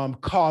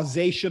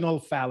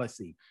causational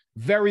fallacy.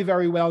 Very,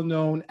 very well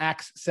known,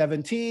 Acts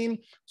 17.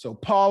 So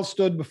Paul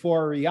stood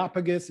before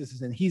Areopagus.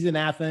 He's in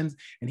Athens,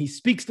 and he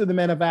speaks to the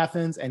men of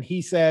Athens, and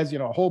he says,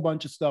 a whole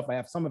bunch of stuff. I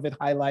have some of it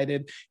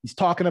highlighted. He's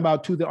talking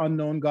about to the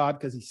unknown God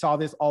because he saw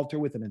this altar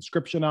with an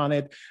inscription on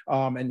it,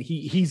 and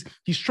he's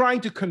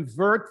trying to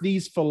convert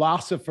these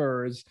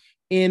philosophers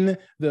in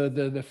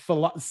the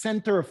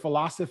center of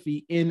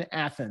philosophy in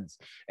Athens.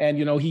 And,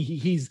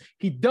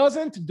 he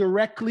doesn't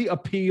directly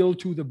appeal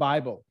to the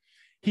Bible.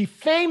 He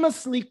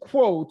famously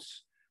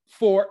quotes,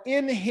 "For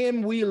in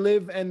him we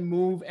live and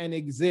move and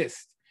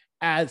exist,"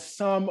 as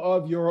some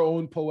of your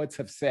own poets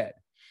have said.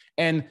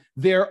 And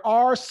there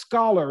are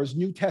scholars,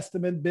 New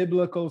Testament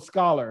biblical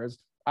scholars,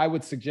 I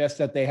would suggest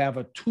that they have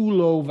a too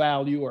low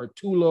value or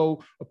too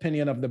low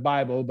opinion of the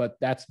Bible, but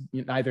that's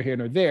neither here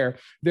nor there.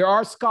 There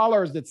are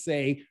scholars that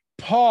say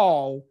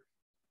Paul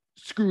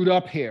screwed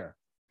up here.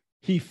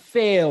 he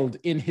failed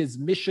in his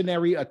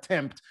missionary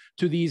attempt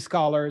to these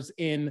scholars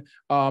in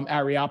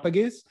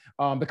Areopagus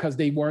because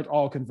they weren't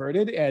all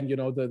converted. And, you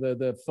know,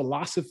 the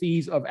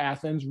philosophies of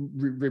Athens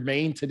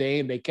remain today,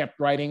 and they kept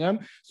writing them.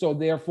 So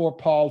therefore,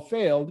 Paul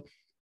failed.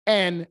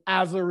 And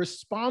as a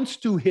response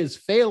to his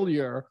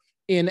failure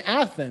in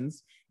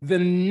Athens, the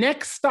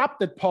next stop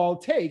that Paul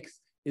takes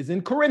is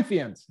in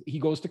Corinthians. He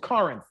goes to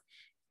Corinth.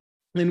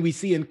 And we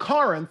see in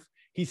Corinth,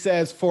 he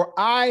says, for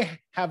I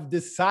have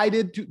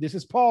decided to, this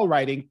is Paul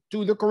writing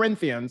to the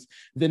Corinthians,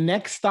 the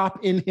next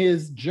stop in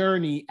his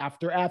journey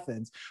after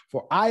Athens,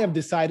 for I have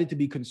decided to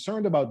be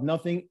concerned about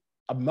nothing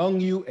among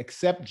you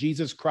except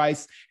Jesus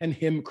Christ and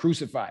him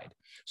crucified.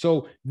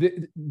 So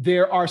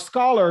there are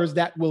scholars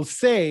that will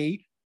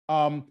say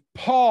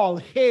Paul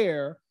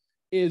here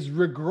is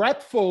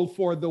regretful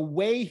for the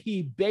way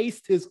he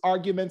based his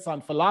arguments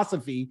on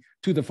philosophy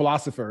to the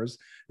philosophers.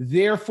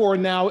 Therefore,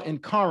 now in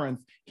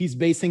Corinth, he's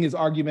basing his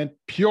argument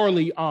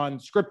purely on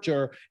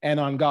scripture and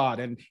on God.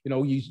 And, you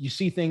know, you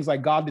see things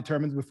like God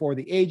determines before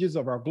the ages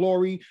of our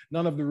glory.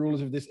 None of the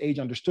rulers of this age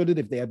understood it.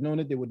 If they had known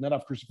it, they would not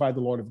have crucified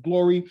the Lord of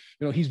glory. You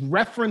know, he's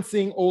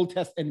referencing Old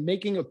Testament and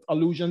making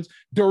allusions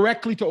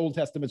directly to Old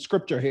Testament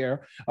scripture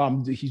here.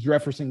 He's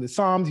referencing the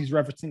Psalms. He's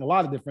referencing a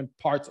lot of different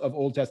parts of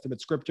Old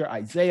Testament scripture,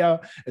 Isaiah,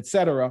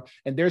 etc.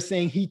 And they're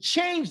saying he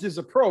changed his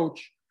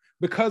approach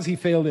because he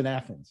failed in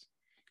Athens.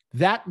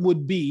 That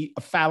would be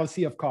a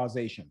fallacy of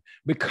causation,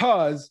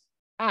 because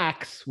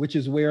Acts, which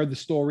is where the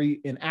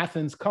story in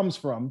Athens comes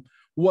from,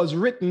 was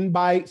written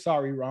by,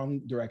 sorry,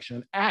 wrong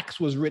direction. Acts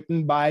was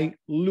written by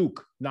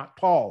Luke, not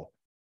Paul.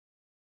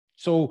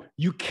 So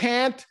you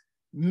can't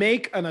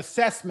make an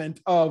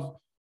assessment of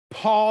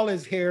Paul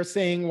is here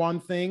saying one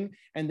thing,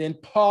 and then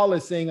Paul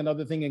is saying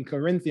another thing in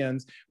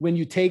Corinthians. When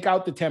you take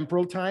out the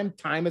temporal time,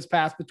 time has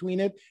passed between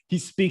it.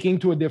 He's speaking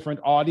to a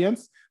different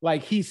audience.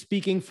 Like he's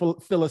speaking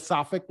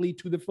philosophically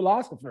to the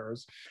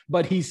philosophers,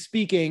 but he's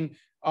speaking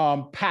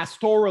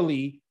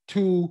pastorally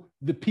to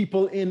the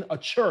people in a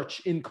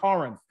church in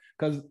Corinth,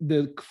 because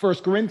the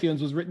First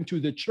Corinthians was written to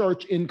the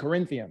church in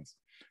Corinthians.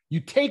 You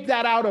take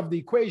that out of the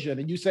equation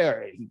and you say, all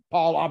right,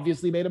 Paul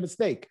obviously made a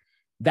mistake.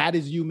 That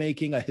is you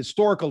making a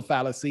historical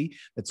fallacy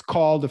that's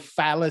called the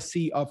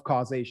fallacy of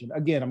causation.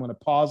 Again, I'm going to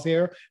pause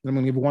here, and I'm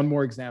going to give one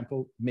more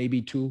example,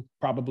 maybe two,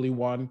 probably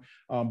one.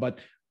 But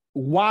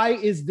why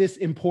is this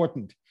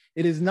important?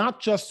 It is not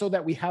just so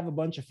that we have a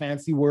bunch of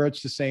fancy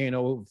words to say, you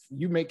know,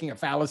 you're making a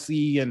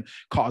fallacy and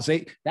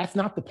causate. That's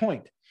not the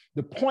point.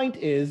 The point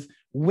is,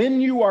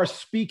 when you are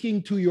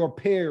speaking to your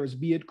peers,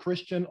 be it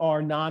Christian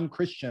or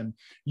non-Christian,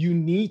 you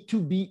need to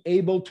be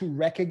able to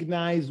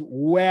recognize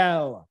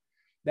well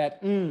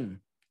that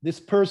this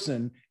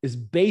person is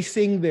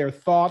basing their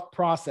thought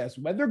process,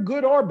 whether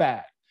good or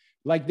bad.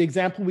 Like the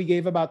example we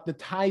gave about the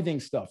tithing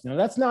stuff. Now,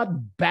 that's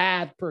not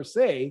bad per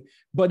se,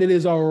 but it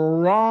is a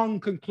wrong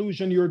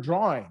conclusion you're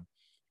drawing.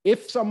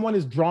 If someone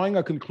is drawing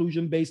a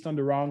conclusion based on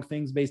the wrong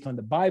things, based on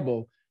the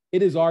Bible,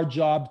 it is our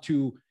job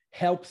to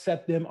help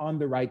set them on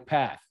the right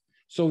path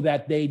so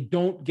that they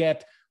don't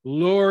get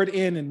lured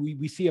in. And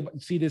we see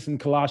this in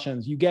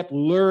Colossians. You get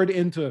lured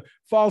into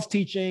false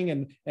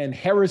teaching and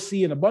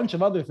heresy and a bunch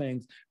of other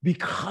things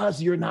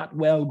because you're not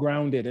well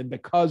grounded and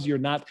because you're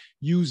not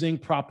using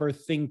proper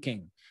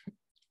thinking.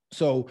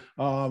 So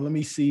let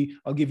me see.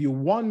 I'll give you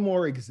one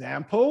more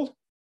example.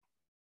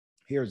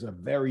 Here's a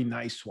very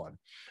nice one.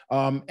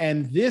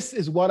 And this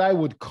is what I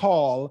would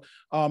call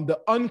the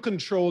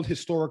uncontrolled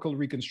historical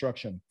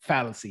reconstruction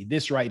fallacy,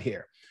 this right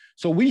here.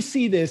 So we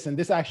see this, and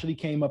this actually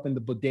came up in the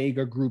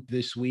Bodega group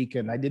this week,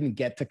 and I didn't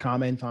get to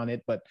comment on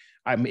it, but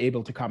I'm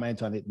able to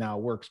comment on it now.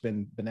 Work's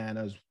been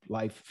bananas,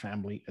 life,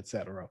 family,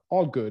 etc.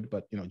 All good,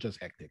 but just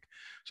hectic.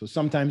 So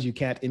sometimes you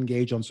can't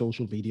engage on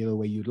social media the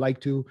way you'd like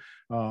to.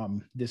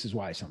 This is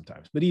why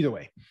sometimes, but either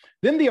way.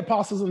 Then the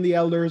apostles and the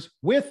elders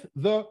with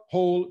the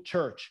whole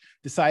church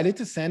decided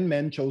to send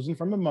men chosen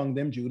from among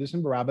them, Judas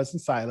and Barabbas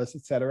and Silas,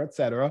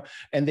 etc.,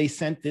 and they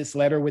sent this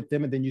letter with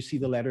them, and then you see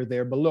the letter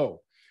there below.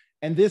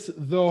 And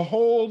the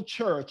whole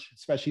church,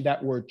 especially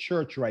that word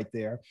church right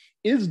there,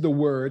 is the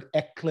word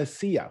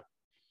ecclesia.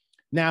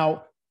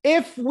 Now,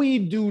 if we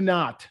do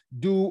not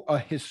do a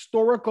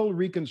historical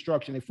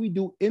reconstruction, if we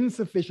do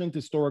insufficient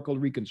historical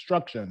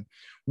reconstruction,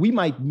 we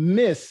might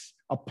miss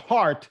a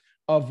part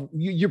of,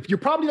 you're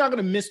probably not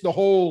going to miss the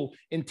whole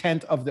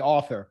intent of the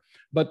author.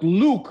 But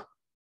Luke,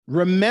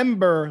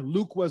 remember,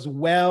 Luke was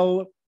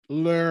well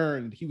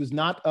learned. He was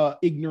not an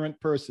ignorant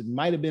person.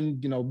 Might have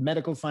been,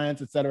 medical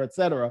science, et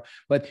cetera,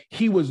 but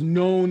he was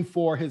known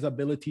for his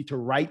ability to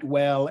write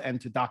well and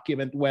to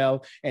document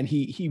well. And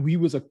he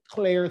was a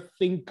clear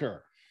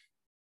thinker.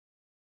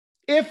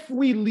 If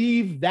we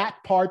leave that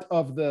part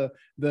of the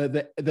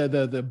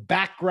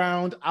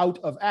background out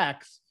of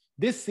Acts,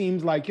 this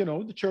seems like,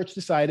 the church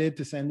decided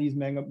to send these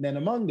men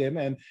among them.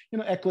 And,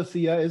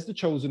 ecclesia is the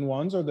chosen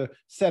ones or the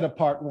set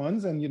apart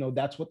ones. And,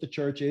 that's what the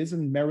church is.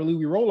 And merrily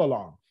we roll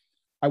along.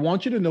 I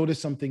want you to notice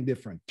something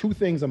different. Two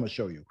things I'm going to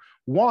show you.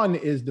 One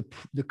is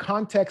the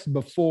context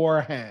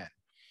beforehand,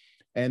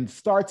 and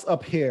starts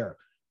up here.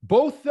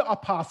 both the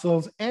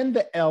apostles and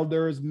the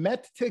elders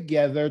met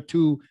together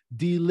to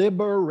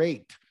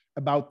deliberate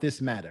about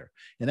this matter.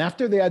 And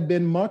after there had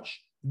been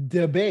much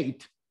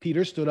debate,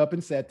 Peter stood up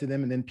and said to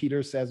them, and then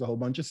Peter says a whole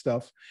bunch of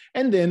stuff.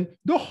 And then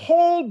the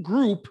whole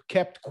group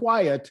kept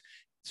quiet.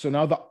 So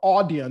now the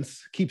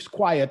audience keeps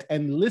quiet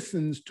and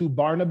listens to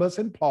Barnabas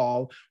and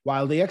Paul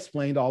while they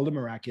explained all the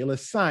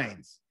miraculous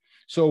signs.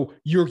 So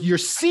you're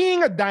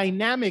seeing a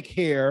dynamic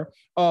here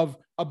of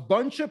a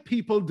bunch of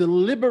people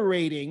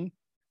deliberating,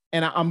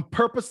 and I'm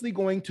purposely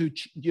going to,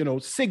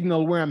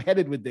 signal where I'm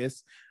headed with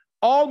this,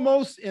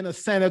 almost in a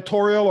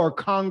senatorial or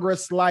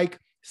Congress-like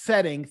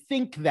setting.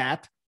 Think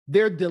that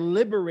they're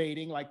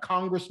deliberating like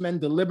congressmen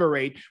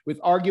deliberate with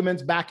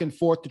arguments back and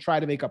forth to try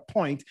to make a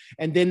point.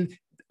 And then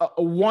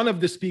one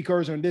of the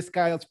speakers, or in this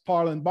case,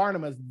 Paul and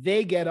Barnabas,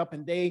 they get up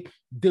and they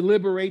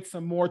deliberate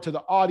some more to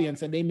the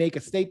audience and they make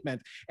a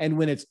statement. And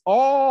when it's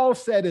all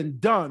said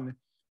and done,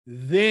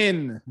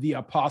 then the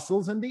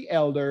apostles and the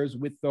elders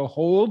with the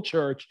whole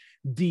church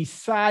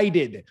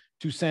decided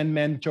to send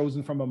men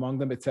chosen from among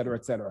them, et cetera,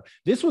 et cetera.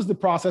 This was the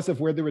process of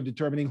where they were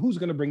determining who's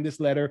going to bring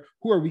this letter,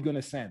 who are we going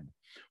to send.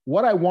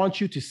 What I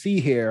want you to see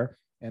here,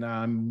 and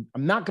I'm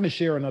not going to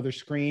share another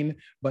screen,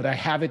 but I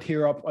have it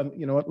here up on,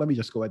 you know what, let me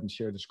just go ahead and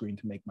share the screen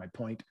to make my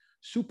point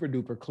super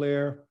duper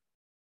clear.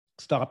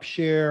 Stop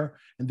share,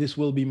 and this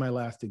will be my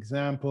last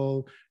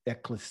example.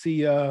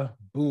 Ecclesia,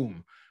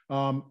 boom.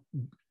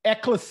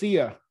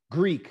 Ecclesia,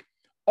 Greek,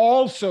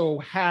 also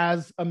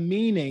has a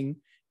meaning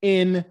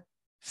in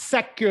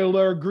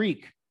secular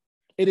Greek.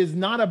 It is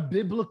not a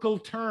biblical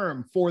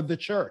term for the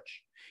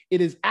church. It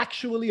is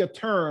actually a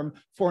term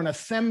for an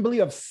assembly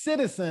of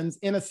citizens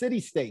in a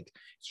city-state.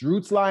 Its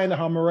roots lie in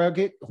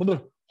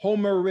the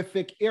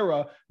Homerific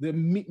era,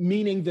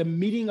 meaning the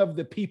meeting of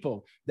the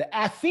people. The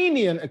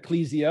Athenian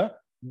ecclesia,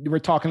 we're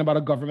talking about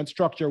a government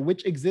structure,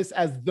 which exists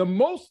as the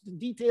most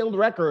detailed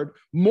record.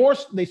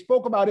 They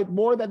spoke about it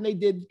more than they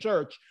did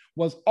church,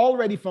 was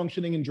already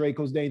functioning in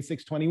Draco's day in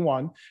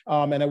 621.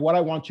 And what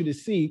I want you to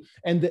see,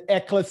 and the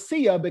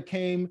ecclesia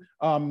became,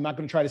 I'm not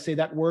going to try to say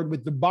that word,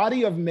 with the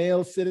body of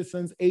male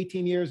citizens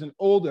 18 years and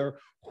older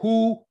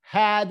who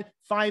had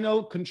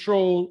final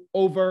control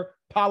over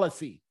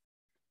policy.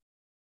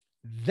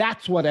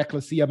 That's what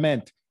ecclesia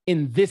meant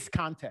in this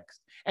context.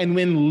 And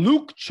when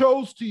Luke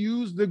chose to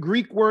use the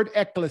Greek word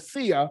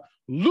ecclesia,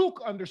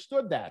 Luke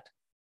understood that,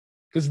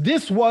 because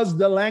this was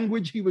the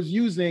language he was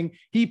using.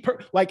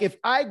 Like if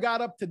I got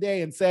up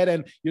today and said,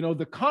 and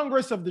the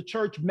Congress of the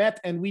church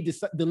met and we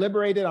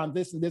deliberated on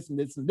this and this and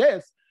this and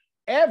this,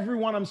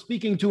 everyone I'm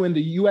speaking to in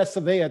the US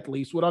of A at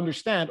least would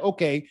understand,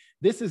 okay,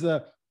 this is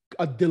a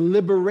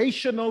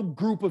deliberational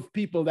group of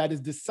people that is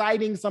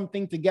deciding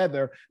something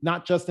together,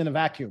 not just in a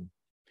vacuum.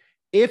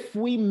 If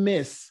we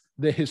miss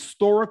the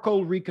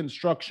historical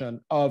reconstruction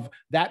of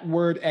that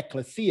word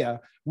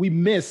ecclesia, we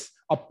miss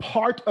a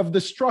part of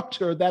the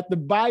structure that the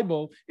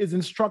Bible is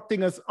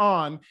instructing us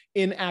on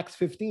in Acts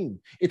 15.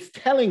 It's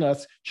telling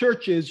us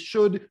churches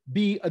should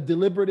be a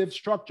deliberative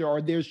structure,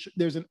 or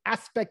there's an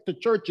aspect to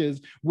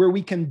churches where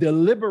we can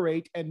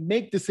deliberate and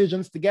make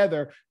decisions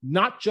together,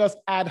 not just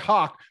ad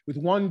hoc with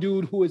one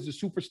dude who is the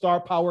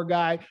superstar power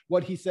guy,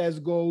 what he says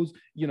goes,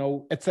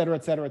 et cetera,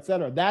 et cetera, et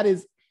cetera. That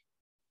is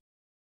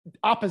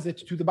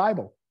opposite to the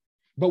Bible.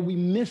 But we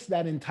miss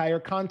that entire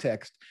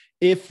context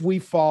if we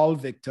fall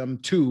victim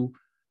to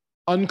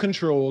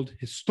uncontrolled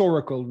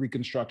historical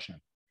reconstruction.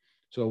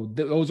 So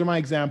those are my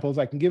examples.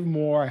 I can give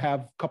more. I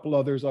have a couple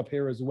others up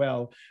here as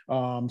well.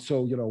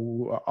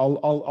 So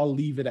I'll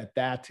leave it at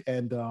that.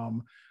 And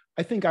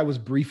I think I was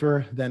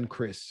briefer than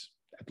Chris.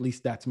 At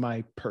least that's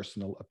my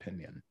personal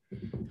opinion.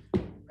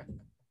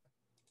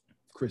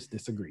 Chris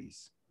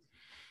disagrees.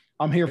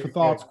 I'm here for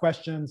thoughts,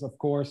 questions, of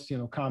course,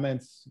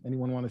 comments.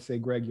 Anyone want to say,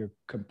 Greg, you're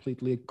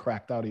completely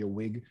cracked out of your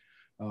wig.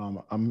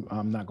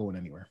 I'm not going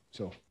anywhere.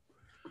 So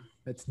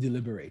let's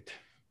deliberate.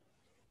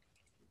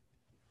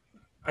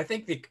 I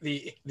think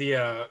the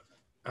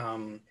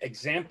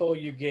example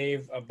you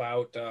gave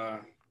about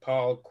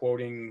Paul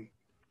quoting,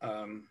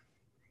 I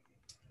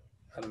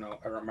don't know,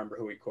 I don't remember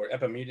who he quoted,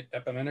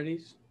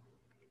 Epimenides?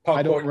 Paul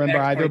I don't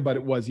remember either, but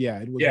it was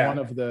one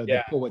of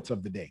the poets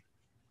of the day.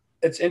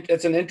 It's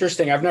an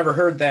interesting. I've never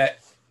heard that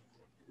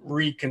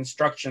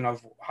reconstruction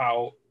of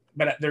how,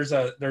 but there's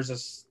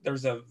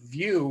a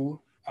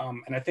view,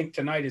 and I think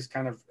tonight is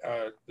kind of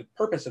the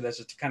purpose of this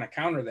is to kind of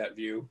counter that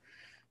view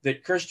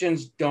that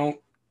Christians don't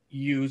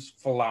use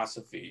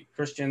philosophy.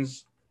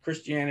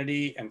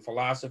 Christianity and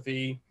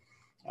philosophy,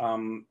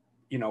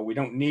 we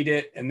don't need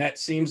it, and that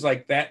seems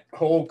like that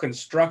whole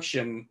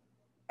construction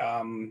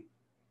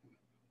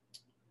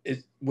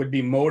it would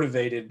be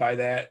motivated by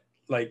that.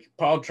 Like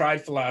Paul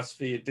tried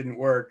philosophy, it didn't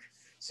work.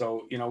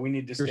 So, we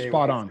need to stay. You're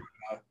spot on.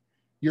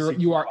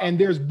 You are, and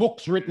there's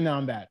books written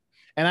on that.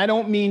 And I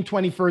don't mean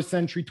 21st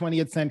century,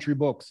 20th century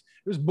books.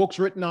 There's books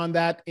written on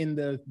that in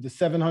the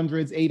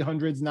 700s,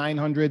 800s,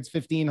 900s,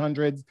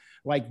 1500s.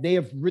 Like they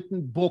have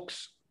written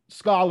books,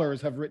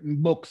 scholars have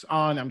written books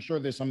on, I'm sure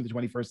there's some in the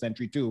 21st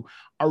century too,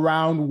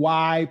 around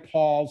why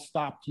Paul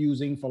stopped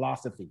using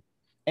philosophy.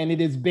 and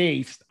it is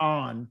based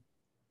on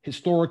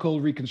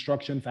historical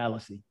reconstruction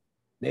fallacy.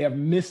 They have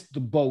missed the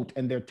boat,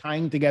 and they're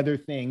tying together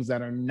things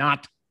that are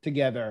not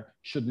together,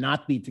 should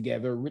not be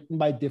together, written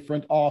by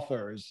different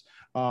authors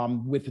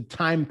with a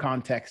time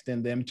context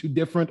in them to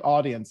different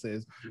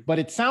audiences. But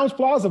it sounds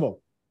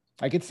plausible.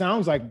 Like it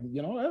sounds like,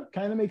 it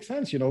kind of makes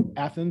sense.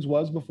 Athens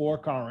was before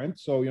Corinth.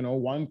 So,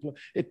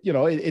 it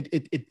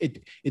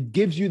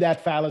gives you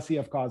that fallacy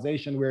of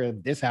causation where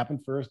this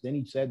happened first, then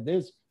he said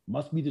this,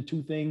 must be the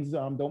two things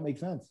don't make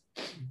sense.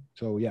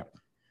 So, yeah.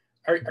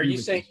 Are you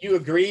saying you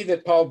agree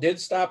that Paul did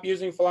stop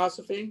using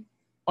philosophy?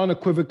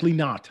 Unequivocally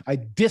not. I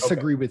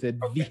disagree with it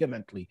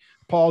vehemently.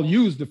 Paul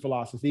used the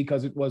philosophy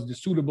because it was the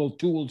suitable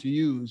tool to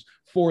use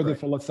for the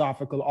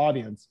philosophical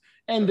audience.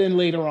 And then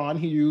later on,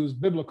 he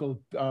used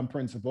biblical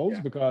principles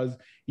because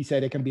he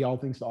said it can be all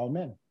things to all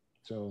men.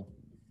 So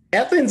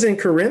Athens and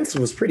Corinth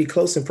was pretty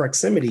close in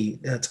proximity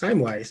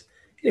time-wise.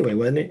 Anyway,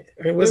 wasn't it?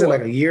 Was it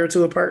like a year or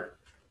two apart?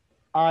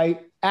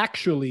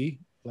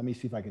 Let me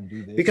see if I can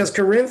do this. Because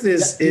Corinth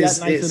is that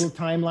nice little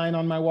timeline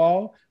on my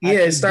wall. Yeah,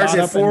 it starts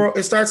at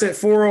 404,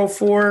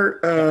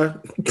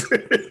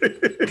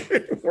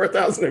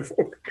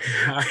 4004.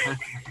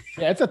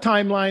 Yeah, it's a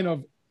timeline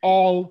of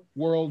all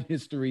world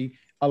history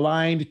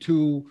aligned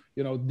to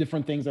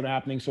different things that are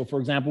happening. So, for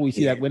example, we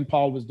see that when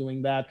Paul was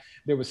doing that,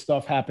 there was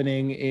stuff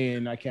happening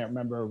in, I can't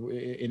remember,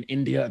 in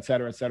India, et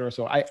cetera, et cetera.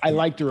 So I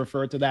like to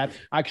refer to that.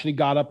 I actually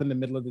got up in the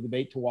middle of the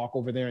debate to walk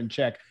over there and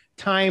check.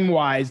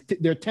 Time-wise,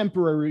 they're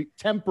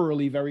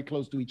temporally very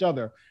close to each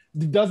other.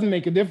 It doesn't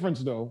make a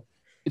difference, though.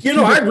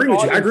 I agree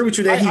with you. I agree with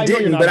you that he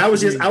didn't, but I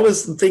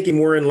was thinking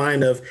more in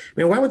line of,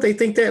 man, why would they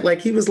think that?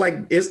 Like it was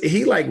like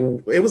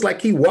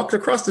he walked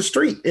across the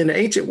street in the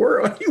ancient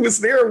world. He was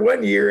there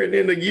one year, and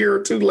then a year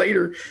or two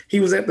later, he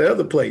was at the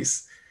other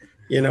place.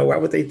 Why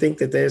would they think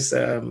that there's,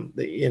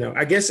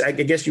 I guess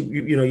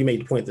you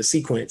made the point, the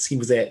sequence. He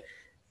was at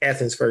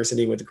Athens first and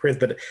then went to Corinth,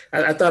 but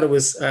I thought it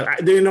was,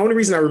 the only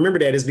reason I remember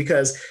that is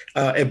because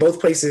at both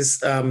places,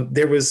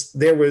 there was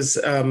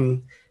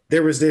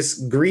this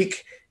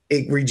Greek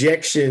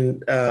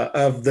rejection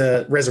of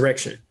the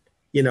resurrection.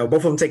 Both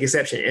of them take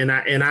exception,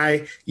 and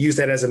I use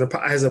that as an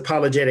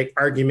apologetic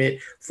argument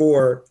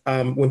for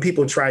when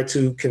people try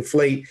to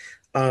conflate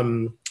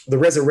the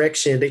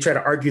resurrection. They try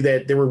to argue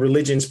that there were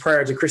religions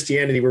prior to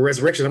Christianity with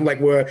resurrection. I'm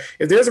like, well,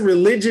 if there's a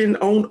religion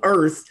on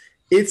earth,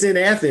 it's in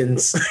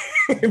Athens.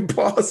 And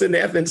Paul's in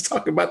Athens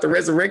talking about the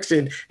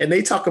resurrection, and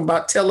they talk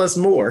about tell us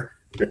more.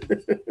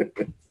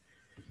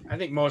 I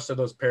think most of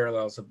those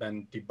parallels have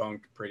been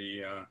debunked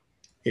pretty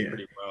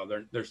well.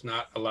 There's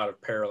not a lot of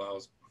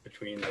parallels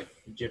between like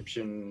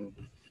Egyptian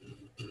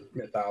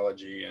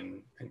mythology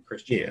and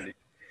Christianity. Yeah.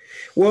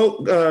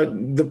 Well,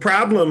 the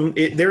problem,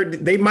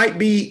 they might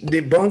be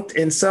debunked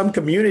in some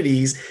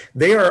communities.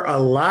 They are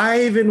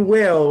alive and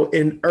well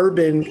in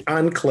urban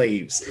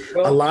enclaves.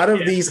 A lot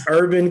of these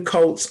urban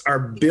cults are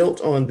built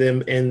on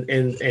them,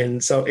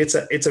 and so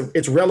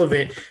it's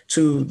relevant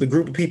to the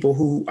group of people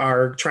who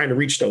are trying to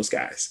reach those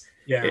guys.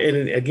 Yeah,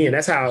 and again,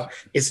 that's how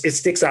it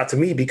sticks out to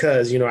me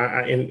because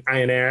I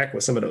interact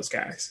with some of those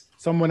guys.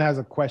 Someone has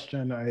a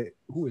question.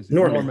 Who is it?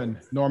 Norman.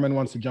 Norman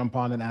wants to jump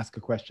on and ask a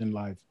question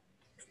live.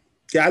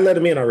 Yeah, I let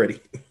him in already.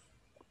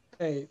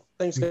 Hey,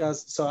 thanks,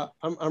 guys. So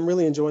I'm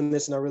really enjoying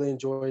this, and I really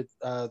enjoyed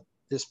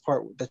this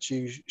part that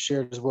you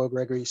shared as well,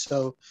 Gregory.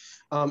 So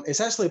it's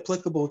actually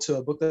applicable to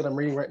a book that I'm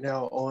reading right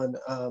now on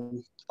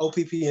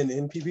OPP and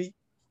NPP.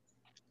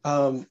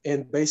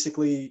 And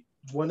basically,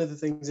 one of the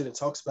things that it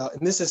talks about,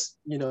 and this is,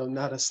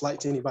 not a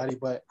slight to anybody,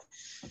 but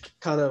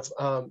kind of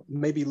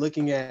maybe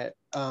looking at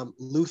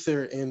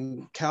Luther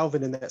and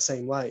Calvin in that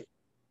same light,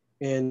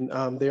 and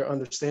their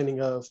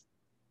understanding of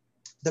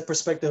the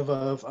perspective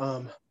of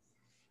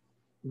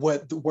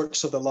what the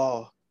works of the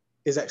law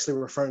is actually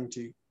referring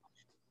to.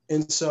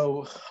 And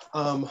so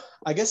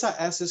I guess I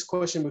asked this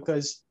question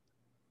because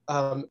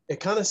it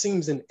kind of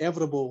seems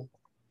inevitable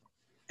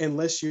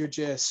unless you're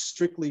just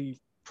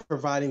strictly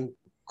providing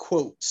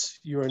quotes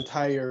your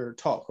entire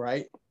talk,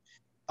 right?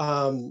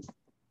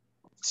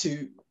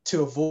 To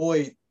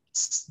avoid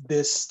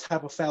this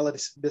type of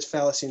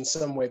fallacy in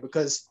some way,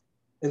 because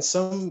in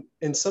some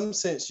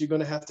sense you're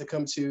going to have to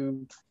come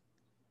to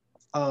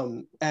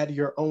add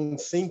your own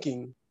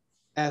thinking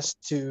as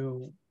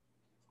to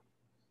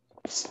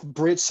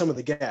bridge some of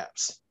the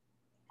gaps.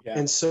 Yeah.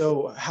 And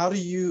so how do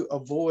you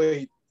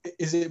avoid,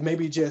 is it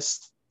maybe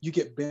just you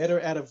get better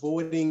at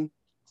avoiding,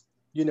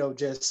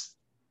 just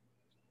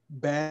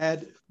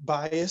bad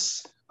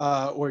bias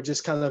or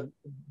just kind of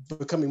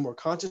becoming more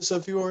conscious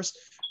of yours?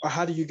 Or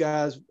how are you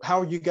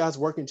guys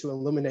working to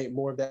eliminate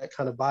more of that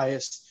kind of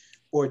bias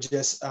or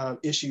just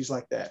issues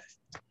like that?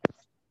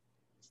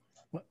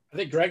 I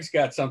think Greg's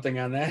got something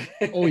on that.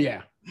 Oh,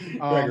 yeah.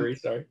 Gregory,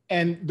 sorry.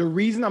 And the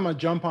reason I'm going to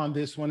jump on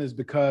this one is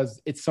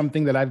because it's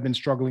something that I've been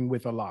struggling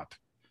with a lot.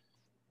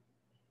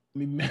 I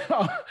mean,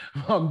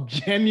 I'm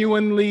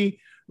genuinely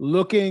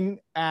looking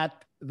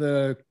at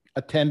the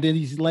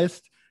attendees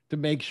list to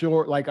make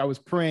sure, like I was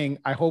praying,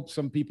 I hope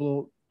some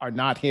people are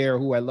not here,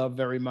 who I love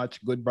very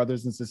much, good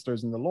brothers and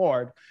sisters in the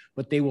Lord,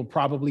 but they will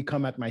probably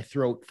come at my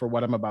throat for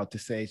what I'm about to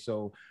say.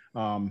 So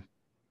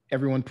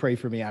everyone pray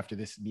for me after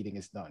this meeting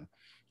is done.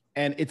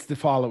 And it's the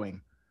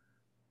following.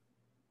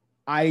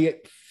 I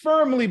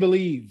firmly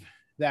believe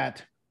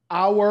that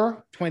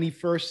our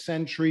 21st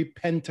century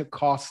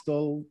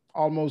Pentecostal,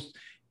 almost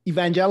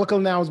evangelical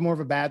now is more of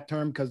a bad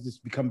term because it's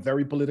become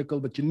very political,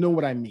 but you know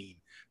what I mean.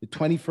 The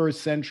 21st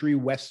century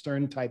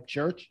Western type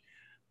church,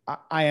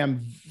 I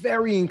am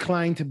very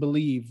inclined to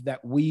believe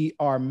that we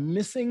are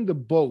missing the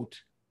boat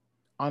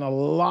on a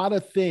lot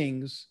of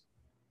things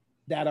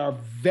that are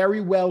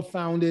very well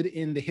founded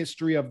in the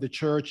history of the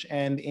church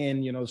and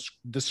in, you know,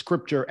 the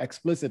scripture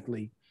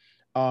explicitly,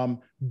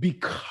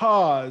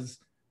 because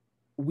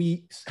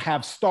we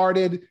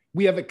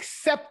have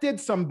accepted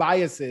some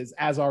biases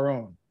as our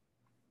own.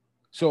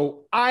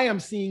 So I am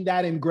seeing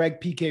that in Greg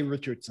P.K.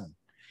 Richardson.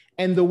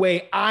 And the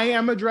way I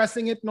am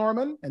addressing it,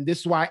 Norman, and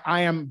this is why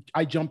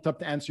I jumped up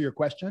to answer your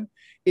question,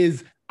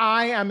 is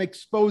I am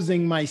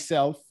exposing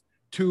myself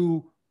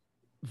to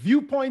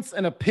viewpoints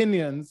and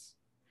opinions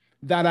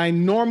that I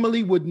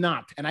normally would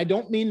not. And I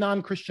don't mean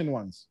non-Christian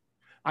ones.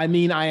 I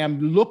mean, I am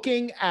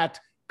looking at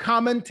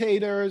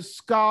commentators,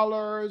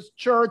 scholars,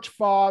 church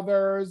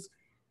fathers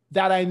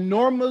that I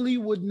normally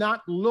would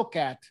not look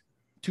at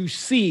to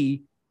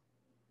see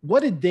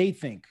what did they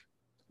think?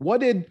 What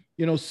did,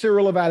 you know,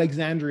 Cyril of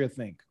Alexandria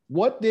think?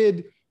 What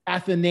did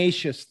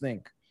Athanasius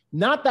think?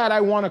 Not that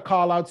I want to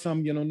call out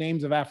some, you know,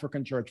 names of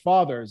African church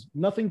fathers,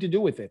 nothing to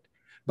do with it,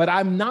 but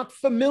I'm not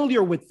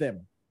familiar with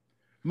them.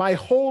 My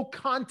whole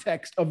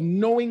context of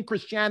knowing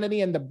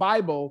Christianity and the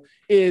Bible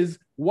is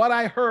what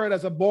I heard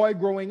as a boy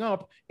growing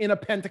up in a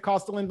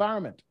Pentecostal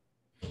environment.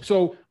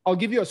 So I'll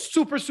give you a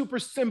super, super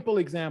simple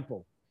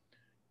example.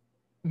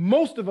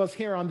 Most of us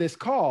here on this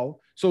call,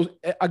 so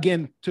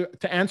again,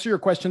 to answer your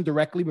question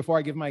directly before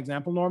I give my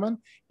example, Norman,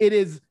 it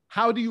is,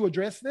 how do you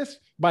address this?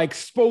 By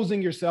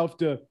exposing yourself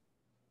to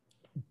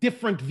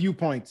different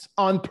viewpoints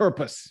on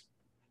purpose.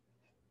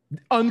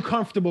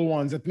 Uncomfortable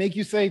ones that make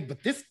you say,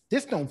 but this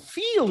don't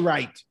feel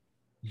right.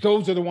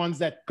 Those are the ones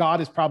that God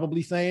is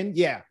probably saying,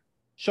 yeah,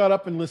 shut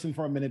up and listen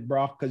for a minute,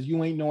 bro, because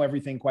you ain't know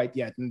everything quite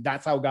yet. And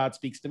that's how God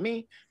speaks to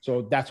me.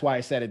 So that's why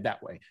I said it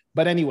that way.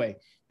 But anyway,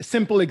 a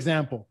simple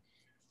example.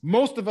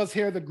 Most of us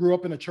here that grew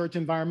up in a church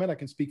environment, I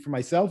can speak for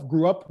myself,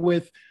 grew up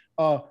with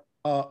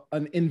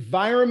an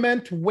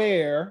environment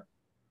where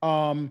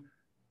the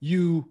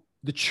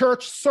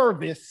church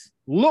service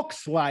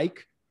looks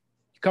like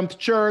you come to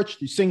church,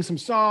 you sing some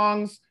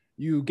songs,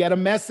 you get a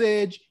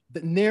message.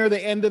 Near the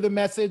end of the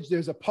message,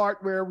 there's a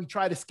part where we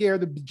try to scare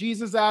the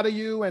Jesus out of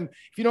you. And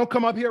if you don't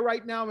come up here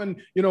right now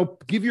and, you know,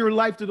 give your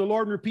life to the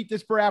Lord and repeat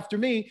this prayer after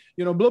me,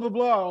 you know, blah, blah,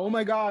 blah. Oh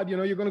my God, you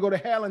know, you're going to go to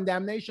hell and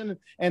damnation.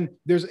 And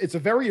it's a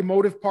very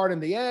emotive part in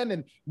the end.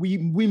 And we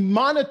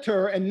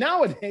monitor. And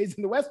nowadays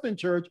in the Western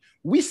church,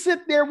 we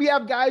sit there, we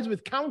have guys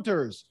with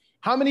counters.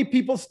 How many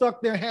people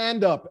stuck their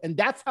hand up? And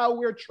that's how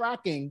we're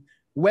tracking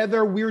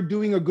whether we're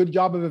doing a good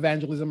job of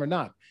evangelism or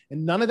not.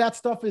 And none of that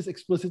stuff is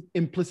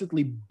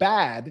implicitly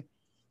bad,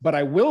 but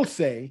I will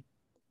say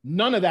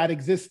none of that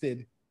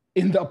existed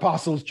in the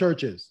apostles'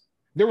 churches.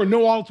 There were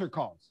no altar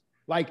calls.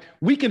 Like,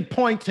 we can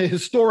point to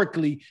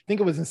historically, I think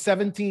it was in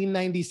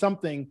 1790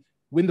 something,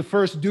 when the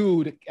first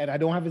dude, and I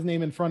don't have his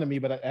name in front of me,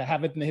 but I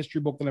have it in the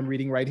history book that I'm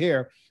reading right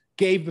here,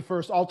 gave the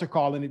first altar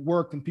call, and it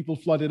worked, and people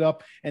flooded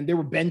up, and there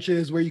were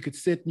benches where you could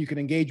sit and you could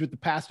engage with the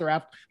pastor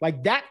after.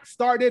 Like, that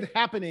started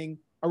happening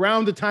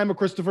around the time of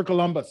Christopher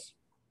Columbus.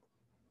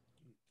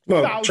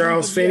 Well,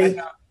 Charles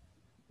Finney.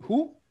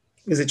 Who?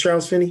 Is it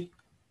Charles Finney?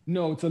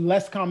 No, it's a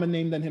less common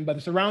name than him, but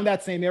it's around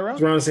that same era.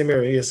 It's around the same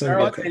era, yes.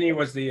 Charles Finney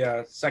was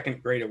the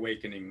Second Great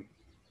Awakening.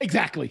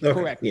 Exactly, okay.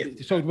 Correct. Yeah.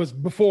 So it was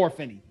before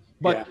Finney.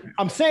 But yeah.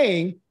 I'm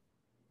saying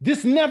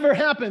this never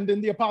happened in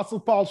the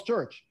Apostle Paul's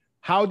church.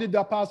 How did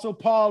the Apostle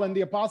Paul and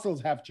the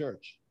apostles have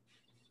church?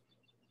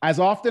 As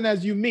often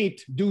as you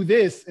meet, do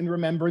this in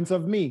remembrance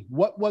of me.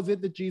 What was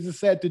it that Jesus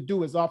said to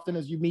do as often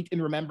as you meet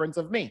in remembrance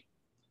of me?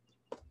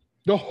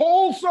 The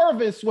whole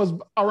service was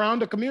around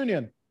the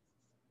communion.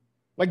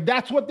 Like,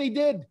 that's what they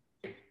did.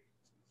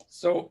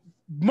 So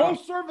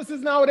most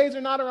services nowadays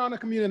are not around a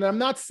communion. I'm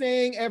not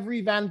saying every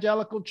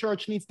evangelical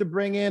church needs to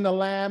bring in a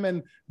lamb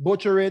and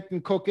butcher it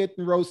and cook it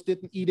and roast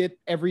it and eat it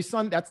every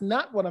Sunday. That's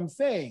not what I'm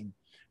saying.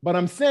 But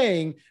I'm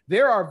saying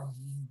there are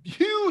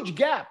huge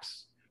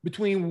gaps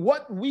between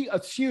what we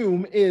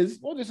assume is,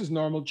 well, this is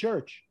normal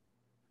church,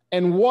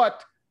 and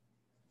what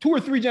 2 or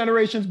 3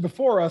 generations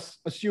before us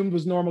assumed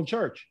was normal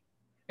church.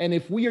 And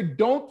if we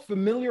don't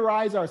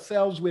familiarize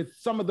ourselves with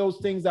some of those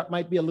things that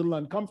might be a little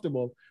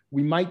uncomfortable,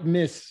 we might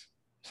miss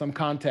some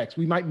context.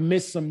 We might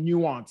miss some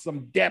nuance,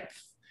 some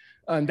depth.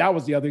 And that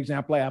was the other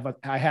example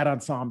I had on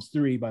Psalms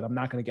 3, but I'm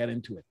not going to get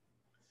into it.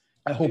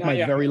 I hope my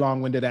very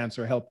long-winded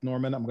answer helped,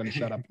 Norman. I'm going to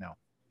shut up now.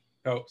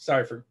 Oh,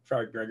 sorry,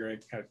 Gregory.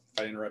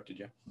 I interrupted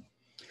you.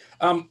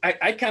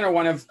 I kind of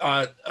want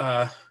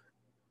to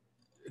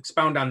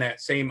expound on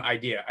that same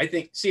idea. I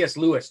think C.S.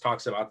 Lewis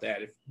talks about that.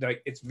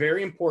 It's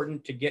very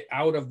important to get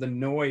out of the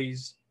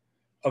noise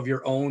of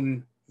your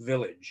own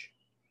village,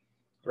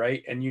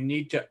 right? And you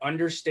need to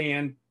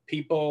understand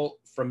people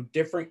from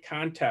different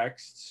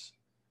contexts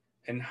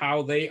and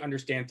how they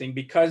understand things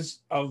because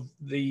of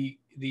the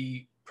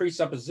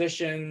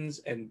presuppositions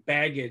and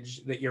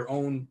baggage that your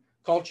own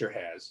culture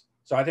has.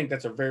 So I think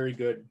that's a very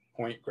good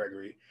point,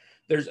 Gregory.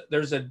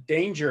 There's a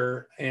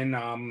danger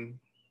in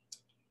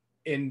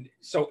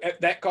so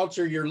that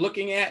culture you're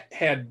looking at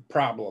had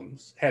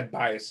problems, had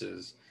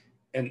biases.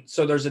 And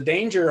so there's a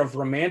danger of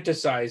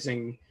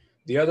romanticizing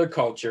the other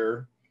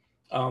culture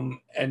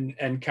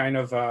and kind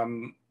of,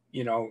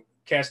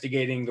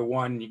 castigating the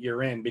one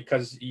you're in,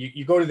 because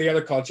you go to the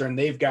other culture and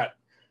they've got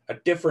a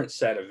different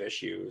set of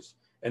issues.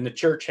 And the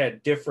church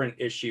had different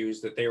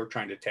issues that they were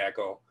trying to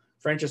tackle.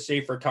 Francis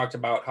Schaeffer talked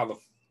about how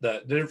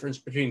the difference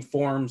between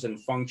forms and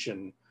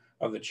function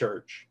of the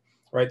church,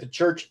 right? The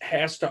church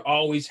has to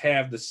always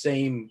have the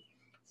same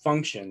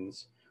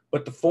functions,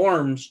 but the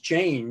forms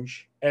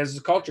change as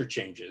the culture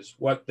changes.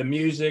 What the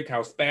music,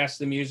 how fast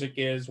the music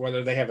is,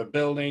 whether they have a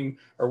building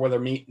or whether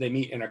they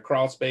meet in a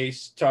crawl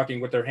space talking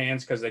with their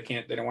hands because they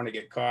don't want to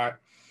get caught,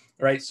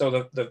 right? So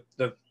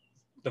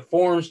the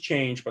forms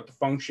change, but the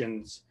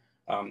functions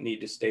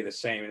need to stay the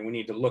same. And we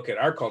need to look at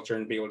our culture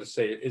and be able to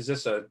say, is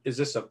this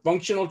a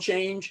functional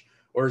change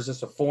or is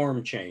this a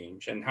form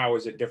change? And how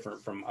is it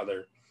different from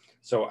other?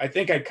 So I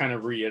think I kind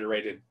of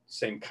reiterated the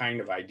same kind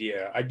of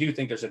idea. I do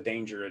think there's a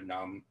danger in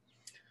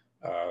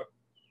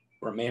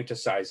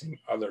romanticizing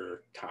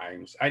other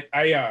times.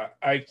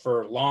 I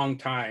for a long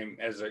time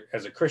as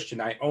a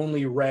Christian, I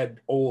only read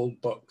old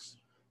books.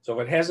 So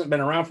if it hasn't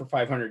been around for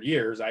 500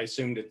 years, I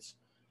assumed it's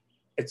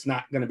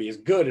not going to be as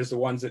good as the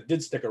ones that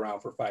did stick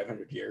around for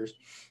 500 years.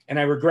 And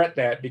I regret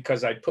that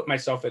because I put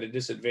myself at a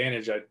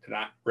disadvantage at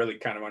not really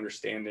kind of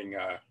understanding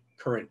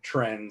current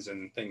trends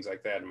and things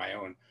like that in my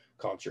own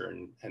culture,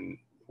 and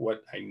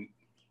what I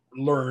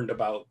learned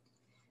about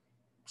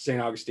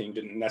St. Augustine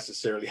didn't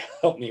necessarily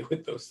help me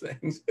with those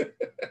things.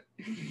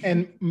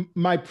 And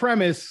my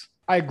premise,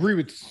 I agree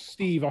with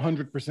Steve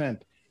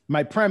 100%.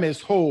 My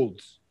premise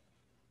holds.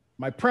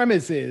 My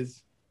premise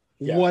is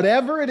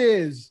whatever it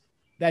is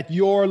that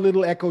your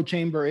little echo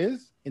chamber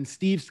is, in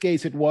Steve's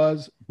case, it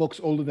was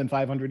books older than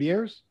 500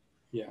 years.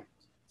 Yeah.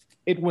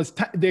 It was,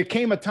 there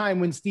came a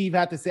time when Steve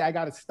had to say, I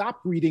got to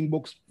stop reading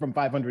books from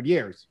 500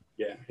 years.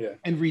 Yeah.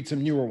 And read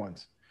some newer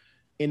ones.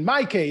 In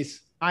my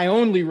case, I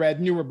only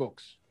read newer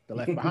books. The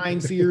Left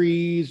Behind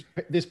series,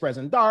 This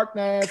Present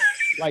Darkness,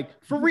 like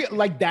for real,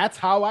 like that's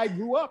how I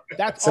grew up.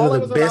 That's some all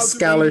of the best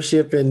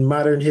scholarship in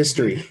modern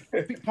history.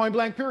 Point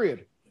blank,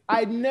 period.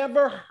 I'd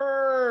never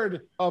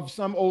heard of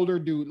some older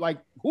dude. Like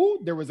who?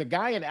 There was a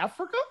guy in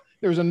Africa.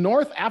 There was a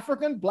North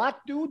African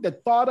black dude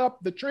that thought up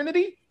the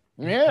Trinity.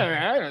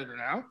 Yeah, I don't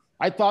know.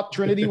 I thought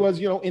Trinity was,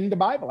 in the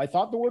Bible. I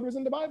thought the word was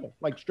in the Bible,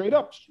 like straight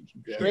up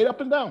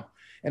and down.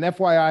 And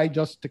FYI,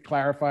 just to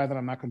clarify that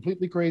I'm not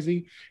completely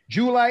crazy,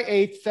 July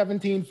 8th,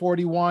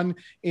 1741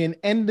 in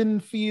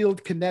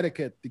Endenfield,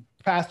 Connecticut. The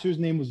pastor's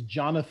name was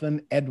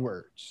Jonathan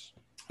Edwards.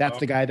 That's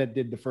the guy that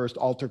did the first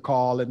altar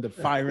call and the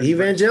fire.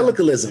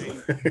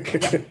 Evangelicalism.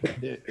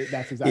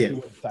 That's exactly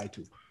what it's tied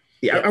to.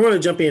 Yeah, I want to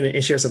jump in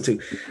and share some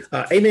too.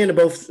 Amen to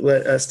both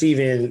Steve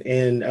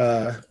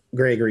and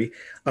Gregory.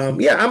 I'm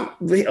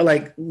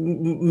like,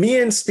 me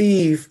and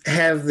Steve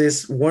have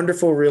this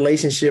wonderful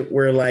relationship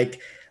where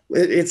like,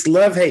 it's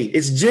love-hate.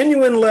 It's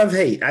genuine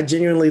love-hate. I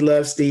genuinely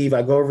love Steve.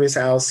 I go over his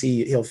house.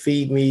 He'll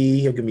feed me.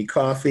 He'll give me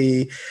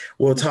coffee.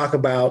 We'll talk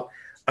about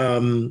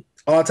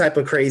all type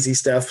of crazy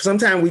stuff.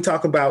 Sometimes we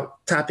talk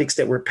about topics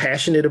that we're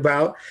passionate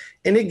about,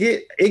 and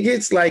it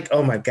gets like,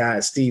 oh my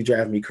God, Steve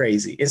drives me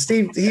crazy. And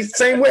Steve, he's the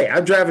same way.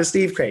 I'm driving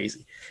Steve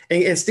crazy.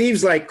 And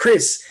Steve's like,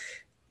 Chris,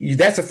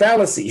 that's a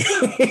fallacy.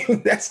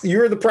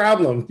 You're the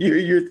problem.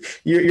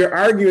 You're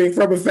arguing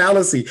from a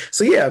fallacy.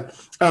 So yeah.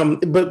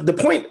 But the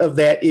point of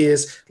that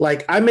is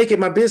like, I make it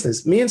my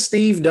business. Me and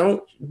Steve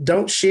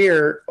don't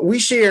share. We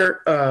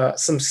share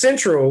some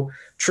central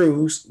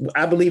truths.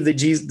 I believe that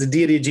the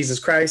deity of Jesus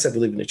Christ. I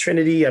believe in the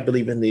Trinity. I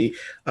believe in the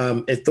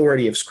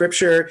authority of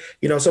Scripture.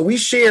 So we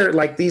share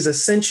like these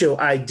essential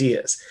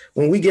ideas.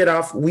 When we get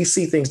off, we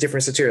see things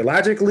different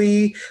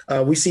soteriologically.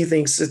 We see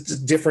things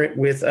different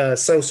with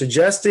social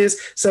justice.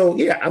 So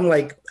yeah, I'm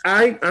like,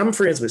 I'm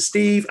friends with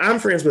Steve. I'm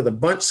friends with a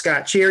bunch,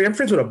 Scott Cherry. I'm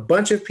friends with a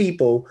bunch of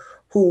people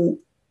who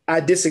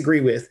I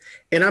disagree with.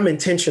 And I'm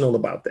intentional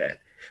about that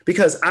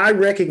because I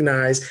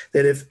recognize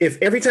that if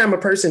every time a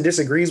person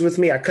disagrees with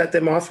me, I cut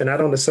them off and I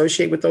don't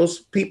associate with those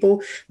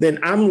people, then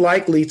I'm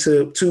likely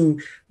to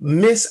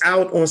miss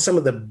out on some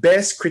of the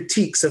best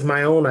critiques of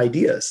my own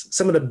ideas,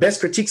 some of the best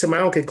critiques of my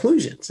own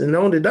conclusions and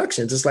own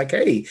deductions. It's like,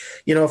 hey,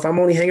 if I'm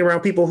only hanging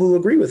around people who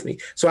agree with me.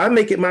 So I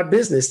make it my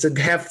business to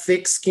have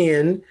thick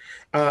skin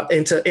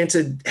and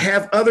to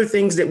have other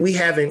things that we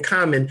have in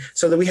common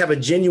so that we have a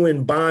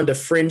genuine bond of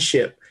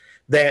friendship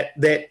that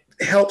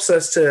helps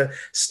us to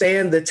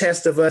stand the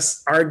test of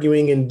us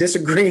arguing and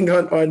disagreeing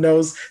on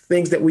those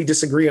things that we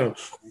disagree on.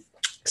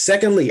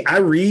 Secondly, I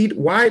read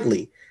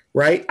widely.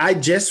 right? I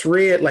just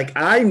read, like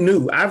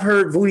I've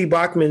heard Voddie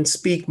Baucham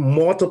speak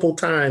multiple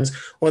times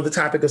on the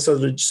topic of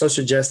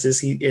social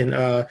justice.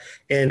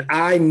 And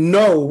I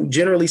know,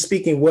 generally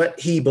speaking, what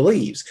he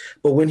believes.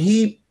 But when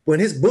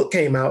his book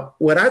came out,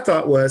 what I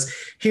thought was,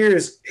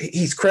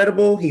 he's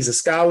credible. He's a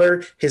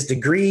scholar. His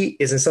degree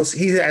is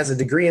he has a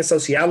degree in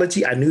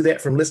sociology. I knew that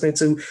from listening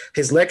to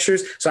his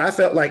lectures. So I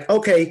felt like,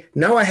 okay,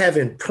 now I have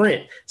in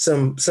print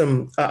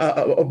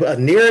a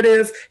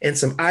narrative and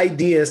some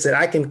ideas that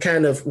I can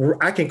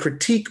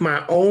critique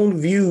my own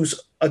views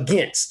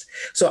against.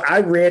 So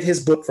I read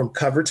his book from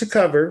cover to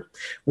cover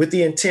with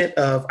the intent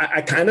of,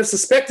 I kind of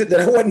suspected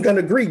that I wasn't going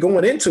to agree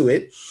going into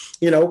it,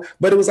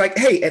 but it was like,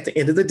 hey, at the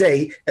end of the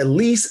day, at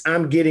least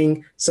I'm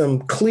getting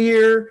some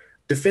clear,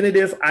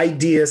 definitive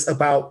ideas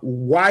about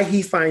why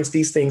he finds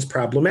these things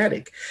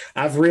problematic.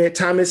 I've read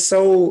Thomas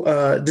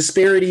Sowell,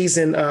 Disparities,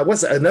 and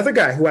what's another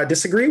guy who I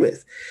disagree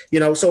with.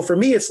 So for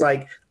me, it's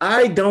like,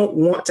 I don't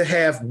want to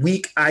have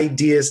weak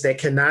ideas that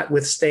cannot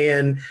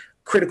withstand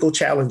critical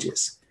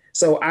challenges.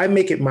 So I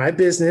make it my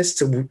business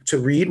to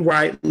read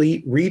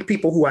widely, read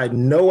people who I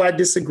know I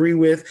disagree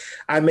with.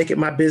 I make it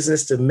my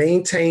business to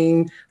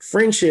maintain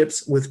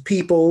friendships with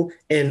people.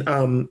 And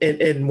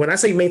when I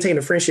say maintain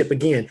a friendship,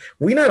 again,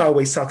 we not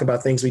always talk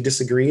about things we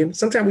disagree in.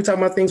 Sometimes we talk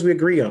about things we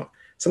agree on.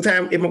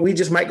 Sometimes we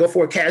just might go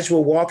for a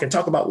casual walk and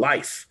talk about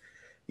life,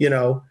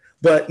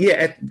 But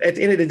yeah, at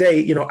the end of the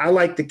day, I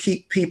like to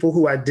keep people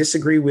who I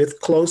disagree with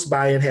close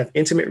by and have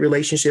intimate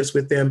relationships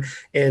with them,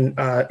 and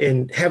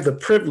have the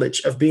privilege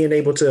of being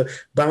able to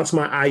bounce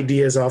my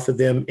ideas off of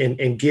them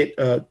and get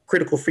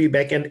critical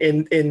feedback.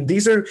 And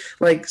these are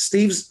like,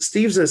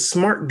 Steve's a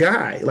smart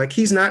guy. Like,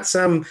 he's not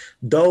some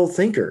dull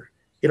thinker.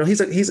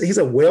 He's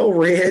a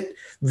well-read,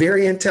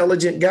 very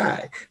intelligent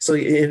guy. So,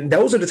 and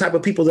those are the type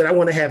of people that I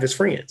want to have as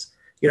friends.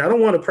 I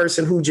don't want a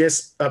person who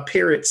just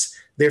parrots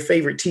their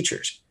favorite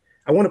teachers.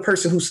 I want a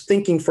person who's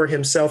thinking for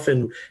himself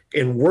and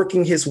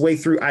working his way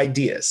through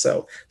ideas.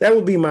 So that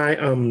would be my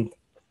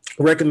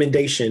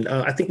recommendation.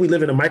 I think we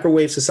live in a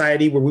microwave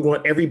society where we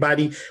want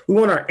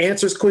our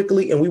answers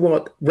quickly and we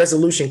want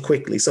resolution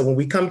quickly. So when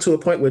we come to a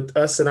point with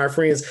us and our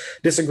friends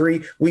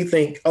disagree, we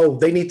think, oh,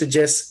 they need to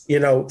just,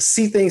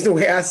 see things the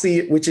way I see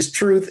it, which is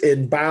truth,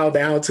 and bow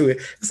down to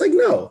it. It's like,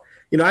 no.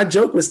 I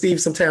joke with Steve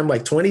sometime,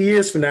 like 20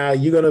 years from now,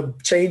 you're going to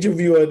change your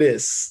view of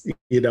this,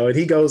 and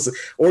he goes,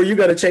 or you're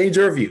going to change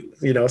your view,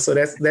 so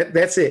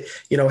that's it.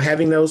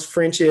 Having those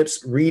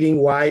friendships, reading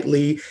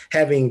widely,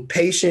 having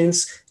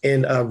patience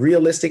and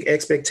realistic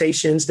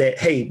expectations that,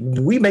 hey,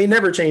 we may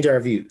never change our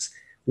views.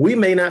 We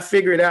may not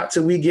figure it out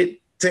till we get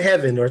to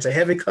heaven, or to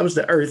heaven comes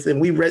to earth and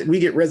we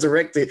get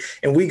resurrected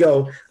and we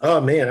go, oh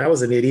man, I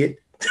was an idiot.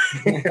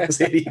 I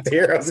was an idiot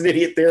there. I was an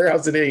idiot there. I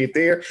was an idiot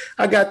there.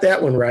 I got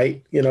that one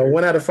right.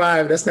 1 out of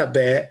 5. That's not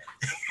bad.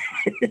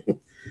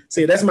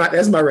 See, that's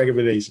my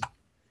recommendation.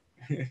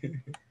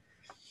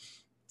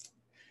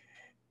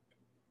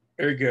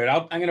 Very good.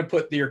 I'm going to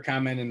put your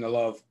comment in the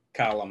love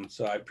column.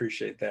 So I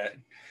appreciate that.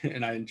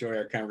 And I enjoy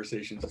our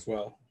conversations as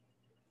well.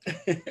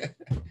 I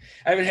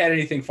haven't had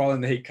anything fall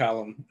in the hate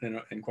column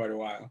in quite a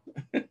while.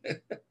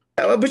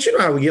 But you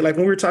know how we get, like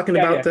when we were talking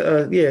about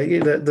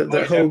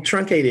the whole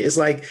truncated, it's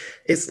like,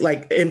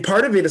 and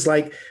part of it is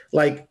like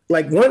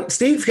one,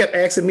 Steve kept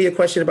asking me a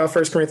question about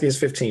 1 Corinthians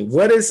 15.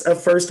 What is a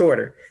first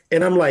order?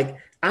 And I'm like,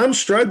 I'm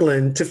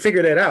struggling to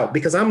figure that out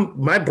because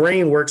my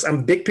brain works. I'm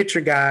a big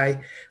picture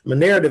guy. I'm a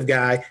narrative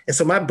guy. And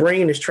so my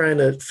brain is trying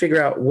to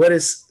figure out, what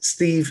is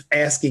Steve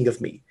asking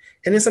of me?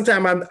 And then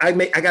sometimes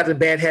I got the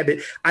bad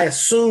habit. I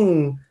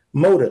assume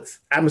motive.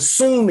 I'm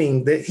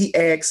assuming that he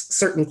asks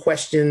certain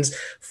questions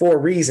for a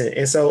reason.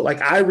 And so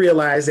like, I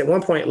realized at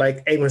one point,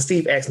 like, hey, when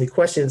Steve asks me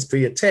questions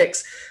via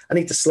text, I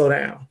need to slow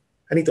down.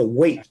 I need to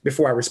wait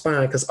before I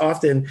respond, because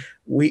often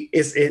we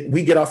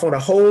get off on a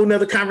whole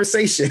nother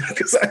conversation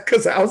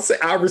because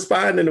I'll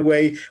respond in a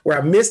way where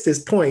I missed his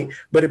point,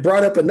 but it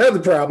brought up another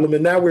problem.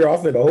 And now we're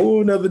off in a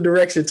whole nother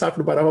direction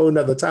talking about a whole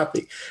nother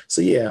topic.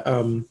 So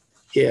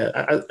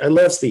I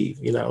love Steve,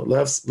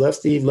 love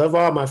Steve, love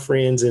all my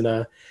friends.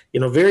 And,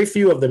 very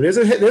few of them. There's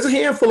a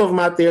handful of them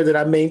out there that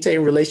I maintain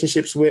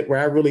relationships with where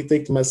I really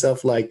think to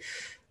myself, like,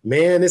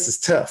 man, this is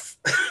tough.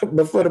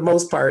 But for the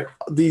most part,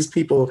 these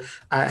people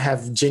I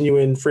have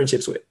genuine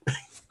friendships with.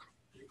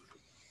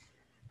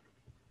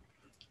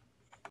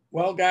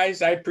 Well,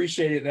 guys, I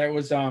appreciate it. That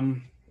was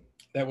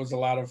a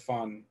lot of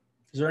fun.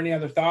 Is there any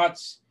other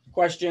thoughts,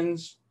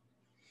 questions?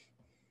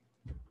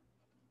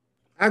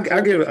 I'll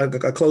give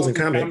a closing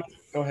comment.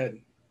 Go ahead.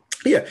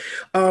 Yeah.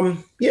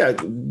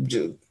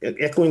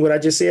 Echoing what I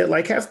just said,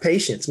 like, have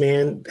patience,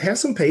 man. Have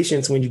some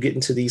patience when you get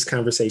into these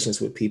conversations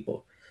with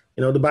people.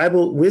 The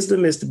Bible,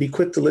 wisdom is to be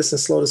quick to listen,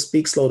 slow to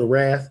speak, slow to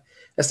wrath.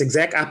 That's the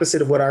exact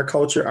opposite of what our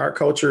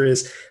culture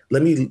is. A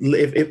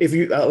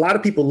lot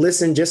of people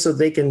listen just so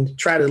they can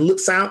try to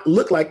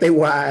look like they're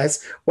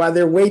wise while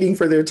they're waiting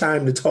for their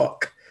time to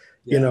talk.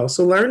 Yeah.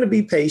 So learn to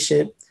be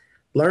patient,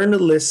 learn to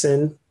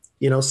listen.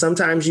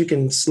 Sometimes you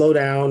can slow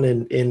down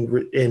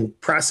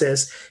and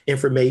process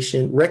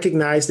information,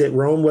 recognize that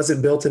Rome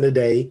wasn't built in a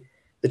day.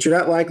 that you're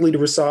not likely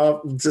to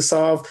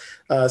solve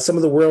some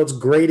of the world's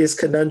greatest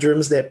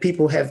conundrums that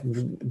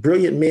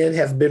brilliant men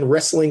have been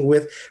wrestling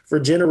with for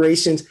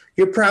generations.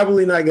 You're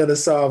probably not going to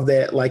solve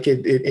that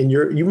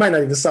you might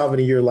not even solve it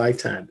in your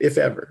lifetime, if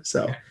ever.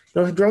 So,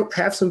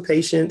 have some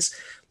patience,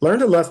 learn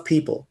to love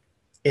people,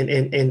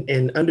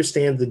 and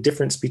understand the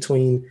difference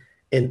between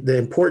and the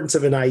importance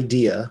of an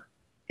idea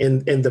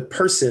and the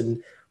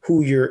person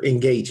who you're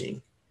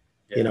engaging.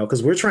 Yeah.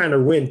 Because we're trying to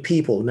win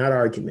people, not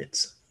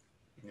arguments.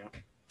 Yeah,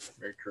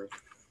 very true.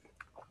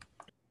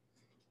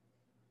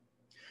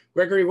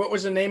 Gregory, what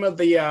was the name of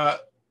the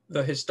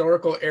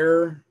historical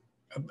error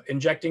of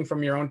injecting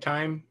from your own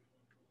time?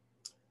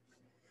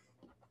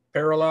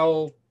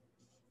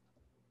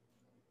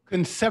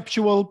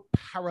 Conceptual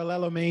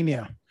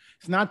parallelomania.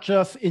 It's not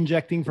just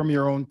injecting from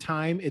your own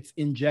time, it's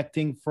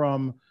injecting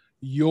from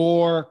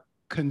your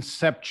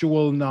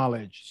conceptual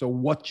knowledge. So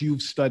what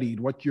you've studied,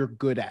 what you're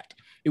good at.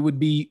 It would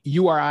be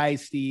you or I,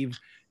 Steve,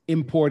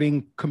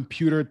 importing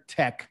computer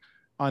tech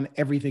on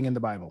everything in the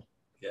Bible.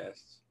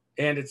 Yes.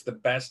 And it's the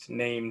best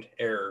named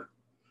error.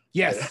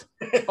 Yes.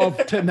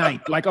 Of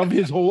tonight, like of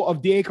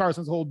D.A.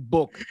 Carson's whole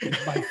book.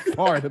 It's by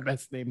far the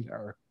best named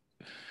error.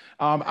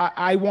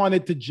 I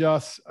wanted to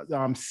just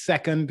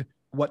second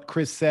what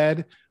Chris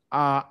said.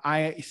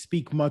 I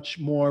speak much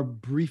more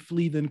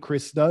briefly than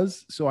Chris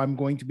does, so I'm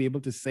going to be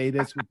able to say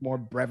this with more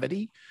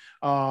brevity.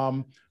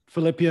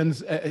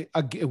 Philippians,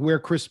 where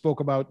Chris spoke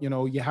about,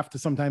 you have to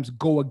sometimes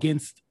go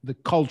against the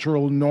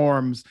cultural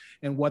norms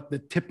and what the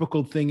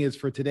typical thing is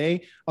for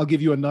today. I'll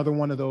give you another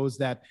one of those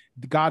that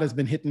God has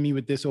been hitting me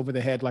with this over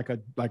the head like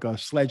a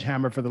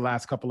sledgehammer for the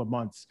last couple of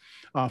months.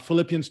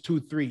 Philippians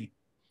 2:3.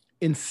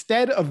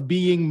 Instead of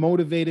being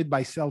motivated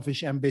by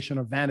selfish ambition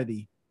or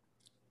vanity,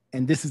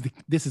 and this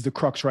is the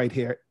crux right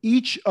here,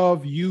 each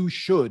of you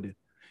should,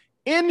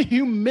 in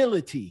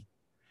humility,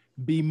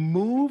 be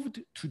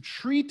moved to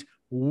treat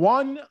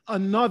one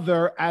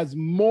another as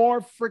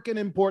more freaking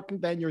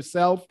important than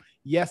yourself.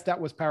 Yes,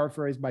 that was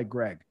paraphrased by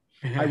Greg.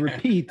 I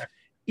repeat,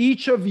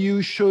 each of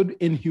you should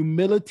in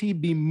humility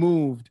be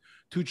moved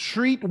to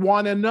treat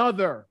one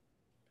another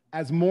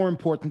as more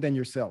important than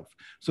yourself.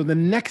 So the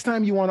next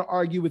time you want to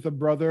argue with a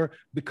brother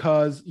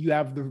because you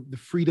have the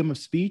freedom of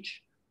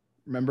speech,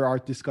 remember our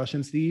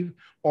discussion, Steve,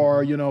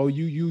 or,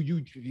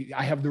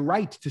 I have the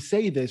right to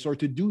say this or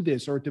to do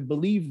this or to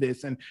believe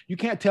this, and you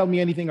can't tell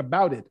me anything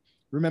about it.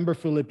 Remember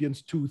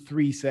Philippians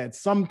 2:3 said,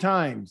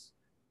 sometimes,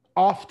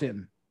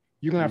 often,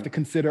 you're going to have to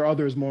consider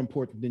others more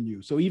important than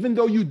you. So even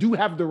though you do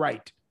have the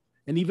right,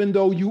 and even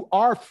though you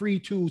are free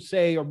to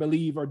say or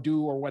believe or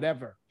do or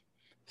whatever,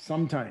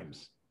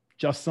 sometimes,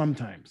 just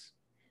sometimes,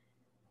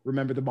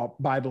 remember the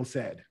Bible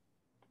said,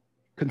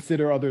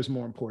 consider others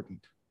more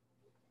important.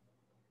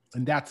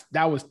 And that's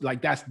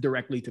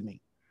directly to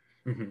me.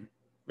 Mm-hmm.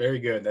 Very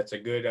good. That's a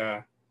good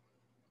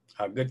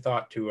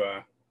thought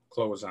to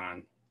close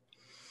on.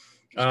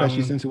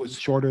 Especially since it was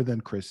shorter than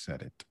Chris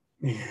said it.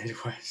 Yeah,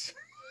 it was.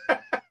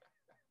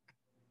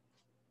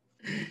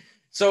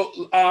 So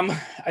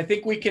I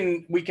think we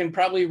can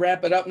probably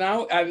wrap it up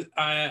now.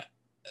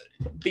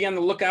 Be on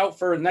the lookout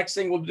for next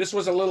thing. This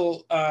was a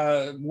little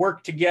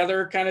work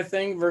together kind of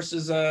thing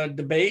versus a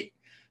debate.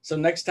 So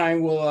next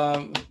time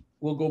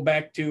we'll go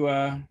back to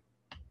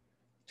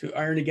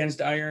iron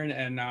against iron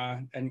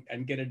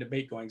and get a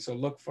debate going. So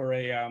look for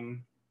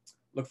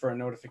a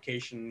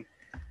notification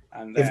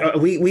on that.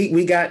 If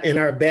we got in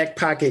our back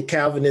pocket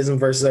Calvinism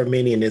versus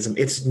Arminianism.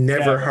 It's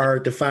never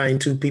hard to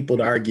find two people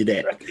to argue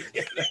that.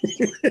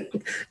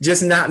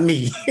 Just not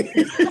me.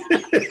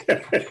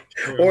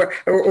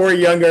 or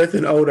young earth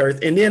and old earth.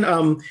 And then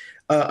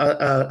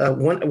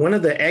one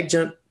of the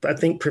adjunct, I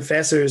think,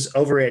 professors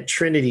over at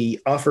Trinity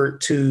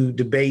offered to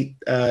debate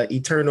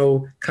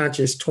eternal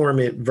conscious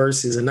torment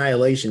versus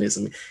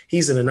annihilationism.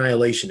 He's an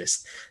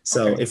annihilationist.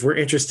 So if we're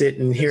interested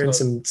in hearing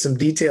some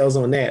details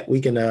on that,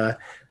 we can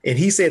and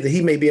he said that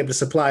he may be able to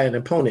supply an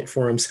opponent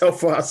for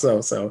himself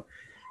also. So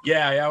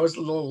yeah, I was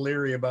a little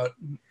leery about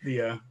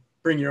the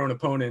bring your own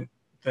opponent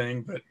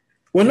thing, but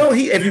well, no,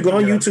 if you go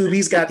on YouTube,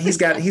 he's got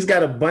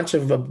a bunch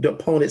of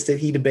opponents that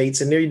he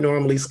debates, and they're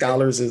normally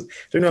scholars.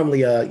 They're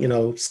normally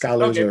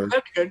scholars or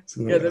that'd be good.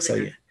 Yeah, that'd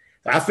be good.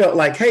 I felt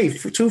like, hey,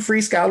 for two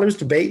free scholars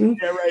debating.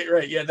 Yeah,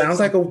 right. Yeah, sounds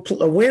like a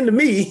win to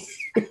me.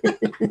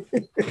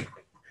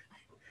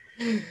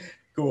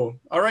 Cool.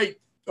 All right.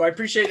 Well, I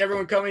appreciate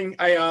everyone coming.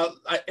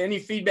 Any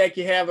feedback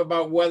you have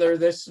about whether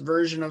this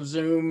version of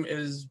Zoom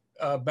is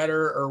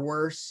better or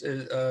worse,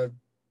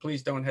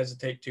 please don't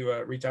hesitate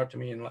to reach out to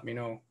me and let me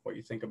know what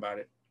you think about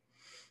it.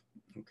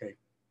 Okay.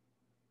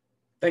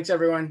 Thanks,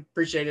 everyone.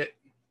 Appreciate it.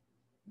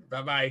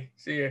 Bye-bye.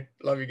 See you.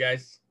 Love you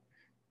guys.